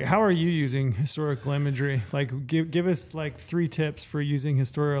how are you using historical imagery? Like, give us like 3 tips for using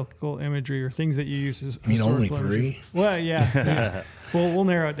historical imagery or things that you use. I mean, only 3? Well, yeah. We'll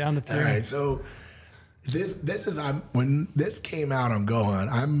narrow it down to 3. All right. So this is when this came out on Go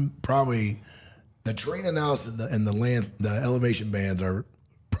Hunt, I'm probably the terrain analysis and the elevation bands are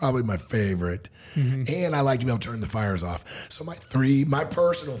probably my favorite. And I like to be able to turn the fires off. So my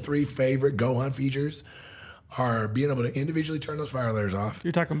personal 3 favorite Go Hunt features are being able to individually turn those fire layers off.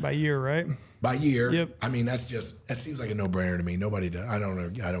 You're talking by year, right? By year. Yep. I mean, that seems like a no-brainer to me. Nobody does. I don't know.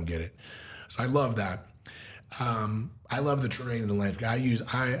 I don't get it. So I love that. I love the terrain and the landscape.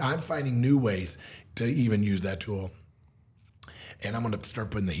 I'm finding new ways to even use that tool. And I'm going to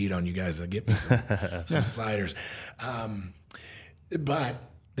start putting the heat on you guys to get me some sliders. But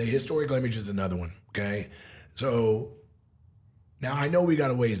the historical image is another one, okay? So now I know we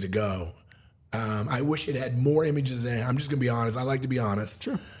got a ways to go. I wish it had more images in it. I'm just going to be honest. I like to be honest.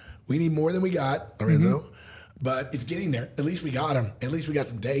 Sure. We need more than we got, Lorenzo. But it's getting there. At least we got them. At least we got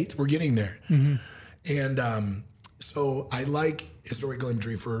some dates. We're getting there. And so I like historical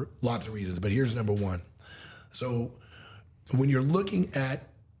imagery for lots of reasons, but here's number 1. So when you're looking at,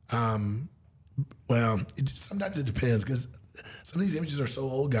 sometimes it depends because some of these images are so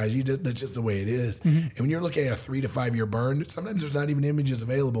old, guys. That's just the way it is. And when you're looking at a 3 to 5 year burn, sometimes there's not even images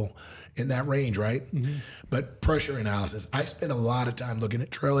available in that range, right? But pressure analysis, I spend a lot of time looking at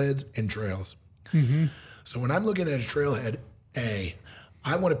trailheads and trails. So when I'm looking at a trailhead, I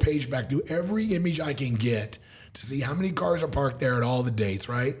want to page back through every image I can get to see how many cars are parked there at all the dates,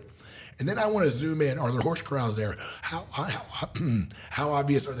 right? And then I want to zoom in. Are there horse corrals there? How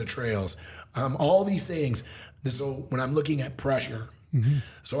obvious are the trails? All these things. So when I'm looking at pressure,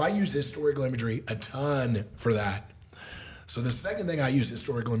 so I use historical imagery a ton for that. So the second thing I use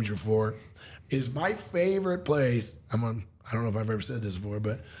historical imagery for is my favorite place. I don't know if I've ever said this before,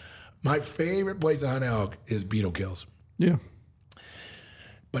 but my favorite place to hunt elk is beetle kills. Yeah.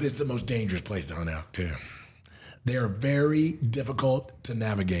 But it's the most dangerous place to hunt elk too. They are very difficult to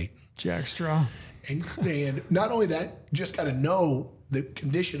navigate. Jackstraw. And not only that, just got to know the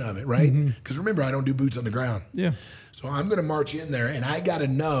condition of it, right? Because remember, I don't do boots on the ground. Yeah. So I'm going to march in there, and I got to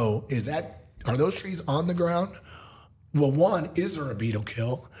know, are those trees on the ground? Well, 1, is there a beetle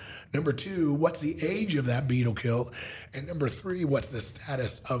kill? Number 2, what's the age of that beetle kill? And number 3, what's the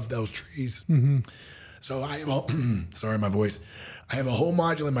status of those trees? So I have sorry, my voice. I have a whole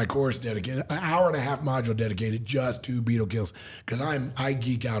module in my course dedicated, an 1.5 hour module dedicated just to beetle kills because I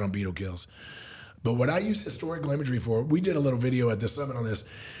geek out on beetle kills. But what I use historical imagery for, we did a little video at the summit on this,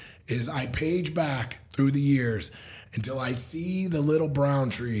 is I page back through the years until I see the little brown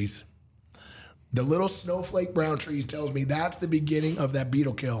trees. The little snowflake brown trees tells me that's the beginning of that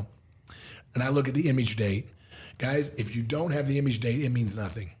beetle kill. And I look at the image date. Guys, if you don't have the image date, it means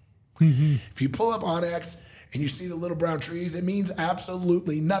nothing. If you pull up Onyx and you see the little brown trees, it means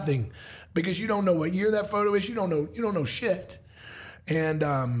absolutely nothing because you don't know what year that photo is. You don't know shit. And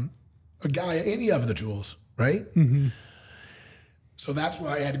any of the tools, right? So that's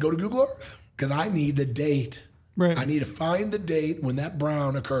why I had to go to Google Earth because I need the date. Right. I need to find the date when that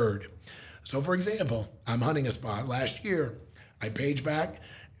brown occurred. So for example, I'm hunting a spot last year. I page back.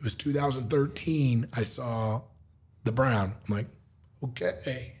 It was 2013. I saw the brown. I'm like,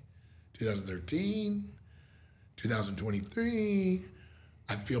 okay, 2013, 2023.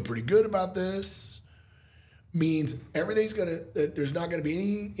 I feel pretty good about this. Means everything's there's not gonna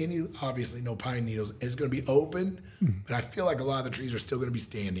be any obviously no pine needles. It's gonna be open, but I feel like a lot of the trees are still gonna be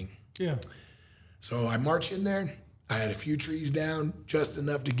standing. Yeah. So I march in there. I had a few trees down, just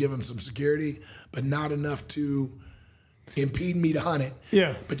enough to give them some security, but not enough to impede me to hunt it.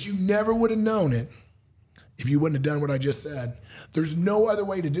 Yeah. But you never would have known it if you wouldn't have done what I just said. There's no other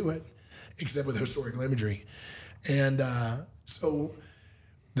way to do it. except with historical imagery. And so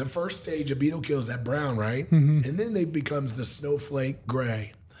the first stage of beetle kill is that brown, right? And then it becomes the snowflake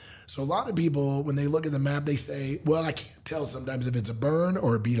gray. So a lot of people, when they look at the map, they say, well, I can't tell sometimes if it's a burn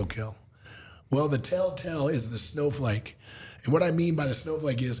or a beetle kill. Well, the telltale is the snowflake. And what I mean by the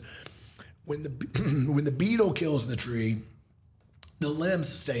snowflake is when the beetle kills the tree, the limbs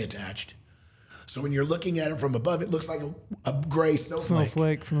stay attached. So when you're looking at it from above, it looks like a gray snowflake.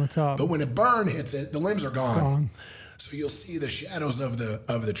 Snowflake from the top. But when a burn hits it, the limbs are gone. So you'll see the shadows of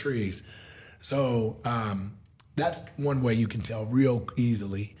the trees. So that's one way you can tell real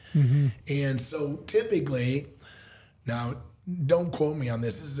easily. And so typically, now don't quote me on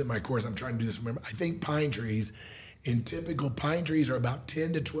this. This is in my course. I'm trying to do this. Remember, I think pine trees, in typical pine trees, are about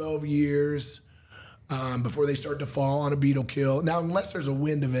 10 to 12 years before they start to fall on a beetle kill. Now, unless there's a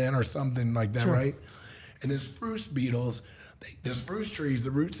wind event or something like that, right? And then spruce beetles, the spruce trees,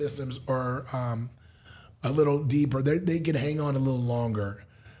 the root systems are a little deeper. They can hang on a little longer.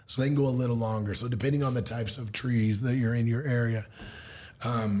 So they can go a little longer. So depending on the types of trees that you're in your area.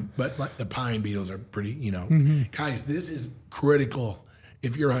 But like the pine beetles are pretty, guys, this is critical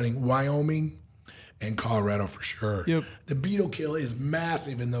if you're hunting Wyoming and Colorado for sure. Yep. The beetle kill is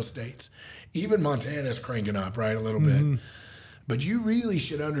massive in those states. Even Montana's cranking up, right, a little bit. But you really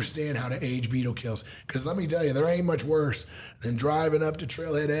should understand how to age beetle kills. Because let me tell you, there ain't much worse than driving up to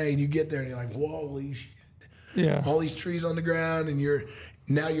Trailhead A and you get there and you're like, holy shit. Yeah. All these trees on the ground and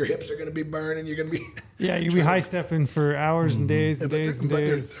now your hips are going to be burning. You're going to be you'll be high stepping for hours and days and days and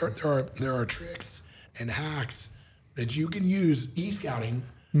days. But there are tricks and hacks that you can use e-scouting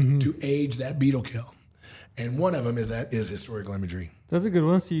to age that beetle kill, and one of them is historical imagery. That's a good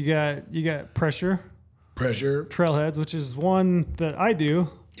one. So you got pressure trailheads, which is one that I do.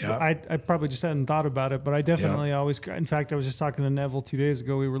 Yeah. I probably just hadn't thought about it, but I definitely always. In fact, I was just talking to Neville 2 days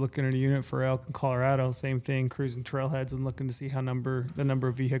ago. We were looking at a unit for elk in Colorado. Same thing, cruising trailheads and looking to see the number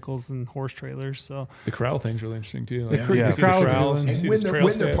of vehicles and horse trailers. So the corral thing's really interesting too. The corrals, and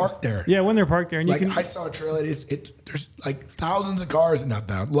when they're parked there. Yeah, when they're parked there, and like I saw a trailhead. There's like thousands of cars,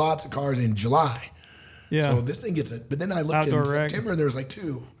 lots of cars in July. Yeah. So this thing gets it. But then I looked in September and there was like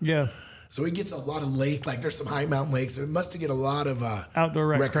 2. Yeah. So it gets a lot of lake, like there's some high mountain lakes. It must get a lot of outdoor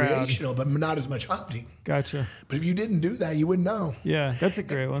recreational, but not as much hunting. Gotcha. But if you didn't do that, you wouldn't know. Yeah, that's a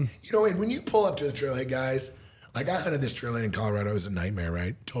great one. And when you pull up to the trailhead, guys, like I hunted this trailhead in Colorado, it was a nightmare,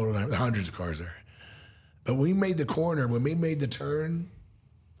 right? Total nightmare, hundreds of cars there. But when we made the corner, when we made the turn,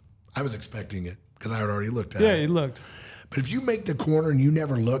 I was expecting it because I had already looked at it. Yeah, you looked. But if you make the corner and you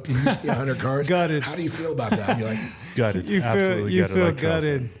never looked and you see 100 cars, Gutted. How do you feel about that? You're like, gutted. You feel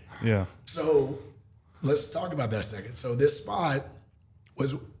gutted. Yeah. So let's talk about that a second. So this spot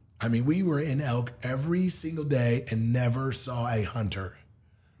was, we were in elk every single day and never saw a hunter.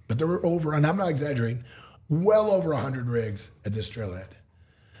 But there were over, and I'm not exaggerating, well over 100 rigs at this trailhead.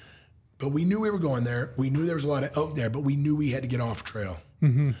 But we knew we were going there. We knew there was a lot of elk there, but we knew we had to get off trail.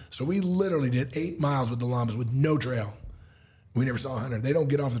 So we literally did 8 miles with the llamas with no trail. We never saw a hunter. They don't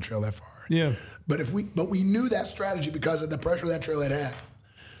get off the trail that far. Yeah. But we knew that strategy because of the pressure that trailhead had.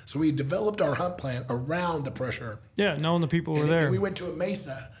 So we developed our hunt plan around the pressure. Yeah, knowing the people were there. And we went to a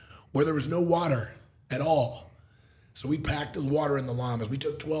mesa where there was no water at all. So we packed the water in the llamas. We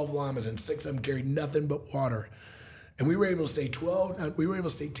took 12 llamas and 6 of them carried nothing but water. And we were able to stay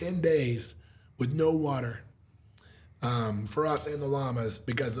 10 days with no water for us and the llamas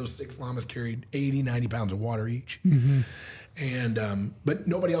because those 6 llamas carried 80, 90 pounds of water each. And but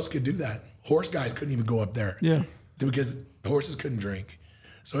nobody else could do that. Horse guys couldn't even go up there. Yeah. Because horses couldn't drink.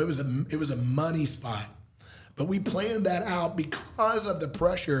 So it was a money spot. But we planned that out because of the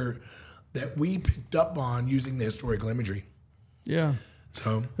pressure that we picked up on using the historical imagery. Yeah.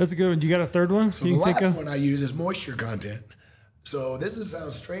 So that's a good one. You got a third one? So the last one I use is moisture content. So this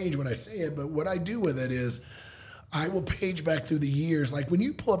sounds strange when I say it, but what I do with it is I will page back through the years. Like when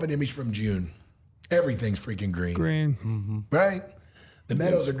you pull up an image from June, everything's freaking green. Right? The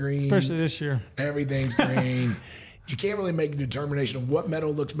meadows are green. Especially this year. Everything's green. You can't really make a determination of what meadow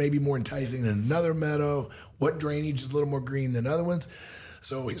looks maybe more enticing than another meadow, what drainage is a little more green than other ones.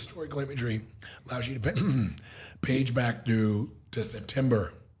 So historical imagery allows you to page back to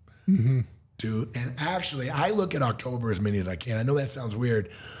September. And actually, I look at October as many as I can. I know that sounds weird.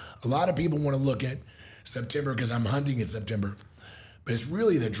 A lot of people want to look at September because I'm hunting in September, but it's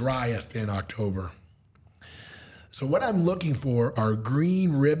really the driest in October. So what I'm looking for are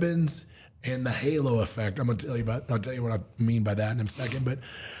green ribbons and the halo effect. I'll tell you what I mean by that in a second, but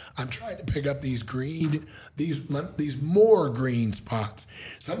I'm trying to pick up these green, these more green spots.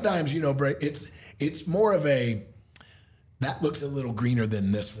 Sometimes, it's more of that looks a little greener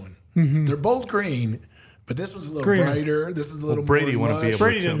than this one. They're both green, but this one's a little brighter. This is a little Brady more wouldn't be able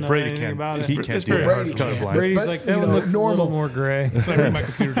Brady to. didn't know Brady anything can't. about it. He can't do Brady that. He's can't. colorblind. Brady's But, like, that you one know, looks a normal. little more gray. It's like bring my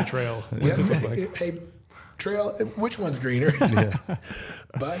computer to trail. What's Yeah, this look like? hey, Trail, which one's greener?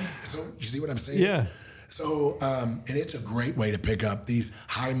 But so you see what I'm saying? Yeah. So, and it's a great way to pick up these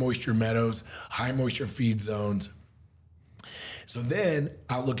high moisture meadows, high moisture feed zones. So then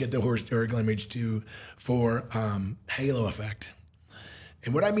I'll look at the horse derrick image too for halo effect.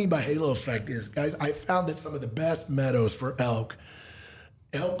 And what I mean by halo effect is, guys, I found that some of the best meadows for elk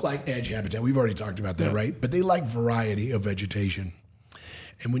like edge habitat. We've already talked about that, right? But they like variety of vegetation.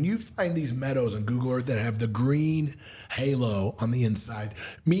 And when you find these meadows on Google Earth that have the green halo on the inside,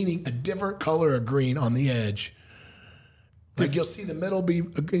 meaning a different color of green on the edge, like you'll see the middle be a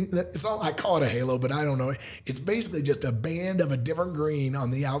green. It's all, I call it a halo, but I don't know. It's basically just a band of a different green on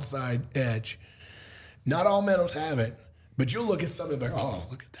the outside edge. Not all meadows have it, but you'll look at something like, oh,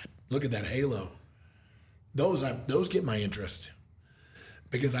 look at that! Look at that halo. Those get my interest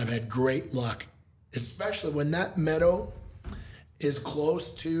because I've had great luck, especially when that meadow is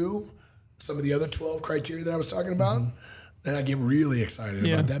close to some of the other 12 criteria that I was talking about. Then I get really excited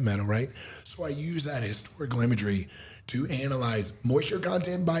about that meadow, right? So I use that historical imagery to analyze moisture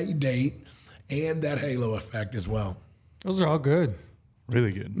content by date and that halo effect as well. Those are all good.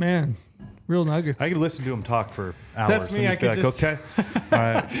 Really good. Man, real nuggets. I could listen to him talk for hours. That's me. And I could be just... okay. All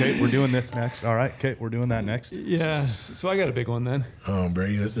right. Okay, we're doing this next. All right. Okay, we're doing that next. Yeah. So I got a big one then. Oh,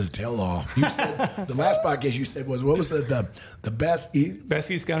 Brady, this is a tell-all. You said the last podcast you said was, what was the best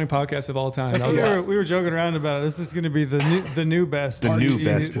Best East Scouting podcast of all time. That's That was what we were joking around about. This is going to be the new best. The new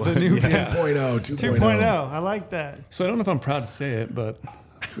best one. The new Yeah. best. 2.0. 2.0. I like that. So I don't know if I'm proud to say it, but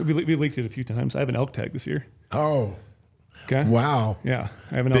we leaked it a few times. I have an elk tag this year. Oh, Okay. wow. Yeah,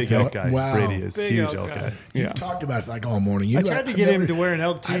 I have an elk Big tag. elk guy. Wow. Brady is Big huge elk elk guy. guy. You Yeah. talked about it like all morning. You I tried to get him to wear an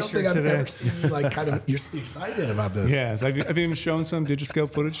elk I don't t-shirt think I've today. ever seen you like kind of, you're excited about this. Yeah, so I've even shown some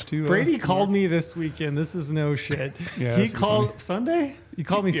Digiscope footage too. Brady called me this weekend. This is no shit. Yeah, He that's called funny. Sunday? You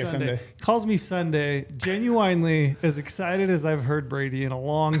called me Yeah, Sunday. Sunday. Calls me Sunday. Genuinely as excited as I've heard Brady in a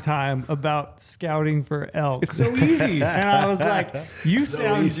long time about scouting for elk. It's so easy. And I was like, you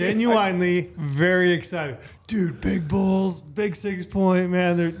sound easy. genuinely very excited. Dude, big bulls, big 6 point,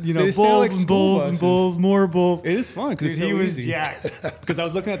 man. They're, They stay bulls like and school bulls and buses. bulls, more bulls. It is fun because Dude, it's so he was easy. jacked. Because I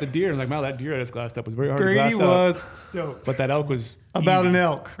was looking at the deer and like, wow, that deer I just glassed up was very hard to Brady glass up. was stoked But that elk was about easy. an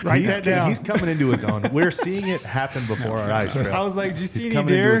elk. Write that down. He's coming into his own. We're seeing it happen before our eyes. Trail. I was like, did you see He's any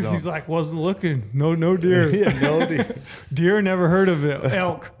coming into deer? his own. He's like, wasn't looking. No deer. yeah, no deal. Deer, never heard of it.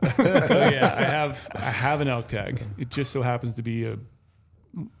 Elk. So yeah, I have an elk tag. It just so happens to be a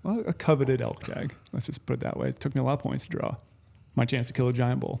coveted elk tag. Let's just put it that way. It took me a lot of points to draw. My chance to kill a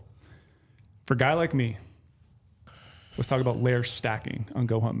giant bull. For a guy like me, let's talk about layer stacking on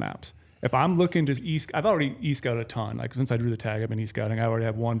Go Hunt maps. If I'm looking to I've already e-scouted a ton. Like since I drew the tag, I've been e-scouting. I already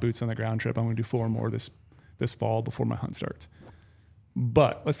have 1 boots on the ground trip. I'm going to do 4 more this fall before my hunt starts.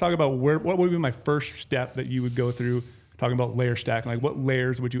 But let's talk about what would be my first step that you would go through talking about layer stacking. Like what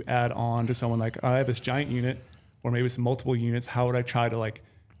layers would you add on to someone like, I have this giant unit or maybe some multiple units. How would I try to like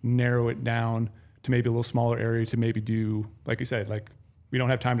narrow it down to maybe a little smaller area to maybe do, like you said, like we don't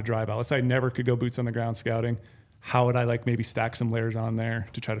have time to drive out. Let's say I never could go boots on the ground scouting. How would I like maybe stack some layers on there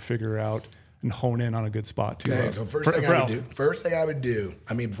to try to figure out and hone in on a good spot too? Okay, so first thing I would do,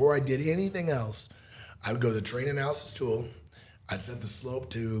 I mean, before I did anything else, I would go to the terrain analysis tool. I'd set the slope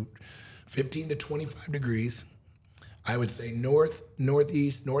to 15 to 25 degrees. I would say north,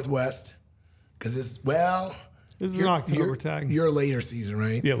 northeast, northwest, because This is an October tag. You're later season,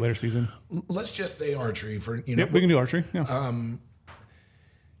 right? Yeah, later season. Let's just say archery for Yep, we can do archery. Yeah.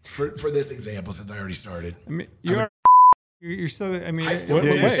 for this example, since I already started. I mean, you're still, I mean, I still wait,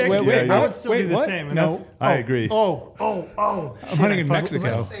 do the same. I would still do the what? same. And No. that's, I agree. I'm hunting in Mexico.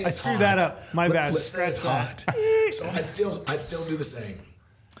 Let's say I it's screwed hot. that up. My bad. Let's say it's Scratch hot. So I'd still do the same,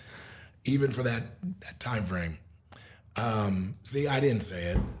 even for that time frame. See, I didn't say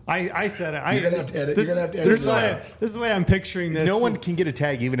it. I said it. You're gonna have to edit. This, You're gonna have to this edit is it why. out. This is the way I'm picturing this. No one can get a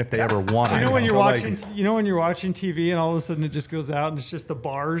tag even if they ever want it. You know when you're So, like, watching, when you're watching TV and all of a sudden it just goes out and it's just the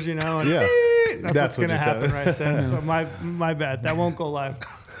bars, And Yeah. that's That's what's what gonna just happen happened. right then. So my bad. That won't go live.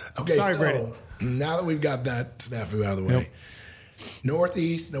 Okay, Sorry, so Brady. now that we've got that snafu out of the way,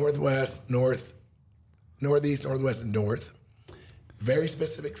 northeast, northwest, northeast, northwest, and north. Very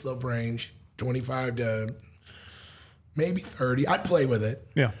specific slope range, 25 to maybe 30. I'd play with it.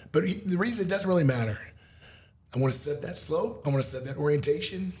 Yeah. But the reason it doesn't really matter, I want to set that slope, I want to set that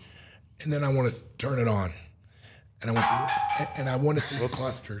orientation, and then I want to turn it on. And I want to see the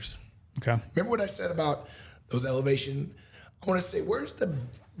clusters. Okay. Remember what I said about those elevation? I want to say, where's the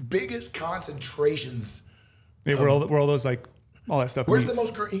biggest concentrations. Yeah, where all those like all that stuff. Where's meets. the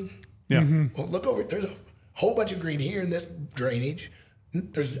most green? Yeah. Well, look over. There's a whole bunch of green here in this drainage.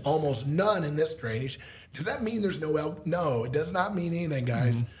 There's almost none in this drainage. Does that mean there's no elk? No, it does not mean anything,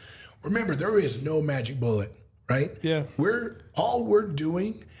 guys. Remember, there is no magic bullet, right? Yeah. All we're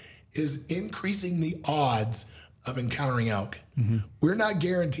doing is increasing the odds of encountering elk. We're not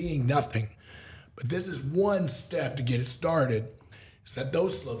guaranteeing nothing, but this is one step to get it started. Set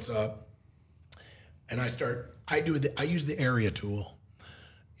those slopes up, and I use the area tool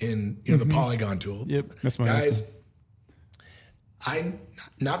in the polygon tool. Yep. That's my Guys,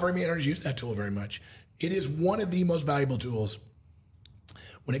 not very many hunters use that tool very much. It is one of the most valuable tools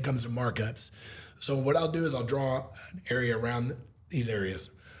when it comes to markups. So what I'll do is I'll draw an area around these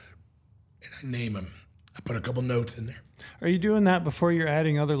areas, and I name them. I put a couple notes in there. Are you doing that before you're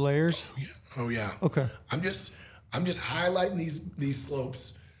adding other layers? Oh yeah. Okay. I'm just highlighting these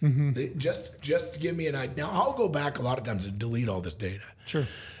slopes. Just to give me an idea. Now I'll go back a lot of times and delete all this data. Sure.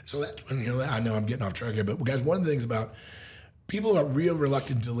 So that's when I know I'm getting off track here, but guys, one of the things about people are real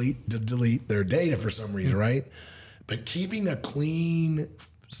reluctant to delete their data for some reason, right? But keeping a clean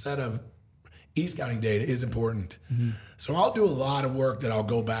set of e-scouting data is important. So I'll do a lot of work that I'll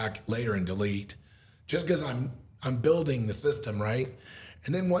go back later and delete, just because I'm building the system, right?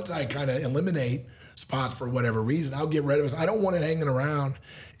 And then once I kind of eliminate spots for whatever reason, I'll get rid of it. I don't want it hanging around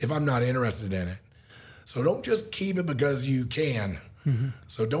if I'm not interested in it. So don't just keep it because you can.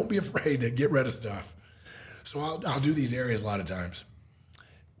 So don't be afraid to get rid of stuff. So I'll do these areas a lot of times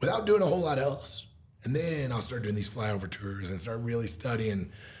without doing a whole lot else. And then I'll start doing these flyover tours and start really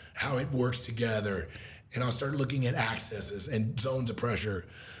studying how it works together. And I'll start looking at accesses and zones of pressure.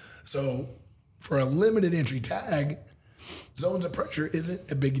 So for a limited entry tag, zones of pressure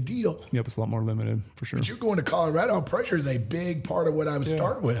isn't a big deal. Yep, it's a lot more limited for sure. But you're going to Colorado, pressure is a big part of what I would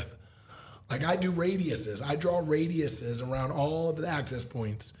start with. Like I do radiuses. I draw radiuses around all of the access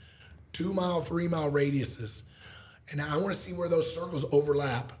points, 2 mile, 3 mile radiuses. And I want to see where those circles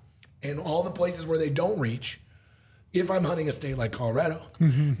overlap and all the places where they don't reach if I'm hunting a state like Colorado.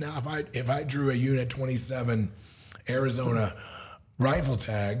 Now, if I drew a unit 27 Arizona rifle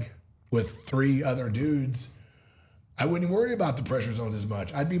tag with 3 other dudes, I wouldn't worry about the pressure zones as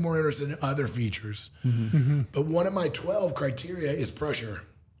much. I'd be more interested in other features. But one of my 12 criteria is pressure,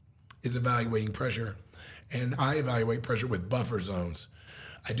 is evaluating pressure. And I evaluate pressure with buffer zones.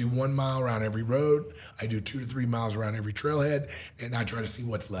 I do 1 mile around every road. I do 2 to 3 miles around every trailhead, and I try to see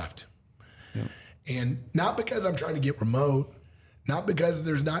what's left. Yep. And not because I'm trying to get remote, not because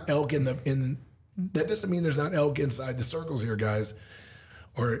there's not elk that doesn't mean there's not elk inside the circles here, guys.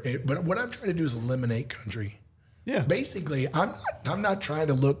 But what I'm trying to do is eliminate country. Yeah. Basically, I'm not trying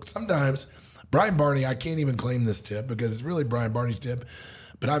to look. Sometimes Brian Barney, I can't even claim this tip because it's really Brian Barney's tip,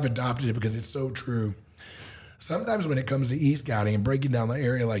 but I've adopted it because it's so true. Sometimes when it comes to e-scouting and breaking down the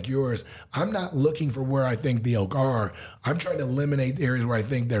area like yours, I'm not looking for where I think the elk are. I'm trying to eliminate the areas where I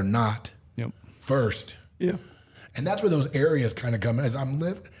think they're not first. Yeah. And that's where those areas kind of come as I'm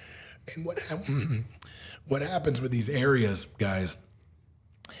living. And what happens with these areas, guys,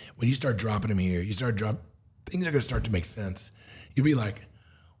 when you start dropping them here, things are going to start to make sense. You'll be like,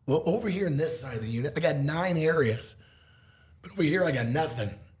 well, over here in this side of the unit, I got 9 areas. But over here, I got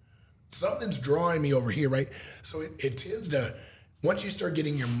nothing. Something's drawing me over here, right? So it tends to, once you start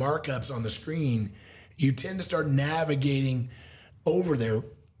getting your markups on the screen, you tend to start navigating over there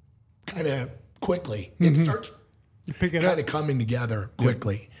kind of quickly. It starts kind of coming together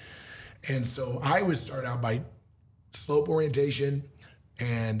quickly. And so I would start out by slope orientation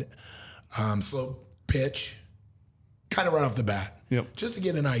and slope pitch, kind of right off the bat, just to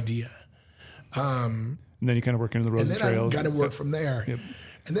get an idea. And then you kind of work into the roads and trails. And then I kind of work from there. Yep.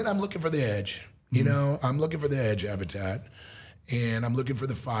 And then I'm looking for the edge. I'm looking for the edge habitat. And I'm looking for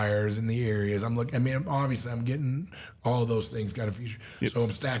the fires in the areas. Obviously, I'm getting all those things kind of featured. Yep. So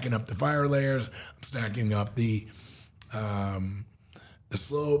I'm stacking up the fire layers. I'm stacking up the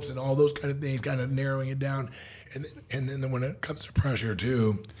slopes and all those kind of things, kind of narrowing it down. And then when it comes to pressure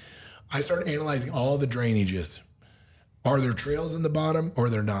too, I start analyzing all the drainages. Are there trails in the bottom or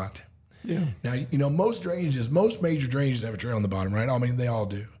they're not? Yeah. Now, most major drainages have a trail in the bottom, right? I mean, they all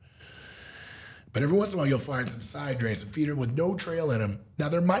do. But every once in a while, you'll find some side drains, some feeder with no trail in them. Now,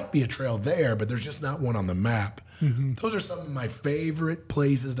 there might be a trail there, but there's just not one on the map. Those are some of my favorite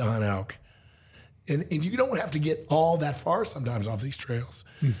places to hunt elk. And you don't have to get all that far sometimes off these trails.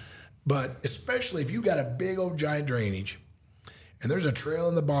 But especially if you got a big old giant drainage and there's a trail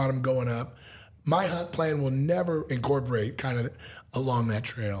in the bottom going up, my hunt plan will never incorporate kind of along that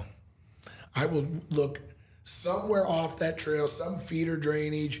trail. I will look somewhere off that trail, some feeder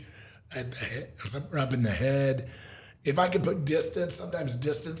drainage, at the head, somewhere up in the head. If I could put distance, sometimes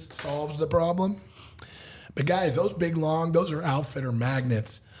distance solves the problem. But guys, those those are outfitter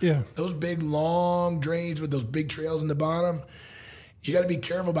magnets. Yeah. Those big, long drains with those big trails in the bottom, you got to be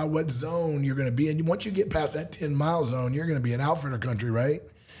careful about what zone you're going to be in. Once you get past that 10-mile zone, you're going to be in outfitter country, right?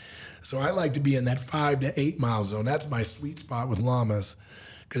 So I like to be in that 5 to 8 mile zone. That's my sweet spot with llamas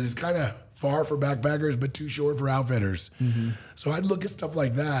because it's kind of far for backpackers, but too short for outfitters. Mm-hmm. So I'd look at stuff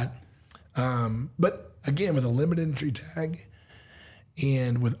like that. But again, with a limited entry tag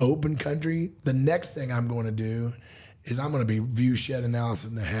and with open country, the next thing I'm going to do is I'm going to be view shed analysis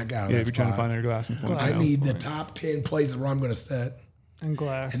the heck out of that if you're trying to find their glassing points. I need the top 10 places where I'm going to set. And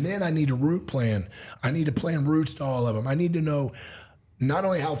glass. And then I need a route plan. I need to plan routes to all of them. I need to know not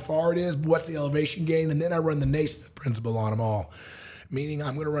only how far it is, but what's the elevation gain, and then I run the Naismith principle on them all. Meaning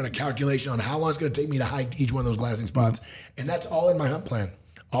I'm going to run a calculation on how long it's going to take me to hike each one of those glassing spots. And that's all in my hunt plan,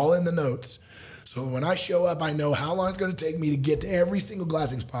 all in the notes. So when I show up, I know how long it's going to take me to get to every single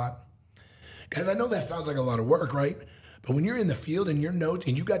glassing spot. Because I know that sounds like a lot of work, right? But when you're in the field and your notes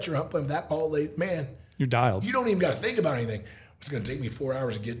and you got your hunt plan, that all laid, man. You're dialed. You don't even got to think about anything. It's going to take me 4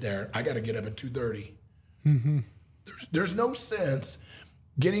 hours to get there. I got to get up at 2:30. Mm-hmm. There's no sense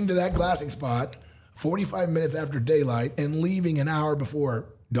getting to that glassing spot 45 minutes after daylight and leaving an hour before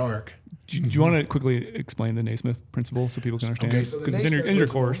dark. Do you want to quickly explain the Naismith principle so people can understand? Okay, so the Naismith Naismith in your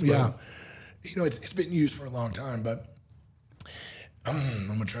course. Yeah. You know, it's been used for a long time, but I'm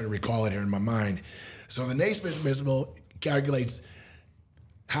going to try to recall it here in my mind. So the Naismith principle calculates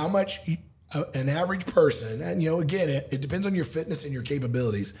how much an average person, and again, it depends on your fitness and your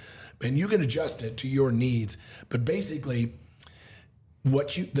capabilities, and you can adjust it to your needs. But basically,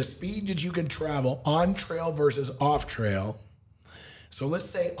 the speed that you can travel on trail versus off trail. So let's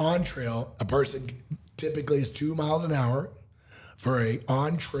say on trail, a person typically is 2 miles an hour. For a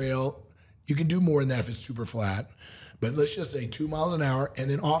on trail, you can do more than that if it's super flat. But let's just say 2 miles an hour, and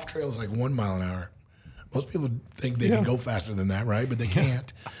then off trail is like 1 mile an hour. Most people think they can go faster than that, right? But they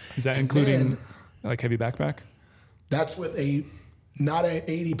can't. Is that including like heavy backpack? That's with not an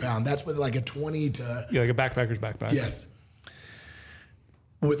 80-pound. That's with like a 20 to... Yeah, like a backpacker's backpack. Yes.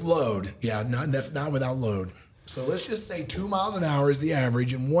 With load. Yeah, that's not without load. So let's just say 2 miles an hour is the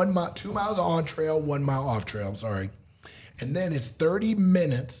average, and 2 miles on trail, 1 mile off trail, sorry. And then it's 30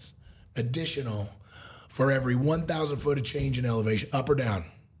 minutes additional for every 1,000 foot of change in elevation, up or down.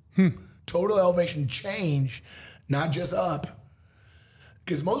 Total elevation change, not just up.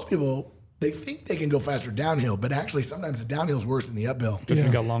 Because most people, they think they can go faster downhill, but actually sometimes the downhill is worse than the uphill. If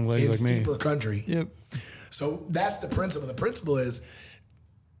you've got long legs It's like me. steeper country. Yep. So that's the principle. The principle is,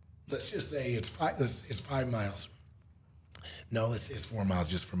 let's just say it's 5 miles. No, let's say it's 4 miles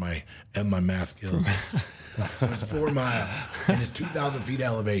just for my math skills. So it's 4 miles, and it's 2,000 feet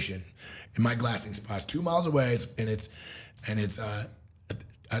elevation. And my glassing spot's 2 miles away, and it's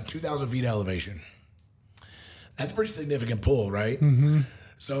 2,000 feet elevation. That's a pretty significant pull, right? Mm-hmm.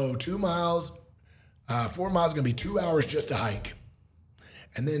 So 2 miles, 4 miles is going to be 2 hours just to hike.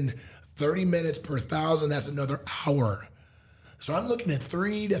 And then 30 minutes per 1,000, that's another hour. So I'm looking at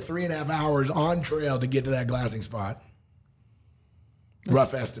 3 to 3.5 hours on trail to get to that glassing spot.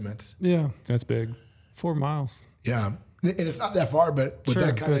 Rough estimates. Yeah. That's big. 4 miles. Yeah. And it's not that far, but with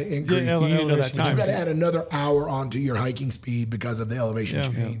that kind of increase, you need to know that but you time. got to add another hour onto your hiking speed because of the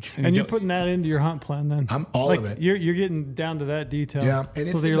elevation change. And you're putting that into your hunt plan then. I'm all of it. You're getting down to that detail. Yeah, and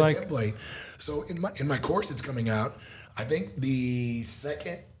it's so in the like, template. So in my course that's coming out, I think the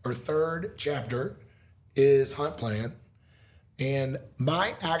second or third chapter is hunt plan, and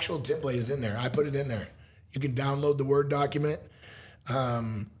my actual template is in there. I put it in there. You can download the Word document.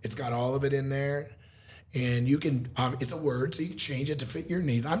 It's got all of it in there. And you can, it's a Word, so you can change it to fit your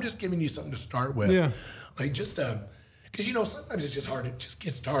needs. I'm just giving you something to start with. Yeah. Like just, because, sometimes it's just hard to just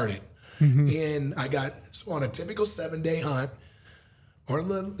get started. Mm-hmm. And so on a typical 7-day hunt,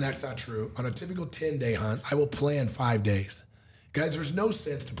 that's not true. On a typical 10-day hunt, I will plan 5 days. Guys, there's no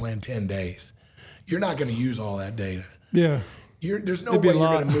sense to plan 10 days. You're not going to use all that data. Yeah. There's no way you're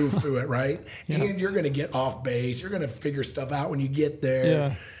going to move through it, right? Yeah. And you're going to get off base. You're going to figure stuff out when you get there.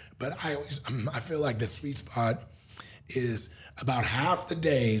 Yeah. But I feel like the sweet spot is about half the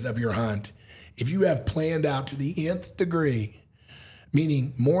days of your hunt. If you have planned out to the nth degree,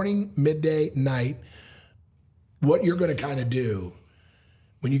 meaning morning, midday, night, what you're going to kind of do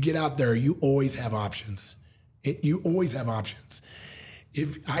when you get out there, you always have options. You always have options.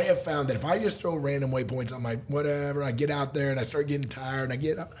 If I have found that if I just throw random waypoints on my whatever, I get out there and I start getting tired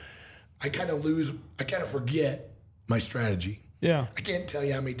and I kind of forget my strategy. Yeah. I can't tell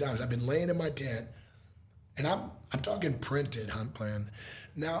you how many times I've been laying in my tent And I'm talking printed hunt plan.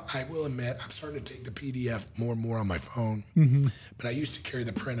 Now, I will admit, I'm starting to take the PDF more and more on my phone. Mm-hmm. But I used to carry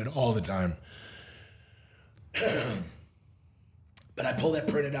the printed all the time. But I pull that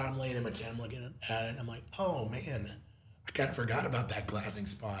printed out, I'm laying in my tent, I'm looking at it, I'm like, oh man, I kind of forgot about that glassing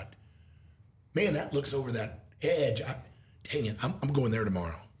spot. Man, that looks over that edge. Dang it, I'm going there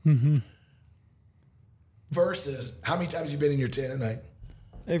tomorrow. Mm-hmm. Versus, how many times have you been in your tent at night?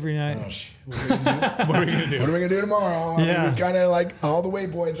 Every night. Oh, shit. What are we going to do tomorrow? Yeah. I mean, we kind of like all the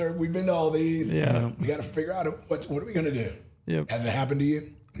waypoints we've been to all these. Yeah. We got to figure out what are we going to do? Yep. Has it happened to you?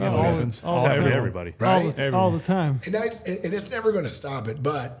 Oh, It happens. all the time. Everybody. Right? All the time. And it's never going to stop it.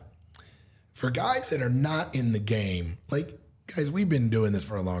 But for guys that are not in the game, like, guys, we've been doing this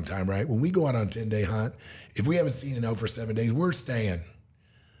for a long time, right? When we go out on a 10-day hunt, if we haven't seen an elk for 7 days, we're staying.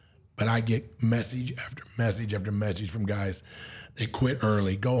 But I get message after message after message from guys. They quit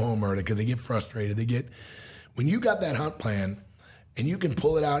early, go home early because they get frustrated. When you got that hunt plan and you can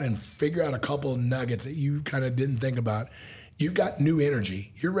pull it out and figure out a couple of nuggets that you kind of didn't think about, you got new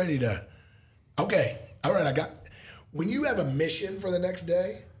energy. You're ready to, okay, all right, when you have a mission for the next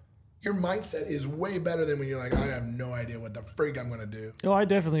day, your mindset is way better than when you're like, I have no idea what the freak I'm going to do. Oh, I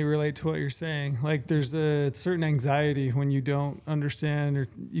definitely relate to what you're saying. Like, there's a certain anxiety when you don't understand, or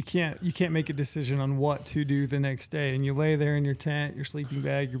you can't make a decision on what to do the next day. And you lay there in your tent, your sleeping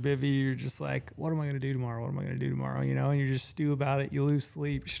bag, your bivvy. You're just like, what am I going to do tomorrow? What am I going to do tomorrow? You know, and you just stew about it. You lose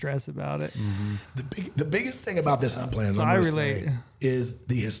sleep, stress about it. Mm-hmm. The biggest thing about this hunt plan, so I relate, is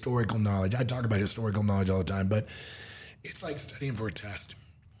the historical knowledge. I talk about historical knowledge all the time, but it's like studying for a test.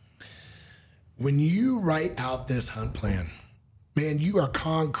 When you write out this hunt plan, man, you are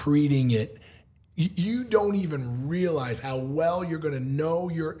concreting it. You don't even realize how well you're going to know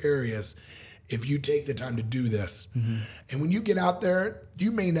your areas if you take the time to do this. Mm-hmm. And when you get out there,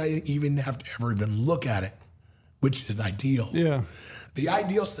 you may not even have to ever even look at it, which is ideal. Yeah. The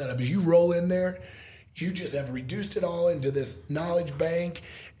ideal setup is you roll in there, you just have reduced it all into this knowledge bank,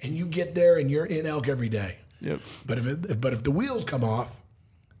 and you get there and you're in elk every day. Yep. But if the wheels come off,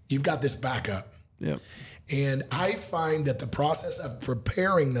 you've got this backup. Yep. And I find that the process of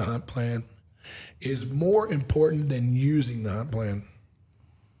preparing the hunt plan is more important than using the hunt plan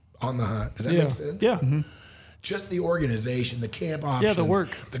on the hunt. Does that make sense? Yeah. Mm-hmm. Just the organization, the camp options, the work,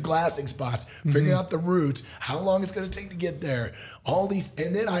 the glassing spots, figuring out the routes, how long it's going to take to get there, all these.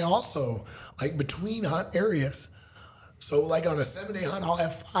 And then I also, like, between hunt areas. So like on a 7-day hunt, I'll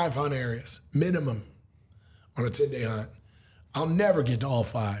have 5 hunt areas minimum on a 10-day hunt. I'll never get to all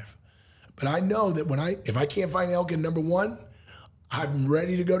 5. But I know that if I can't find elk in number 1, I'm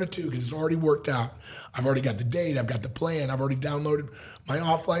ready to go to 2 because it's already worked out. I've already got the date. I've got the plan. I've already downloaded my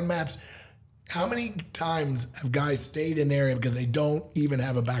offline maps. How many times have guys stayed in the area because they don't even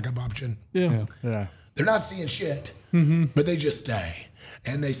have a backup option? Yeah. They're not seeing shit, but they just stay.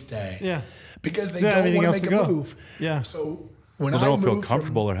 And they stay. Yeah. Because they don't want to make a move. Yeah. So when they don't feel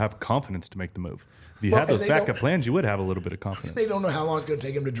comfortable or have confidence to make the move. If you had those backup plans, you would have a little bit of confidence. They don't know how long it's going to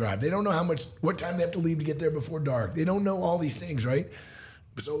take them to drive. They don't know what time they have to leave to get there before dark. They don't know all these things, right?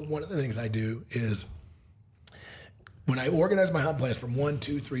 So one of the things I do is when I organize my hunt plans from 1,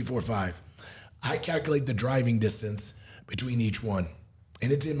 2, 3, 4, 5, I calculate the driving distance between each one,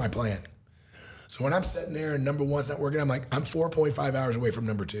 and it's in my plan. So when I'm sitting there and number 1's not working, I'm like, I'm 4.5 hours away from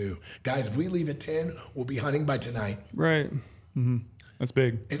number 2. Guys, if we leave at 10, we'll be hunting by tonight. Right. Mm-hmm. That's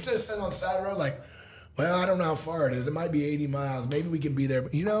big. Instead of sitting on the side of the road like, well, I don't know how far it is. It might be 80 miles. Maybe we can be there.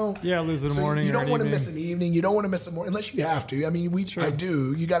 But, lose in the morning. You don't want to miss an evening. You don't want to miss a morning unless you have to. I mean, Sure. I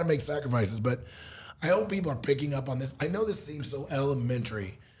do. You got to make sacrifices. But I hope people are picking up on this. I know this seems so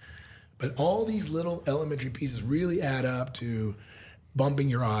elementary, but all these little elementary pieces really add up to bumping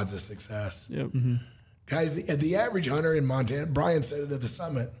your odds of success. Yep. Mm-hmm. Guys, the average hunter in Montana, Brian said it at the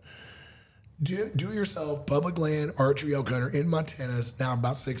summit, do yourself public land archery elk hunter in Montana is now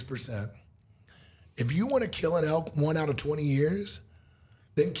about 6%. If you want to kill an elk 1 out of 20 years,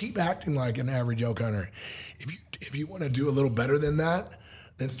 then keep acting like an average elk hunter. If you want to do a little better than that,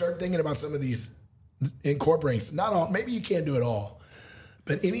 then start thinking about some of these incorporating. Not all, maybe you can't do it all,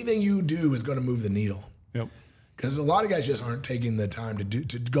 but anything you do is going to move the needle. Yep. Because a lot of guys just aren't taking the time to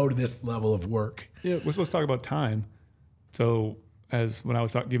go to this level of work. Yeah, let's talk about time. So when I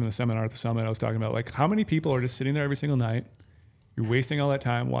was giving the seminar at the summit, I was talking about like how many people are just sitting there every single night. You're wasting all that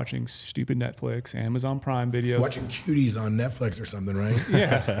time watching stupid Netflix, Amazon Prime videos. Watching cuties on Netflix or something, right?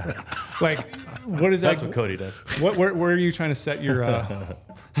 Yeah. Like, what is that? That's what Cody does. Where are you trying to set your,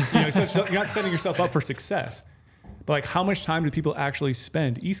 you're not setting yourself up for success. But like, how much time do people actually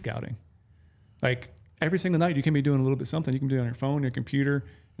spend e-scouting? Like, every single night you can be doing a little bit something. You can do it on your phone, your computer,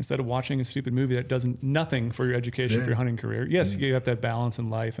 instead of watching a stupid movie that does nothing for your education for your hunting career. Yes, you have to have balance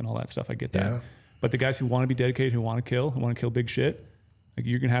in life and all that stuff. I get that. Yeah. But the guys who want to be dedicated, who want to kill big shit, like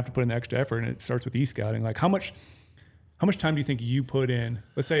you're gonna have to put in the extra effort, and it starts with e-scouting. Like how much time do you think you put in?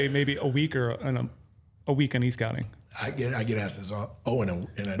 Let's say maybe a week or a week on e-scouting. I get asked this all. Oh, in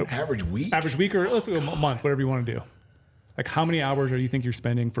an average week? Average week, or let's go a month, whatever you want to do. Like how many hours do you think you're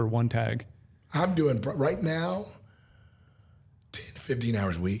spending for one tag? I'm doing right now 10 to 15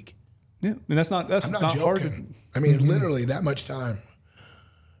 hours a week. Yeah, and that's not I'm not joking. hard. I mean, literally that much time.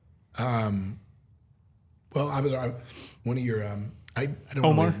 Well, I was one of your I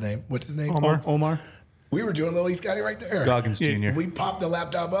don't know his name. What's his name? Omar. We were doing a little e-scouting right there. Goggins Jr. We popped the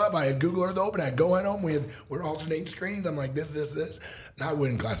laptop up. I had Google Earth open. I'd go in home. We're alternating screens. I'm like, this. Now, I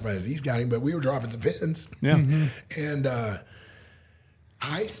wouldn't classify it as e-scouting, but we were dropping some pins. Yeah. And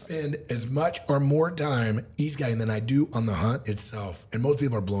I spend as much or more time e-scouting than I do on the hunt itself. And most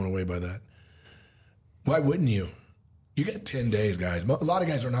people are blown away by that. Why wouldn't you? You get 10 days, guys. A lot of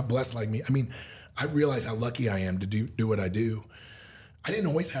guys are not blessed like me. I mean, I realize how lucky I am to do what I do. I didn't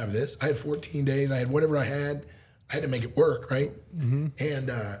always have this. I had 14 days. I had whatever I had. I had to make it work, right? Mm-hmm.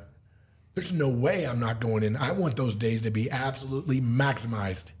 And there's no way I'm not going in. I want those days to be absolutely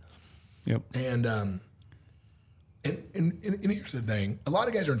maximized. Yep. And here's the thing. A lot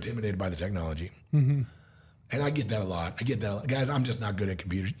of guys are intimidated by the technology. Mm-hmm. And I get that a lot. Guys, I'm just not good at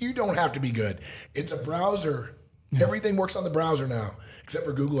computers. You don't have to be good. It's a browser. Yeah. Everything works on the browser now, except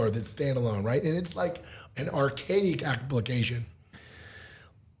for Google Earth. It's standalone, right? And it's like an archaic application.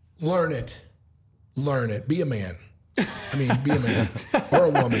 Learn it. Be a man. Be a man or a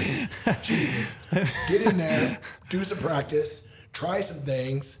woman. Jesus. Get in there, do some practice, try some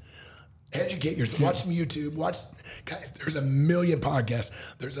things, educate yourself, watch some YouTube, guys, there's a million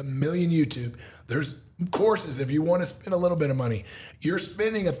podcasts, there's a million YouTube, there's courses if you want to spend a little bit of money. You're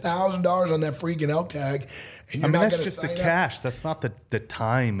spending $1,000 on that freaking elk tag, and you're not going to that's just the cash. That's not the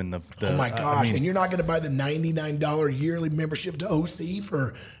time and the oh my gosh. And you're not going to buy the $99 yearly membership to OC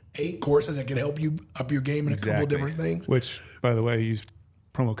for 8 courses that can help you up your game in a couple of different things. Which, by the way, use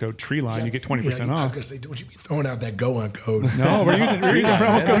promo code TreeLine, you get 20% off. I was going to say, don't you be throwing out that go on code. No, we're using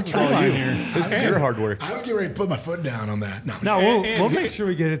promo code TreeLine here. This is your hard work. I was getting ready to put my foot down on that. No, we'll make sure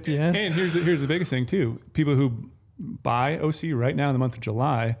we get it at the end. And here's the biggest thing too. People who buy OC right now in the month of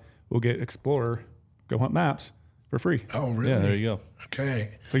July will get Explorer Go Hunt Maps for free. Oh, really? Yeah, there you go.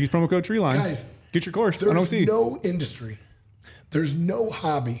 Okay. So use promo code TreeLine. Guys, get your course on OC. There's no industry. There's no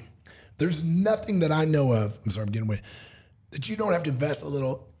hobby. There's nothing that I know of, I'm sorry, I'm getting away, that you don't have to invest a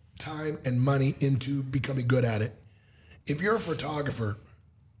little time and money into becoming good at it. If you're a photographer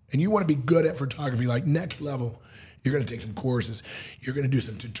and you want to be good at photography, like next level, you're going to take some courses. You're going to do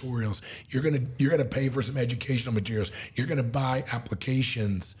some tutorials. You're going to pay for some educational materials. You're going to buy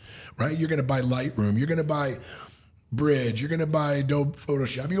applications, right? You're going to buy Lightroom. You're going to buy Bridge. You're going to buy Adobe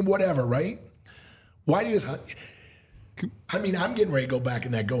Photoshop. whatever, right? Why do you hunt? I mean, I'm getting ready to go back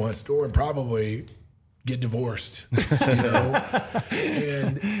in that Go Hunt store and probably get divorced,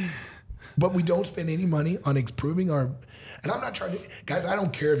 but we don't spend any money on improving our, and I'm not trying to, guys, I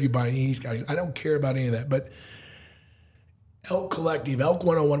don't care if you buy any e-scouting. I don't care about any of that, but Elk Collective, Elk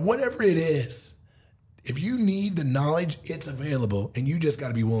 101, whatever it is, if you need the knowledge, it's available, and you just got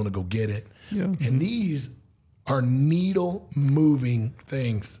to be willing to go get it. Yeah. And these are needle moving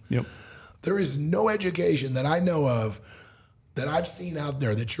things. Yep. There is no education that I know of that I've seen out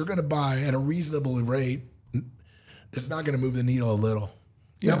there that you're going to buy at a reasonable rate that's not going to move the needle a little.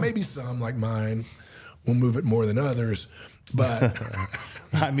 Yeah. Now, maybe some, like mine, will move it more than others, but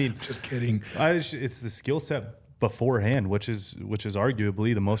I mean, just kidding. It's the skill set beforehand, which is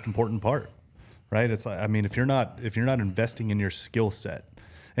arguably the most important part, right? It's like, I mean, if you're not investing in your skill set,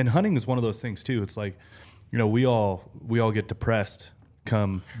 and hunting is one of those things too. It's like, we all get depressed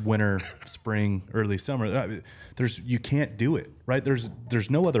come winter, spring, early summer. You can't do it, right? There's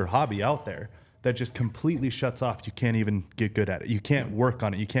no other hobby out there that just completely shuts off. You can't even get good at it. You can't work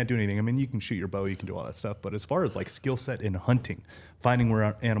on it. You can't do anything. I mean, you can shoot your bow, you can do all that stuff. But as far as like skill set in hunting, finding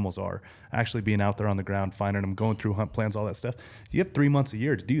where animals are, actually being out there on the ground, finding them, going through hunt plans, all that stuff, you have 3 months a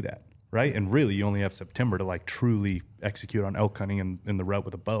year to do that, right? And really, you only have September to like truly execute on elk hunting in the rut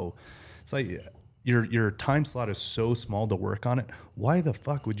with a bow. It's like your time slot is so small to work on it. Why the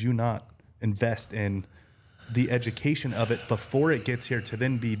fuck would you not invest in the education of it before it gets here to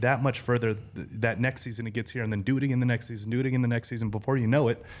then be that much further that next season it gets here and then do it again the next season, do it again the next season before you know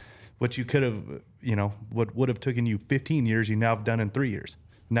it, what you could have, what would have taken you 15 years, you now have done in 3 years.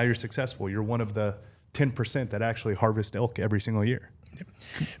 Now you're successful. You're one of the 10% that actually harvest elk every single year.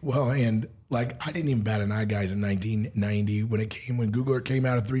 Well, and like I didn't even bat an eye, guys, in 1990 when Googler came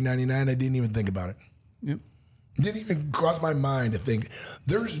out at $3.99. I didn't even think about it. Yep. It didn't even cross my mind to think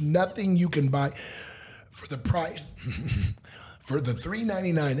there's nothing you can buy for the price for the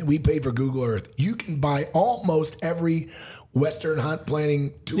 $3.99 that we pay for Google Earth. You can buy almost every Western hunt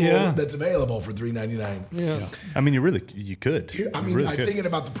planning tool that's available for $3.99. Yeah. I mean, you could. I mean, I'm thinking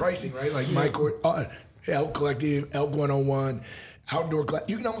about the pricing, right? Like my Elk Collective, Elk 101, Outdoor Collective.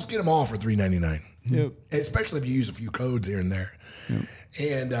 You can almost get them all for $3.99. Yep. Especially if you use a few codes here and there. Yep.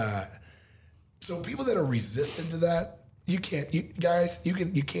 And so people that are resistant to that, you can't lead.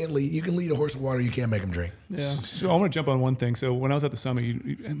 You can lead a horse to water. You can't make them drink. Yeah. So I want to jump on one thing. So when I was at the summit,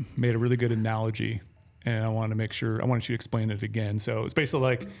 you made a really good analogy. And I wanted you to explain it again. So it's basically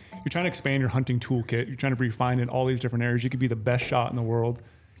like you're trying to expand your hunting toolkit. You're trying to refine in all these different areas. You could be the best shot in the world.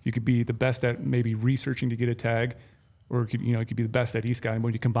 You could be the best at maybe researching to get a tag, or you could be the best at e-scouting. But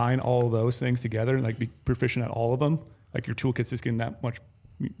when you combine all of those things together and like be proficient at all of them, like your toolkit's just getting that much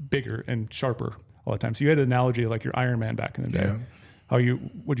bigger and sharper all the time. So you had an analogy of like your Ironman back in the day. Yeah.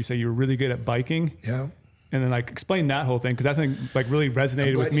 What'd you say? You were really good at biking. Yeah. And then like explain that whole thing, because that thing like really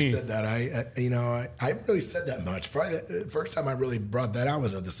resonated with me. You said that. I haven't really said that much. Probably the first time I really brought that out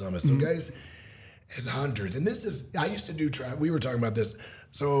was at the summit. So guys, as hunters, and I used to do we were talking about this.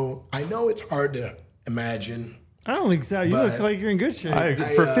 So I know it's hard to imagine. I don't think so. You look like you're in good shape.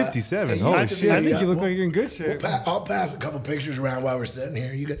 For 57, holy shit. I think you look like you're in good shape. I'll pass a couple pictures around while we're sitting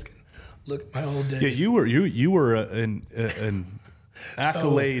here. You guys can look at my old days. Yeah, you were an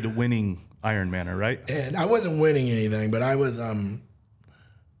accolade-winning Ironmaner, right? And I wasn't winning anything, but I was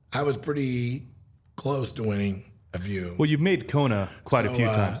pretty close to winning a few. Well, you've made Kona quite a few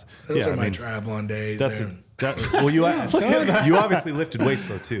times. Those are my triathlon days. You obviously lifted weights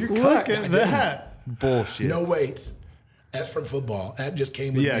though too. Look at that. Bullshit. No weights. That's from football. That just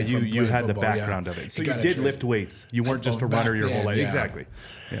came with me from you had football. the background of it. So you did lift weights. You weren't just a runner your whole life. Yeah. Exactly.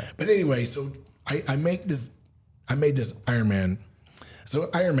 Yeah. But anyway, so I made this Ironman. So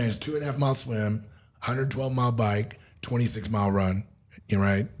Ironman is 2.5 mile swim, 112 mile bike, 26 mile run.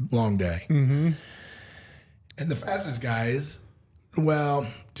 Right? Long day. Mm-hmm. And the fastest guys, well,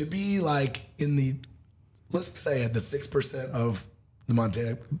 to be like let's say at the 6% of the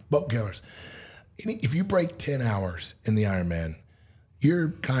Montana boat killers, if you break 10 hours in the Ironman, you're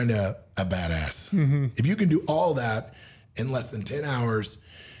kind of a badass. Mm-hmm. If you can do all that in less than 10 hours,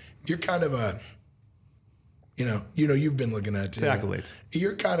 you're kind of a, you've been looking at it too. Accolades.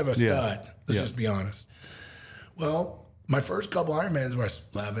 You're kind of a stud. Let's just be honest. Well, my first couple Ironmans were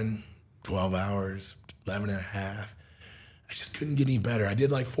 11, 12 hours, 11 and a half. I just couldn't get any better. I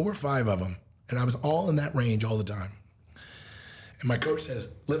did like 4 or 5 of them, and I was all in that range all the time. And my coach says,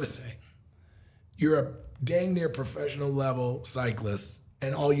 Livesay, you're a dang near professional level cyclist,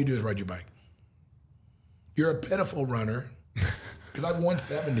 and all you do is ride your bike. You're a pitiful runner, because I'm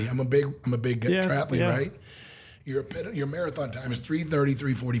 170. I'm a big triathlete, right? Your marathon time is 3:30,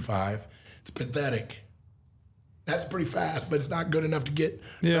 3:45. It's pathetic. That's pretty fast, but it's not good enough to get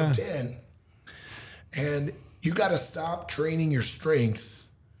sub 10. And you got to stop training your strengths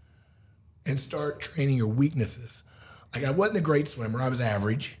and start training your weaknesses. Like, I wasn't a great swimmer. I was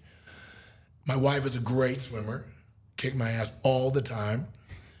average. My wife was a great swimmer. Kicked my ass all the time.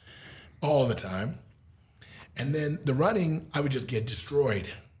 All the time. And then the running, I would just get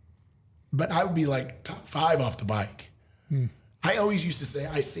destroyed. But I would be like top 5 off the bike. I always used to say,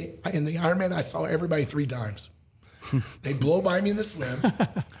 in the Ironman, I saw everybody 3 times. They blow by me in the swim.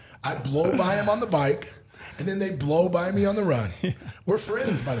 I blow by them on the bike. And then they blow by me on the run. We're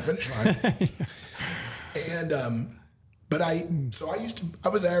friends by the finish line. And, I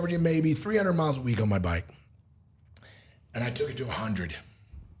was averaging maybe 300 miles a week on my bike. And I took it to 100.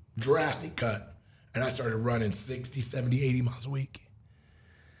 Drastic cut. And I started running 60, 70, 80 miles a week.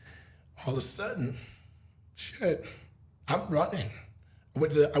 All of a sudden, I'm running.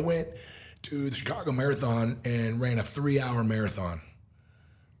 I went to the Chicago Marathon and ran a 3-hour marathon.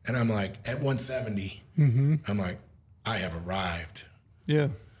 And I'm like, at 170, I'm like, I have arrived. Yeah.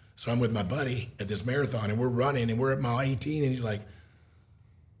 So I'm with my buddy at this marathon, and we're running, and we're at mile 18, and he's like,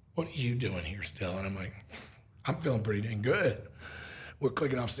 what are you doing here still? And I'm like, I'm feeling pretty dang good. We're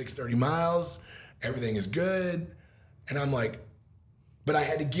clicking off 630 miles. Everything is good. And I'm like, but I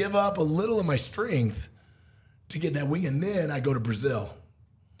had to give up a little of my strength to get that wing. And then I go to Brazil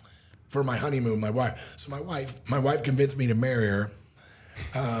for my honeymoon, my wife. So my wife convinced me to marry her.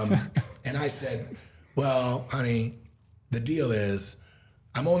 And I said, well, honey, the deal is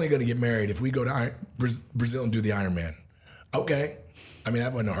I'm only going to get married if we go to Brazil and do the Ironman. Okay. I mean,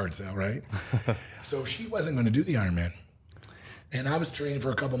 that wasn't a hard sell, right? So she wasn't going to do the Ironman. And I was training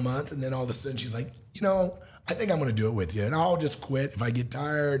for a couple months, and then all of a sudden she's like, you know, I think I'm going to do it with you. And I'll just quit if I get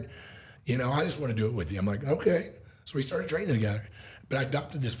tired. You know, I just want to do it with you. I'm like, okay. So we started training together. But I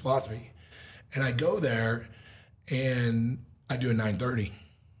adopted this philosophy. And I go there, and I do a 9:30.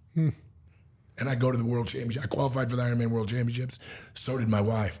 And I go to the World Championship. I qualified for the Ironman World Championships. So did my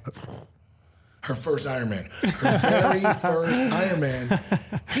wife. Her first Ironman. Her very first Ironman,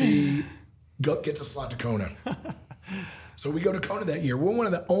 she gets a slot to Kona. So we go to Kona that year. We're one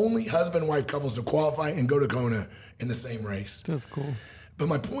of the only husband-wife couples to qualify and go to Kona in the same race. That's cool. But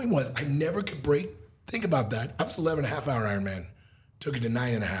my point was, I never could break. Think about that. I was 11.5-hour Ironman. Took it to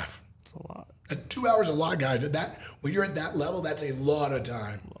 9.5. That's a lot. 2 hours a lot, guys. When you're at that level, that's a lot of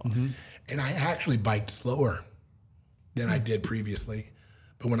time. Mm-hmm. And I actually biked slower than I did previously.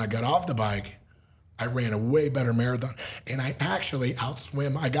 But when I got off the bike, I ran a way better marathon. And I actually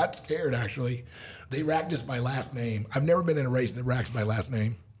outswim. I got scared, actually. They racked us by last name. I've never been in a race that racks by last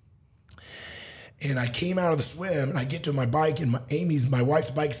name. And I came out of the swim, and I get to my bike, and my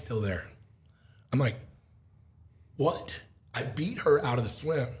wife's bike's still there. I'm like, what? I beat her out of the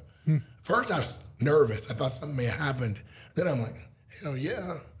swim. First, I was nervous. I thought something may have happened. Then I'm like, hell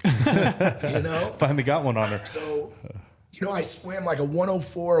yeah. You know? Finally got one on her. So, you know, I swam like a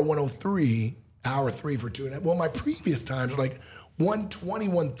 104 or 103, hour 3 for 2.5. Well, my previous times were like 120,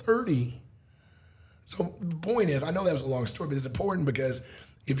 130. So the point is, I know that was a long story, but it's important because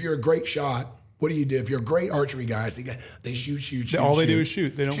if you're a great shot, what do you do? If you're a great archery guy, they shoot. All they do is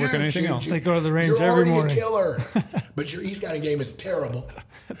shoot. They don't work on anything else. They go to the range you're every morning. morning. You're already a killer, but your e-scouting game is terrible.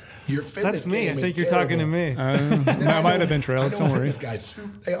 Your fitness That's me. game I think is you're terrible. talking to me. I might have been trailed. Don't worry. Fitness guys,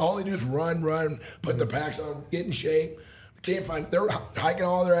 all they do is run, put their packs on, get in shape. Can't find. They're hiking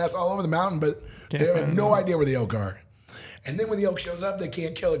all their ass all over the mountain, but they have no idea where the elk are. And then when the elk shows up, they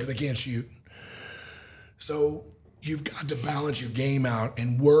can't kill it because they can't shoot. So you've got to balance your game out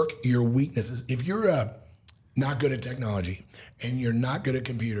and work your weaknesses. If you're not good at technology and you're not good at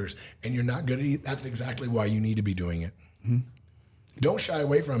computers and you're not good at that's exactly why you need to be doing it. Mm-hmm. Don't shy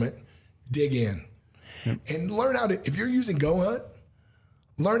away from it. Dig in. Yep. And learn how to, if you're using GoHunt,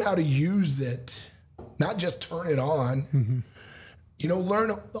 learn how to use it, not just turn it on. Mm-hmm. You know,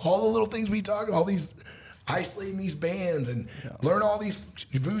 learn all the little things we talk about, all these isolating these bands and learn all these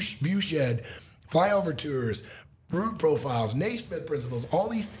view shed, flyover tours, route profiles, Naismith principles, all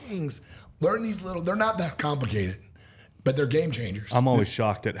these things. Learn these little, they're not that complicated, but they're game changers. I'm always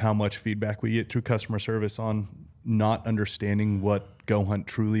shocked at how much feedback we get through customer service on not understanding what GoHunt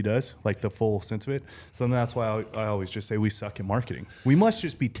truly does, like the full sense of it. So that's why I always just say we suck at marketing. We must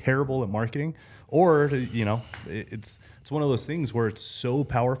just be terrible at marketing, or, you know, it's one of those things where it's so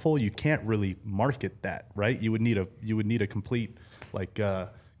powerful you can't really market that, right? You would need a complete like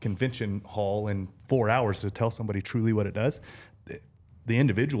convention hall in 4 hours to tell somebody truly what it does. The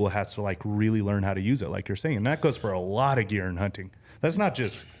individual has to like really learn how to use it, like you're saying. And that goes for a lot of gear in hunting. That's not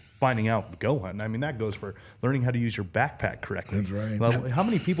just finding out go hunting. I mean, that goes for learning how to use your backpack correctly. That's right. Like, how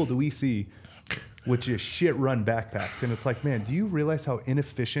many people do we see with just shit run backpacks? And it's like, man, do you realize how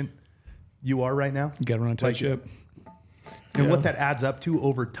inefficient you are right now? You got to run a tight like, ship. And what that adds up to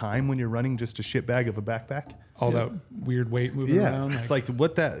over time when you're running just a shit bag of a backpack. All that weird weight moving around. It's like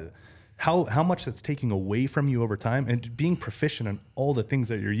what that... How much that's taking away from you over time and being proficient in all the things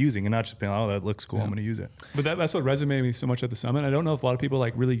that you're using and not just being, oh, that looks cool, I'm going to use it. But that's what resonated me so much at the summit. I don't know if a lot of people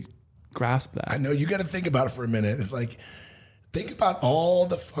like really grasp that. I know, you got to think about it for a minute. It's like, think about all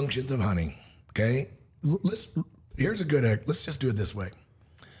the functions of hunting, okay? Let's just do it this way.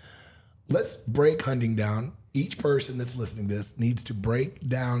 Let's break hunting down. Each person that's listening to this needs to break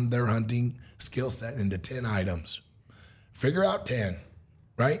down their hunting skill set into 10 items. Figure out 10,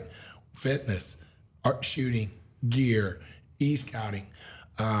 right? Fitness, art, shooting, gear, e-scouting,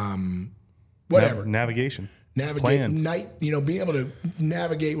 whatever. Navigation. Plans. Being able to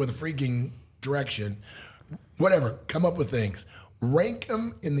navigate with a freaking direction. Whatever. Come up with things. Rank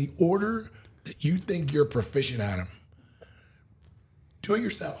them in the order that you think you're proficient at them. Do it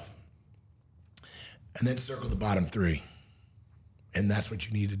yourself. And then circle the bottom 3. And that's what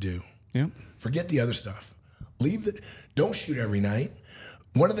you need to do. Yeah. Forget the other stuff. Don't shoot every night.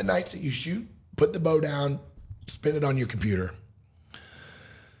 One of the nights that you shoot, put the bow down, spin it on your computer.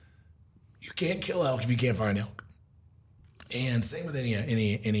 You can't kill elk if you can't find elk. And same with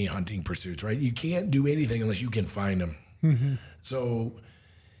any hunting pursuits, right? You can't do anything unless you can find them. Mm-hmm. So,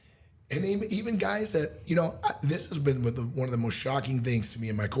 and even guys that, this has been one of the most shocking things to me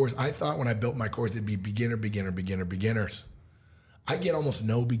in my course. I thought when I built my course, it'd be beginners. I get almost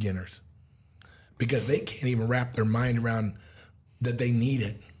no beginners because they can't even wrap their mind around that they need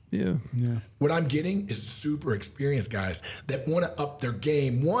it. Yeah. What I'm getting is super experienced guys that want to up their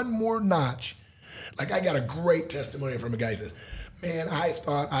game one more notch. Like I got a great testimony from a guy who says, man, I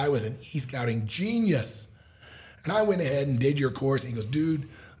thought I was an e-scouting genius. And I went ahead and did your course. And he goes, dude,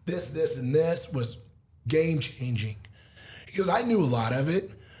 this, and this was game changing. He goes, I knew a lot of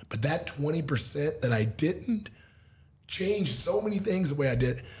it, but that 20% that I didn't changed so many things the way I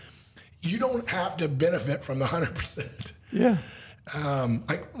did. You don't have to benefit from the 100%. Yeah.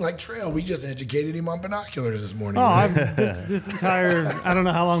 Like Trail, we just educated him on binoculars this morning. Oh, this entire, I don't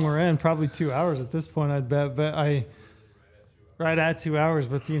know how long we're in, probably 2 hours at this point, I'd bet, but right at 2 hours,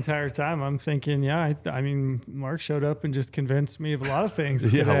 but the entire time I'm thinking, I mean, Mark showed up and just convinced me of a lot of things.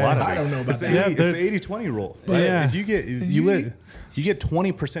 Yeah, today. a lot of I it. don't know about It's that. the 80-20 rule. Yeah. If you get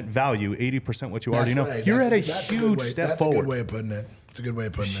 20% value, 80% what you already know. Right. You're at a That's huge good way. step That's forward. a good way of putting it. It's a good way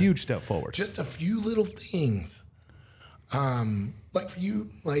of putting it. Huge step forward. Just a few little things. Like for you,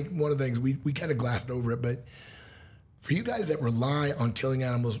 like one of the things we kind of glassed over it, but for you guys that rely on killing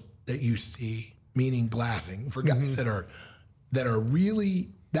animals that you see, meaning glassing, for guys that are really,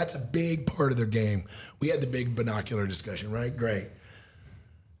 that's a big part of their game. We had the big binocular discussion, right? Great.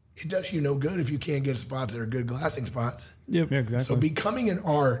 It does you no good if you can't get spots that are good glassing spots. Yep. Yeah, exactly. So becoming an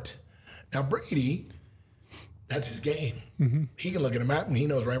art. Now Brady, that's his game. Mm-hmm. He can look at a map and he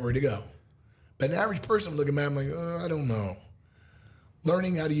knows right where to go. But an average person look at a map and like, I don't know.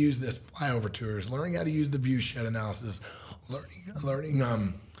 Learning how to use this flyover tours, learning how to use the view shed analysis, learning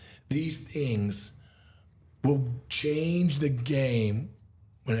these things will change the game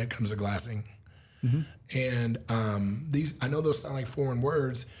when it comes to glassing. Mm-hmm. And these, I know those sound like foreign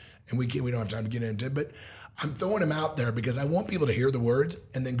words, and we don't have time to get into it, but I'm throwing them out there because I want people to hear the words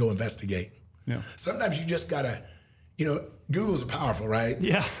and then go investigate. Yeah. Sometimes you just gotta, Google's powerful, right?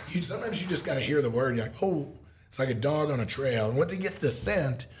 Yeah. Sometimes you just gotta hear the word. And you're like, oh, it's like a dog on a trail. And once it gets the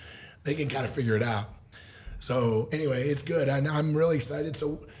scent, they can kind of figure it out. So anyway, it's good. I'm really excited.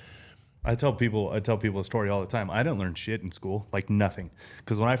 So I tell people a story all the time. I didn't learn shit in school, like nothing.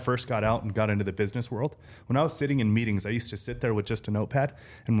 Because when I first got out and got into the business world, when I was sitting in meetings, I used to sit there with just a notepad.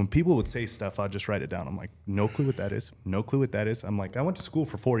 And when people would say stuff, I'd just write it down. I'm like, no clue what that is. No clue what that is. I'm like, I went to school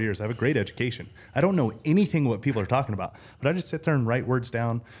for 4 years. I have a great education. I don't know anything what people are talking about. But I just sit there and write words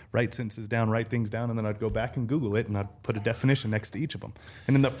down, write sentences down, write things down. And then I'd go back and Google it and I'd put a definition next to each of them.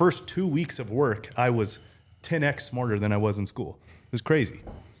 And in the first 2 weeks of work, I was 10x smarter than I was in school. It was crazy.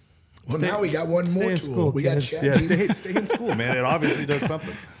 Well, now we got one more in tool. school, We got kids. Chat Yeah, GPT. stay in school, man. It obviously does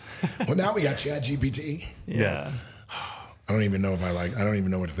something. Well, now we got Chat GPT. Yeah. I don't even know I don't even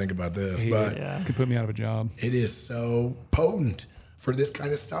know what to think about this, but Yeah. This could put me out of a job. it is so potent for this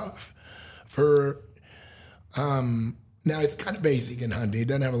kind of stuff. Now it's kind of basic in hunting. It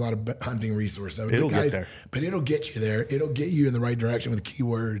doesn't have a lot of hunting resources. So It'll get there. But it'll get you there. It'll get you in the right direction with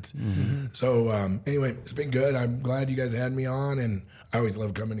keywords. Mm-hmm. So anyway, it's been good. I'm glad you guys had me on, and I always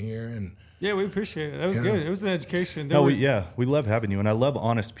love coming here. And Yeah, we appreciate it. That was Yeah. good. It was an education. No, we love having you, and I love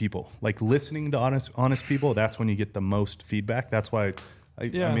honest people. Like listening to honest people. That's when you get the most feedback. That's why. I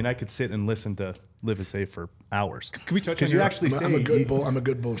mean, I could sit and listen to Livesay for hours. Can we touch on Because you your- actually say I'm a good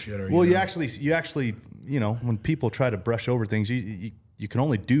bullshitter. Well, you actually, when people try to brush over things, you can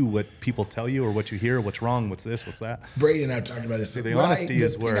only do what people tell you or what you hear, what's wrong, what's this, what's that. Brady and I talked about this. the honesty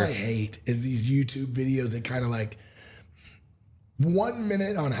is the where- thing I hate is these YouTube videos that kind of like 1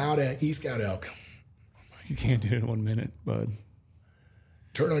 minute on how to e-scout elk. You can't do it in 1 minute, bud.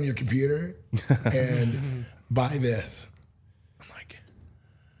 Turn on your computer and buy this. I'm like,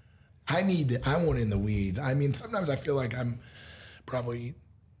 I want in the weeds. I mean, sometimes I feel like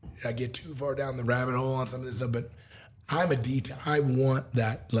I get too far down the rabbit hole on some of this stuff, but I'm a detail. I want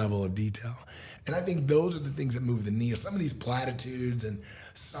that level of detail. And I think those are the things that move the needle. Some of these platitudes and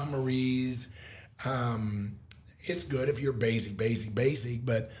summaries, it's good if you're basic,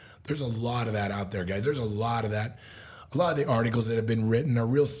 but there's a lot of that out there, guys. There's a lot of that. A lot of the articles that have been written are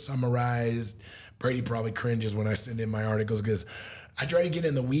real summarized. Brady probably cringes when I send in my articles because I try to get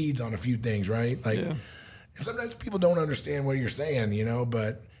in the weeds on a few things, right? Like, Yeah. and sometimes people don't understand what you're saying,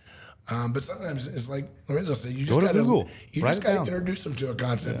 but sometimes it's like Lorenzo said, you Go just to got to Google. Write it down. introduce them to a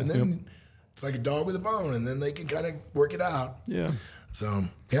concept, and then it's like a dog with a bone, and then they can kind of work it out. Yeah. So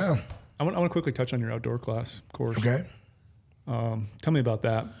yeah, I want to quickly touch on your outdoor class course. okay. Tell me about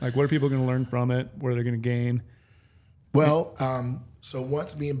that. Like, what are people going to learn from it? What are they going to gain? Well, so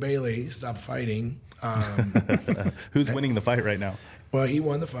once me and Bailey stopped fighting, Who's winning the fight right now? well, he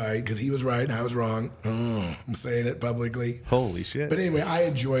won the fight because he was right and I was wrong. I'm saying it publicly. Holy shit. But anyway, I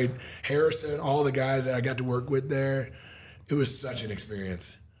enjoyed Harrison, all the guys that I got to work with there. It was such an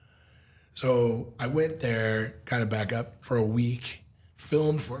experience. So I went there, kind of back up for a week,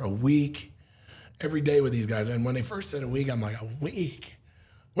 filmed for a week every day with these guys. And when they first said a week, I'm like, a week?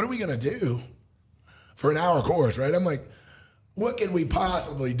 What are we going to do for an hour course, right? I'm like, what can we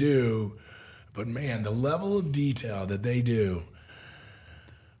possibly do? But man, the level of detail that they do,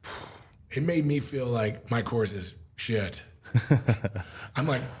 it made me feel like my course is shit. I'm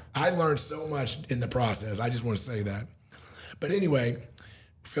like, I learned so much in the process. I just want to say that. But anyway,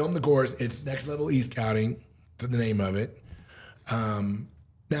 film the course. It's Next Level E-Scouting, to the name of it.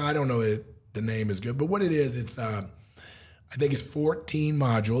 Now, I don't know if the name is good, but what it is, it's I think it's 14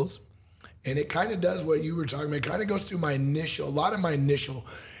 modules. And it kind of does what you were talking about. It kind of goes through a lot of my initial,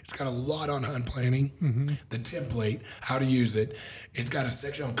 it's got a lot on hunt planning, the template, how to use it. It's got a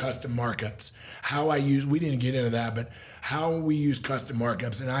section on custom markups, we didn't get into that, but how we use custom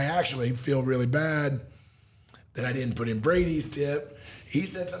markups. And I actually feel really bad that I didn't put in Brady's tip. He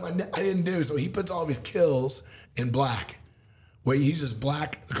said something I didn't do. So he puts all of his kills in black. Well, he uses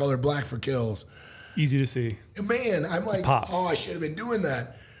black, the color black for kills. Easy to see. And man, I'm like, oh, I should have been doing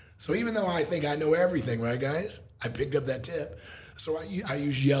that. So even though I think I know everything, right, guys? I picked up that tip. So I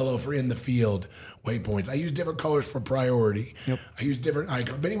use yellow for in the field waypoints. I use different colors for priority. Yep. I use different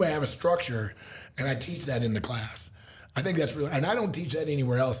icons. But anyway, I have a structure, and I teach that in the class. I think that's really, and I don't teach that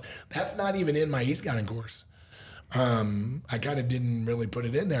anywhere else. That's not even in my e-scouting course. I kind of didn't really put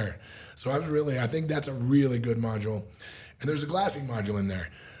it in there. So I think that's a really good module. And there's a glassing module in there.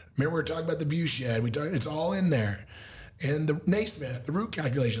 Remember we were talking about the view shed. It's all in there. And the Naismith, the route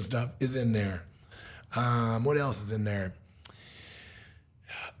calculation stuff is in there. What else is in there?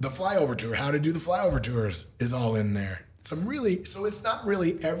 The flyover tour, how to do the flyover tours is all in there. So it's not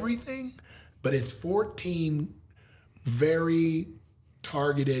really everything, but it's 14 very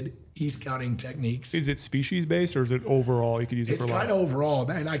targeted e-scouting techniques. Is it species based or is it overall? You could use it for It's kind of overall,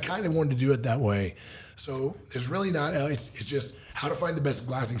 and I kind of wanted to do it that way. So there's really not, it's just how to find the best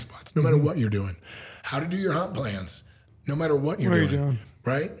glassing spots, no matter what you're doing. How to do your hunt plans, no matter what you're doing.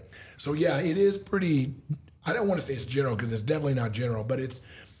 Right? So yeah, it is pretty, I don't want to say it's general because it's definitely not general, but it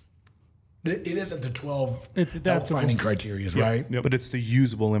isn't the 12 elk finding criteria, right? Yep. But it's the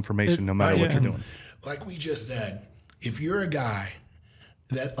usable information no matter what you're doing. Like we just said, if you're a guy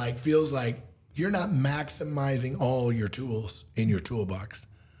that like feels like you're not maximizing all your tools in your toolbox,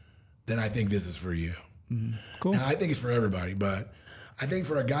 then I think this is for you. Mm-hmm. Cool. And I think it's for everybody, but I think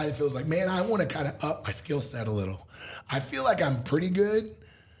for a guy that feels like, man, I want to kind of up my skill set a little. I feel like I'm pretty good,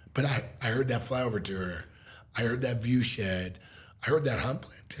 but I heard that flyover tour. I heard that view shed. I heard that hunt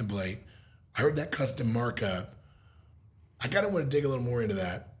plan template. I heard that custom markup. I kind of want to dig a little more into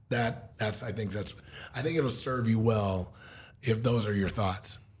that. I think it'll serve you well if those are your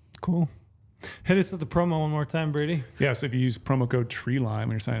thoughts. Cool. Hit us with the promo one more time, Brady. Yeah, so if you use promo code TREELINE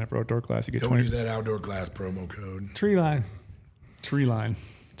when you're signing up for Outdoor Class, you get 20%. Use that Outdoor Class promo code. TREELINE. TREELINE.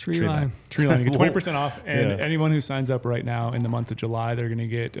 TREELINE. TREELINE. You get 20% off. And anyone who signs up right now in the month of July, they're going to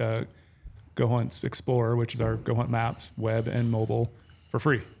get Go Hunt Explorer, which is our Go Hunt Maps, web and mobile, for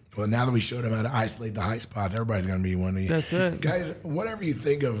free. Well, now that we showed them how to isolate the high spots, everybody's going to be one of you. That's it. Guys, whatever you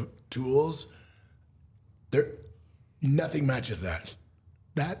think of tools, nothing matches that.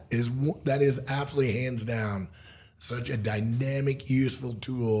 That is absolutely hands down such a dynamic, useful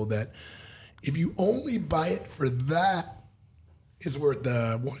tool that if you only buy it for that, it's worth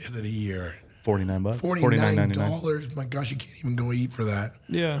what is it a year? $49. $49. My gosh, you can't even go eat for that.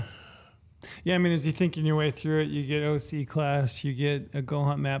 Yeah. Yeah, I mean, as you're thinking your way through it, you get OC class, you get a Go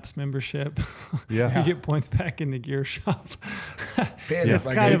Hunt Maps membership, you get points back in the gear shop. Man, it's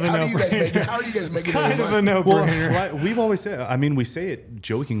like, how are you guys making kind of a no-brainer? Well, we've always said, I mean, we say it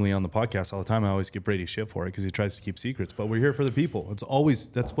jokingly on the podcast all the time. I always give Brady shit for it because he tries to keep secrets, but we're here for the people.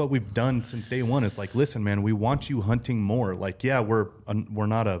 That's what we've done since day one. It's like, listen, man, we want you hunting more. Like, yeah, we're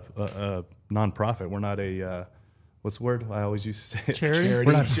not a nonprofit. We're not a... what's the word I always used to say? Charity.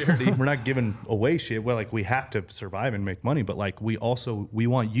 We're not charity. We're not giving away shit. Well, like we have to survive and make money, but like we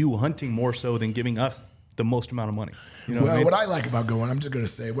want you hunting more so than giving us the most amount of money. You know what I like about I'm just going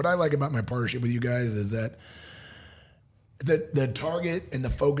to say, what I like about my partnership with you guys is that the target and the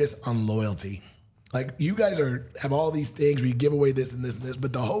focus on loyalty. Like you guys have all these things where you give away this and this and this,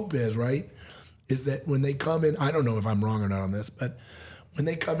 but the hope is, right, is that when they come in, I don't know if I'm wrong or not on this, but when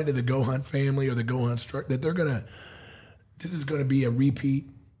they come into the Go Hunt family or the Go Hunt structure, that this is going to be a repeat.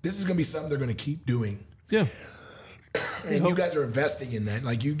 This is going to be something they're going to keep doing. Yeah. And you guys are investing in that.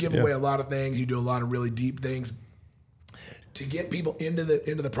 Like you give away a lot of things. You do a lot of really deep things to get people into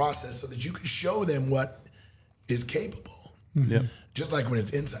the process so that you can show them what is capable. Yeah. Just like when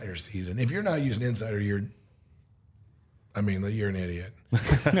it's insider season. If you're not using insider, you're an idiot.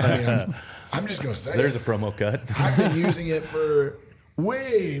 I'm just going to say there's a promo cut. I've been using it for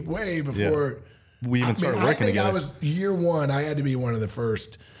way before we even started working together. I was year one. I had to be one of the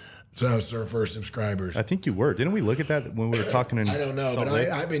first. So I was our first subscribers. I think you were. Didn't we look at that when we were talking in I don't know, Salt but Lake?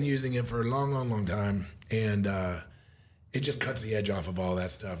 I've been using it for a long time, and it just cuts the edge off of all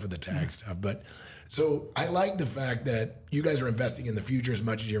that stuff, of the tag stuff. But so I like the fact that you guys are investing in the future as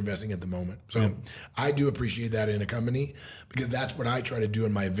much as you're investing at the moment. So I do appreciate that in a company, because that's what I try to do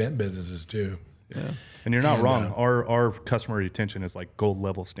in my event businesses too. Yeah. And you're not wrong. Our customer retention is like gold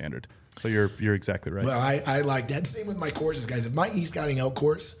level standard. So you're exactly right. Well, I like that. Same with my courses, guys. If my e-scouting elk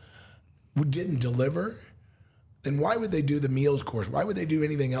course didn't deliver, then why would they do the meals course? Why would they do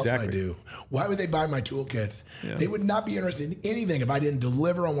anything else I do? Why would they buy my toolkits? Yeah. They would not be interested in anything if I didn't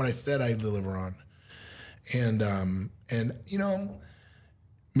deliver on what I said I'd deliver on. And you know,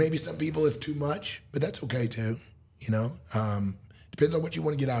 maybe some people it's too much, but that's okay too. You know, depends on what you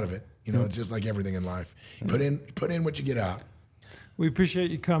want to get out of it. You know, it's just like everything in life. Put in what you get out. We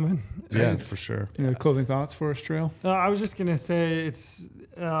appreciate you coming. Yeah, for sure. Closing thoughts for us, Trail? I was just gonna say it's.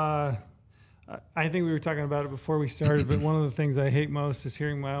 I think we were talking about it before we started, but one of the things I hate most is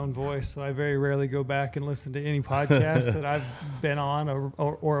hearing my own voice. So I very rarely go back and listen to any podcast that I've been on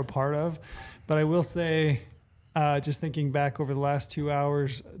or a part of. But I will say, just thinking back over the last 2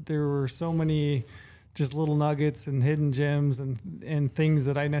 hours, there were so many just little nuggets and hidden gems and things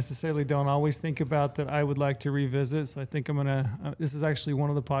that I necessarily don't always think about that I would like to revisit. So I think I'm going to, this is actually one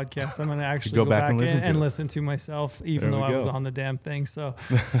of the podcasts I'm going to actually go back and listen to myself, even though I was on the damn thing. So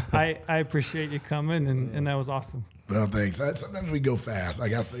I appreciate you coming, and that was awesome. Well, thanks. Sometimes we go fast. I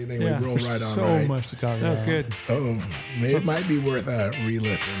got to say, we roll right on. So much to talk about. That was good. So it might be worth a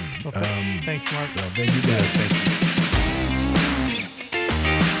re-listen. Okay. Thanks, Mark. So thank you guys. Thank you.